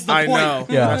like, that's the I point. know.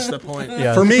 Yeah. That's the point.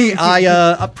 Yeah. For me,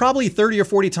 I probably 30 or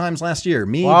 40 times last year.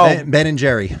 Me, Wow. Ben, and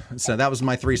Jerry. So that was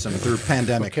my threesome through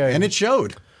pandemic, Okay. and it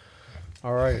showed.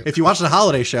 All right. If you watched the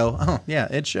holiday show, oh yeah,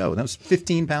 it showed. That was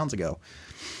 15 pounds ago,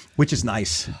 which is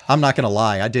nice. I'm not gonna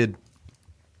lie.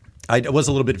 I was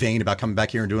a little bit vain about coming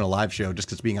back here and doing a live show just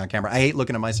because being on camera. I hate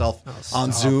looking at myself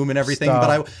on Zoom and everything.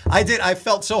 Stop. But I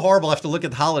felt so horrible. I have to look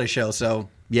at the holiday show. So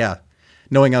yeah,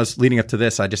 knowing I was leading up to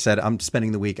this, I just said I'm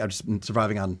spending the week. I've just been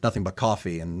surviving on nothing but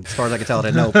coffee, and as far as I can tell,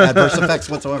 it had no adverse effects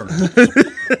whatsoever.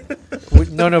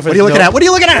 None of us. What are you looking at? What are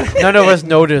you looking at? None of us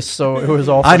noticed, so it was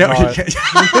all. I know. naught.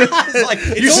 It's like,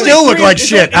 you only still look three- like it's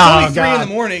shit. It's only Oh 3 god, in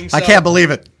the morning. I So. can't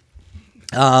believe it.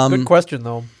 Good question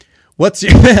though. What's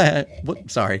your?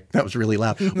 Sorry, that was really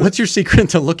loud. What's your secret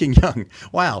to looking young?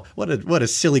 Wow, what a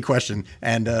silly question.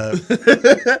 And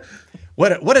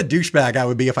what a douchebag I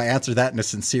would be if I answered that in a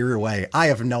sincere way. I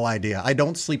have no idea. I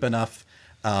don't sleep enough.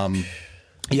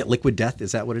 Yeah, liquid death,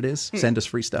 is that what it is? Send us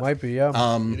free stuff. Might be, yeah.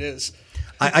 It is.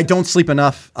 I don't sleep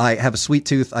enough. I have a sweet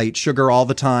tooth. I eat sugar all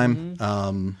the time.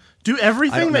 Do I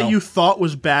everything don't that know. you thought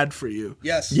was bad for you.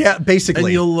 Yes. Yeah, basically.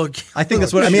 And you'll look. I think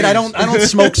that's what I mean. I don't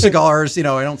smoke cigars. You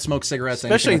know, I don't smoke cigarettes.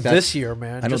 anything Especially like that. this year,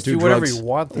 man. I don't Just do whatever drugs. you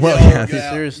want. This Well, year.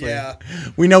 yeah. Seriously. Yeah.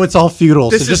 We know it's all futile,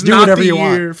 This so just is do not whatever the you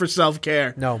want. year for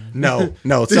self-care. No. No,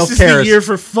 This self is care the year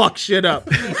for fuck shit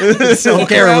up. self Look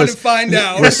care around was and find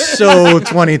out. was so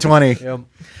 2020. Yep.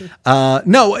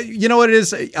 No, you know what it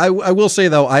is. I will say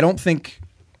though, I don't think.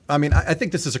 I mean, I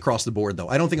think this is across the board though.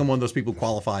 I don't think I'm one of those people who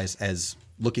qualifies as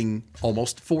looking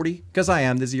almost 40 because I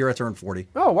am. This year I turned 40.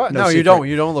 Oh, what? No, you secret. don't.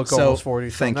 You don't look So, almost 40.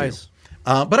 So Thank nice.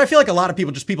 you. But I feel like a lot of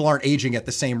people aren't aging at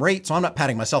the same rate. So I'm not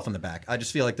patting myself on the back. I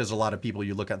just feel like there's a lot of people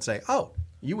you look at and say, oh,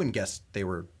 you wouldn't guess they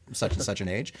were such and such an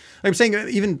age. Like I'm saying,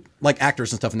 even like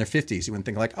actors and stuff in their 50s, you wouldn't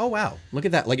think like, oh, wow, look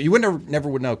at that. Like you never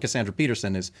would know Cassandra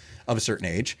Peterson is of a certain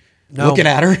age. No. Looking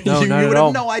at her, No, you not would at all.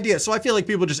 have no idea. So I feel like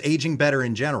people are just aging better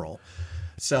in general.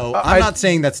 So I- I'm not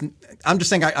saying that's. I'm just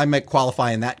saying I might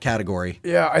qualify in that category.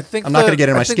 Yeah, I think I'm not gonna get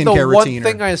in my I think skincare the routine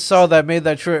one thing or- I saw that made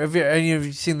that true. Have any of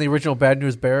you seen the original Bad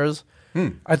News Bears?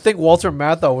 I think Walter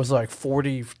Matthau was like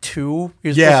 42.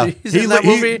 He's Yeah. he's in that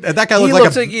movie. That guy he looked like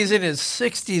looks a- like he's in his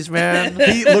 60s, man.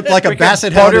 He looked like a Freaking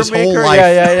basset hound his whole Buttermaker. life.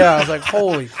 Yeah. I was like,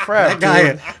 holy crap,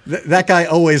 That dude. guy, that guy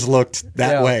always looked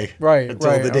that Yeah, way, right, Until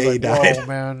right. the I was day he like, died. whoa,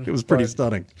 man. It was pretty But-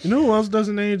 stunning. You know who else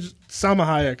doesn't age? Salma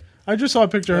Hayek. I just saw a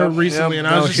picture of her Yep, recently, yep. and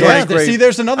I No, was just she's Yeah, great. see,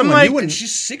 there's another I'm one. like- You wouldn't.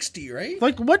 She's 60, right?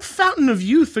 like, what fountain of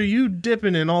youth are you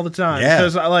dipping in all the time? Yeah.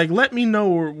 Because let me know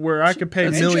where I could pay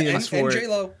millions for and it.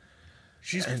 J-Lo.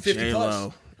 She's 50 plus.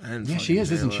 J-Lo. And Yeah, she is,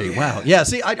 fucking isn't she? J-Lo. Wow. Yeah.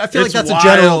 See, I feel like It's that's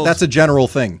wild. a general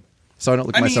thing. So I don't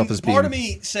look at I myself mean, as being. part of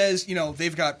me says,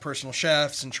 they've got personal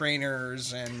chefs and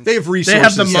trainers and They have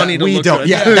resources. the money to we look don't. good.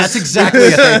 Yeah, Yes. that's exactly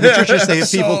it. They nutritionists, they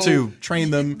have people So, to train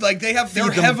them. like they're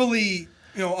them. heavily,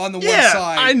 on the one Yeah,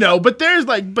 side. I know, but there's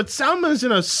but Salma's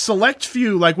in a select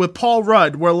few, like with Paul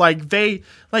Rudd, where they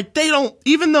don't,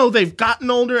 even though they've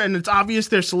gotten older and it's obvious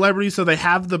they're celebrities, so they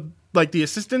have the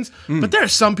assistants. But there are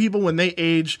some people when they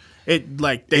age, they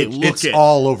look it's it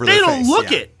all over They their don't face,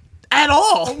 look yeah. it at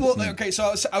all. Well, okay,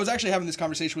 so I was actually having this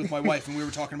conversation with my wife, and we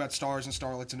were talking about stars and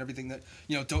starlets and everything that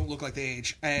don't look like they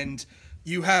age. And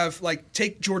you have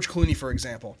take George Clooney for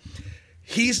example.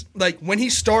 He's when he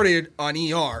started on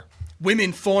ER,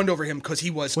 women fawned over him because he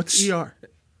was What's ER?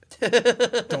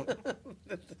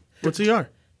 What's ER?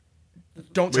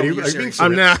 Don't tell me you're serious.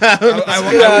 I'm not. Get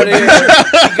out of here.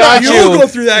 He got You'll you. go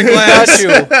through that He glass.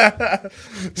 got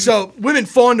you. So women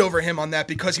fawned over him on that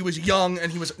because he was young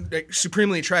and he was like,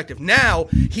 supremely attractive. Now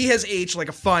he has aged like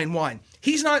a fine wine.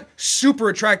 He's not super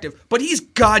attractive, but he's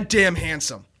goddamn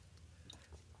handsome.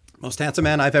 Most handsome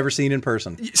man I've ever seen in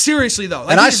person. Seriously though,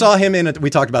 like, And I saw him we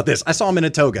talked about this. I saw him in a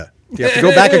toga. You have to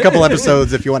go back a couple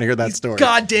episodes if you want to hear that story.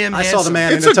 goddamn I saw the handsome.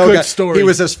 man It's in a a toga. good story. He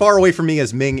was as far away from me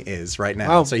as Ming is right now.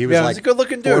 Wow. So he was Yeah, like he's a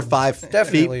good-looking 4 or dude. 5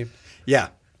 Definitely. feet. Yeah.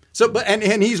 So, but and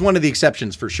he's one of the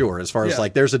exceptions for sure. As far as Yeah.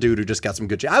 like, there's a dude who just got some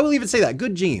good genes. I will even say that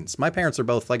good genes. My parents are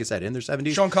both, like I said, in their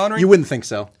 70s. Sean Connery? You wouldn't think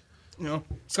so. You know,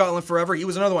 Scotland Forever. He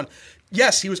was another one.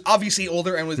 Yes, he was obviously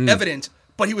older and was evident,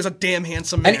 but he was a damn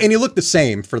handsome man. And he looked the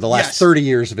same for the last Yes. 30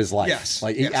 years of his life. Yes.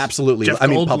 Like he Yes. absolutely. Jeff I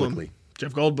mean, Goldblum. publicly.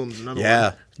 Jeff Goldblum's another Yeah.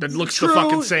 one. That looks True. the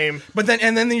fucking same. But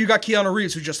then you got Keanu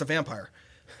Reeves, who's just a vampire.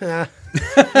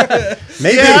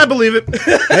 Maybe. Yeah, I believe it.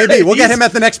 Maybe we'll get him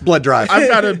at the next blood drive.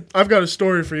 I've got a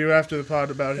story for you after the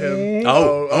pod about him.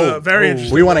 Very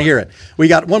interesting. We want to hear it. We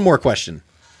got one more question,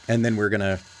 and then we're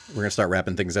gonna start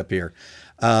wrapping things up here.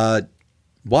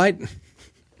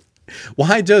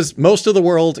 Why does most of the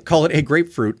world call it a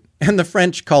grapefruit and the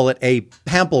French call it a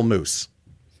pamplemousse?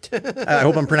 I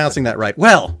hope I'm pronouncing that right.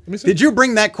 Well, did you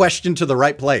bring that question to the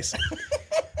right place?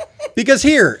 Because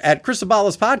here at Chris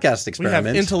Abala's podcast We have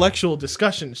experiment, intellectual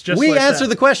discussions. Just we like answer that.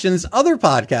 the questions other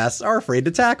podcasts are afraid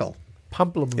to tackle.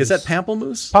 Pamplemousse. Is that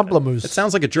pamplemousse? Pamplemousse? It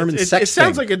sounds like a German It sex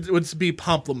sounds thing. like it would be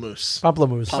pamplemousse.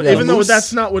 Pamplemousse. Pamplemousse. Yeah. Even though Mousse?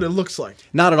 that's not what it looks like.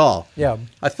 Not at all. Yeah.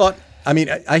 I thought. I mean,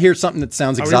 I hear something that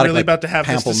sounds Are we exotic. really like about to have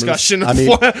this pamplemousse. discussion? I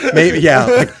mean, maybe. Yeah.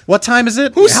 Like, what time is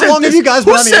it? Who How sent long have this- you guys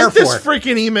been who on the air sent this for?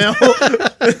 freaking email?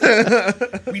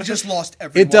 We just lost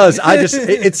everyone. It does.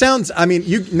 It sounds. I mean,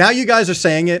 you guys are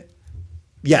saying it.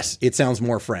 Yes, it sounds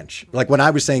more French. Like when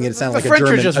I was saying it, it sounded The like French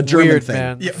are a just German weird, thing.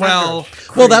 man. Yeah, well,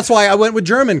 Well, that's why I went with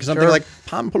German because I'm thinking like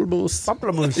pamplemousse.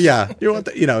 Pamplemousse. Yeah,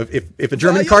 if a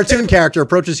German cartoon character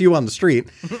approaches you on the street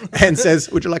and says,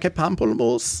 "Would you like a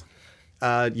pamplemousse?"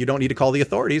 You don't need to call the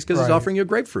authorities because he's Right. offering you a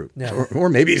grapefruit, Yeah. or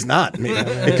maybe he's not. Maybe,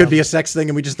 it could be a sex thing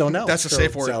and we just don't know. That's a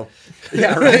safe word. So,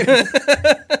 yeah, right.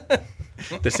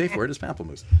 The safe word is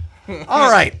pamplemousse.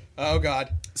 All right. oh god.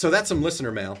 So that's some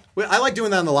listener mail. I like doing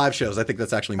that on the live shows. I think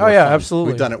that's actually Oh more yeah, fun.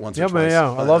 absolutely. We've done it once Yeah, or twice. man,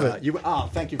 yeah, I love it.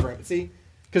 Thank you very much. See,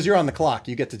 because you're on the clock,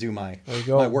 you get to do my you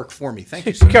go. my work for me. Thank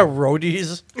you. You Sir. got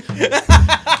roadies.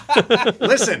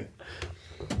 Listen,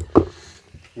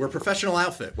 we're a professional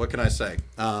outfit. What can I say?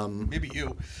 Maybe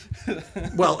you.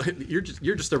 Well, you're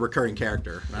just a recurring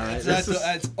character. All right.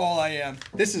 That's all I am.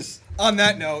 This is On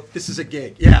that note, this is a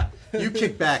gig. Yeah, you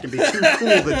kick back and be too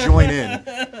cool to join in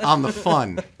on the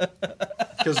fun.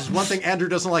 Because there's one thing Andrew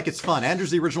doesn't like. It's fun.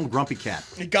 Andrew's the original grumpy cat.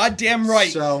 you're goddamn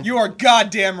right. So- You are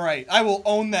goddamn right. I will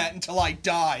own that until I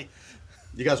die.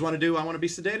 You guys want to do I Want to Be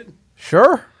Sedated?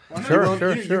 Sure. You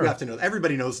Sure. have to know.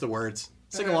 Everybody knows the words.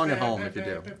 Sing along at home if you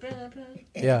do.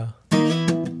 Yeah.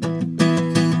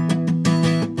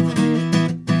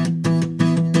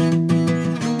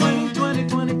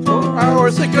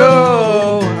 Hours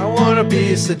ago, I wanna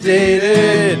be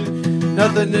sedated.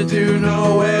 Nothing to do,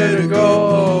 nowhere to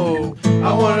go.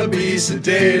 I wanna be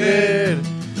sedated.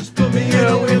 Just put me in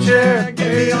a wheelchair,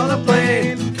 get me on a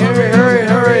plane.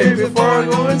 Hurry, before I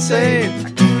go insane. I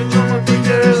can't control my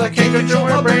fingers, I can't control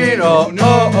my brain. Oh.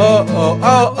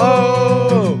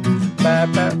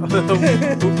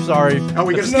 Oops, sorry. Oh,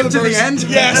 we gonna skip to the end?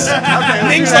 Yes.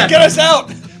 Things like get us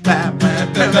out. I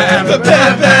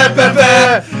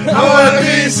wanna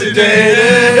be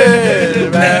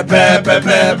sedated. I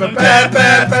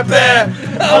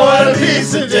wanna be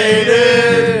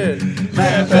sedated.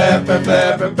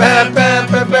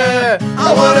 I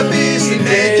wanna be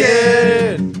sedated.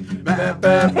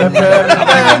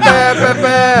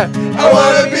 I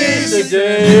wanna be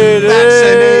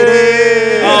sedated.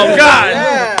 Oh God!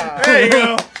 Yeah. There you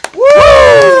go.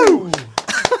 Woo!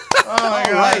 All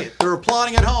right. They're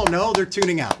applauding at home. No, they're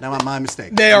tuning out. Now, my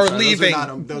mistake. They I'm are sorry. leaving.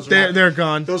 They're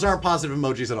gone. Those aren't positive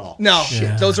emojis at all. No,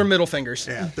 those are middle fingers.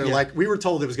 Yeah, they're like, we were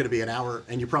told it was going to be an hour,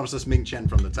 and you promised us Ming Chen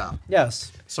from the top.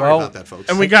 Yes. Sorry about that, folks.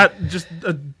 And we got just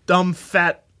a dumb,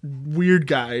 fat, weird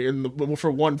guy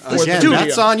for 1/4 Again, studio.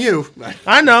 that's on you.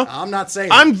 I know. I'm not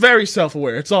saying I'm very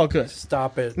self-aware. It's all good.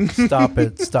 Stop it.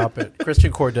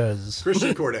 Christian Cortez.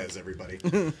 Christian Cortez, everybody.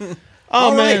 Oh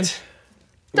All man, right.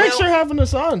 thanks Well, for having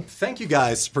us on. Thank you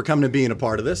guys for coming and being a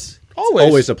part of this. It's Always.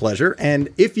 always a pleasure. And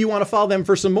if you want to follow them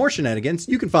for some more shenanigans,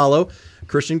 you can follow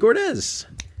Christian Cortez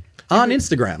on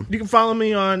Instagram. You can follow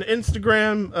me on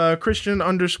Instagram,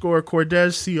 Christian_Cordes,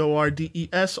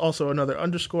 Cordes. Also another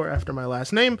underscore after my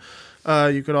last name.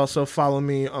 You could also follow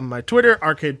me on my Twitter,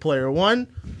 ArcadePlayer1.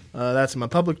 That's my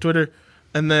public Twitter.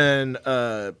 And then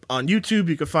on YouTube,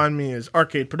 you can find me as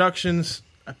Arcade Productions.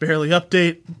 I barely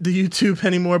update the YouTube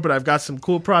anymore, but I've got some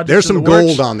cool projects. There's in some the works.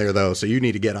 gold on there, though, so you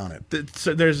need to get on it.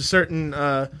 So there's a certain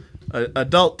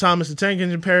adult Thomas the Tank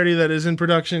Engine parody that is in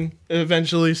production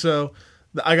eventually. So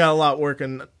I got a lot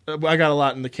working. I got a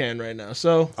lot in the can right now.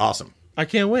 So Awesome. I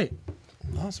can't wait.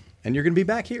 Awesome. And you're going to be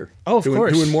back here. Oh, of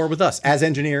course. Doing more with us as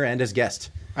engineer and as guest.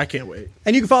 I can't wait.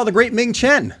 And you can follow the great Ming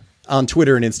Chen on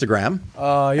Twitter and Instagram.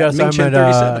 Yes, I'm Ming-Chen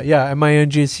at 37.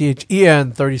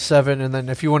 MINGCHEN 37. And then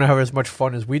if you want to have as much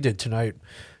fun as we did tonight,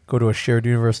 go to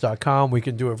ashareduniverse.com. We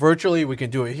can do it virtually. We can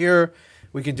do it here.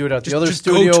 We can do it at the other just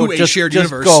go studio. to a shared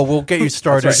just universe. go. We'll get you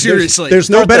started. Seriously. There's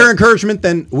no better encouragement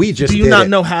than we just Do you did not it.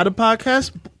 know how to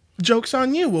podcast? Joke's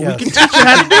on you. Well, Yes. we can teach you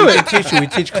how to do We it. can teach you. We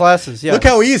teach classes. Yeah. Look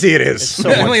how easy it is. so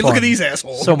much I mean, fun. look at these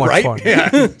assholes. So much right? fun. Yeah.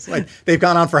 It's like they've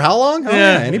gone on for how long? Oh,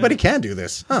 yeah. Anybody can do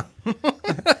this. Huh.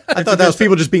 I thought that was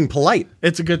people just being polite.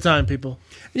 It's a good time, people.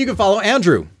 You can follow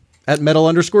Andrew at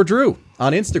metal_Drew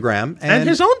on Instagram. And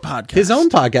his own podcast. His own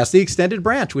podcast, The Extended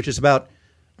Branch, which is about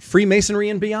Freemasonry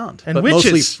and beyond. And but witches.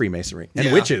 mostly Freemasonry. And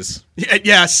Yeah. witches.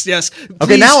 Yes. Okay,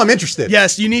 Please- now I'm interested.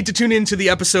 Yes, you need to tune into the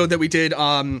episode that we did,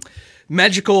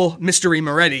 Magical Mystery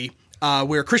Moretti,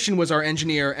 where Christian was our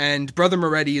engineer, and Brother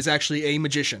Moretti is actually a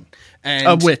magician. And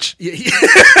A witch.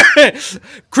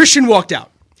 Christian walked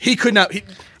out. He could not.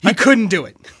 He couldn't do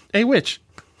it. A witch.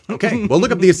 Okay. Well,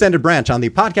 look up The Extended Branch on the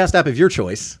podcast app of your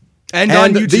choice. And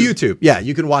on YouTube. The YouTube. Yeah,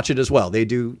 you can watch it as well. They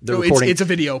do the So recording. it's a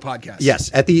video podcast.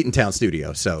 Yes, at the Eatontown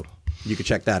studio. So you can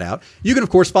check that out. You can, of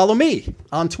course, follow me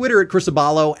on Twitter at Chris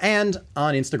Abalo and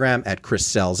on Instagram at Chris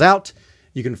Sells Out.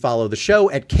 You can follow the show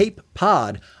at Cape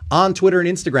Pod on Twitter and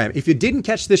Instagram. If you didn't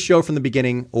catch this show from the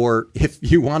beginning, or if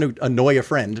you want to annoy a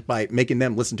friend by making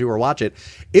them listen to or watch it,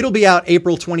 it'll be out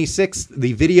April 26th.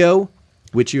 The video,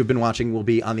 which you've been watching, will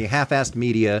be on the Half-Assed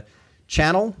Media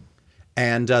channel.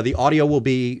 And the audio will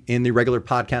be in the regular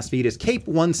podcast feed as Cape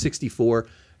 164,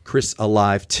 Chris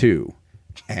Alive 2.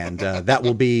 And that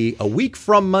will be a week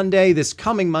from Monday, this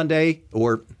coming Monday,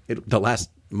 or the last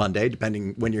Monday,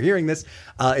 depending when you're hearing this,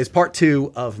 is part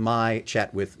 2 of my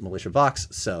chat with Militia Vox.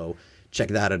 So check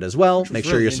that out as well. Make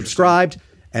sure really you're subscribed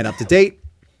and up to date.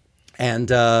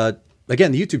 And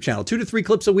again, the YouTube channel, 2 to 3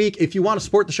 clips a week. If you want to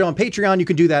support the show on Patreon, you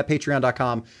can do that.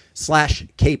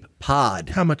 Patreon.com/CapePod.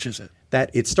 How much is it? That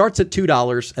it starts at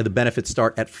 $2 and the benefits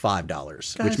start at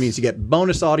 $5, which means you get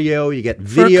bonus audio, you get a cup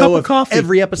video of of coffee.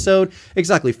 every episode.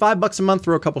 Exactly. $5 a month,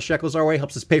 throw a couple shekels our way,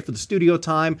 helps us pay for the studio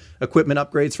time, equipment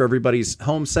upgrades for everybody's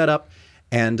home setup,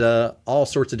 and all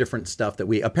sorts of different stuff that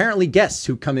we apparently guests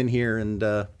who come in here and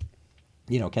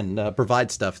can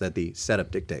provide stuff that the setup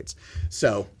dictates.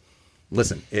 So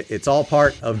listen, it's all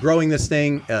part of growing this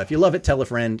thing. If you love it, tell a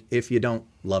friend. If you don't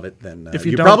love it, then If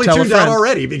you you're don't, probably tell a tuned out friend.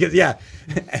 already because, about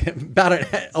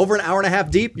over an hour and a half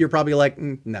deep, you're probably like,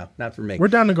 no, not for me. We're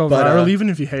down to go But, viral, even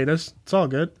if you hate us. It's all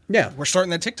good. Yeah, We're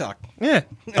starting that TikTok. Yeah.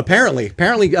 apparently,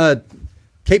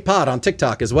 Cape Pod on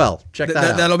TikTok as well. Check that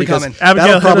out. That'll be because coming. Abigail,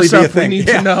 that'll probably hit us be a up. We thing. need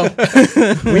Yeah. to know.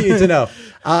 We need to know.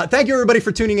 Thank you, everybody,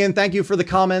 for tuning in. Thank you for the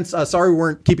comments. Sorry we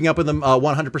weren't keeping up with them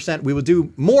 100%. We will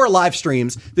do more live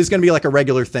streams. This is going to be like a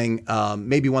regular thing,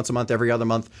 maybe once a month, every other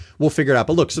month. We'll figure it out.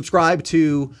 But look, subscribe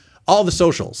to all the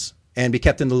socials and be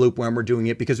kept in the loop when we're doing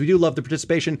it because we do love the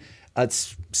participation.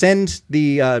 Send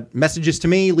the messages to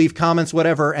me, leave comments,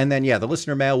 whatever. And then, the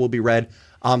listener mail will be read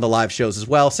on the live shows as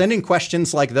well. Send in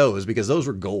questions like those because those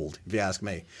were gold, if you ask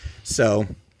me. So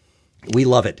we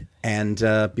love it. And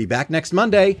be back next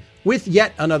Monday with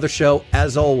yet another show,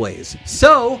 as always.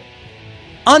 So,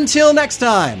 until next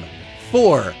time,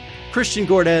 for Christian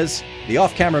Cortez, the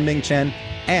off-camera Ming Chen,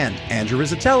 and Andrew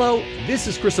Rizzatello, this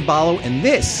is Chris Abalo, and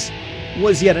this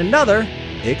was yet another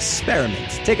experiment.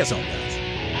 Take us home, guys.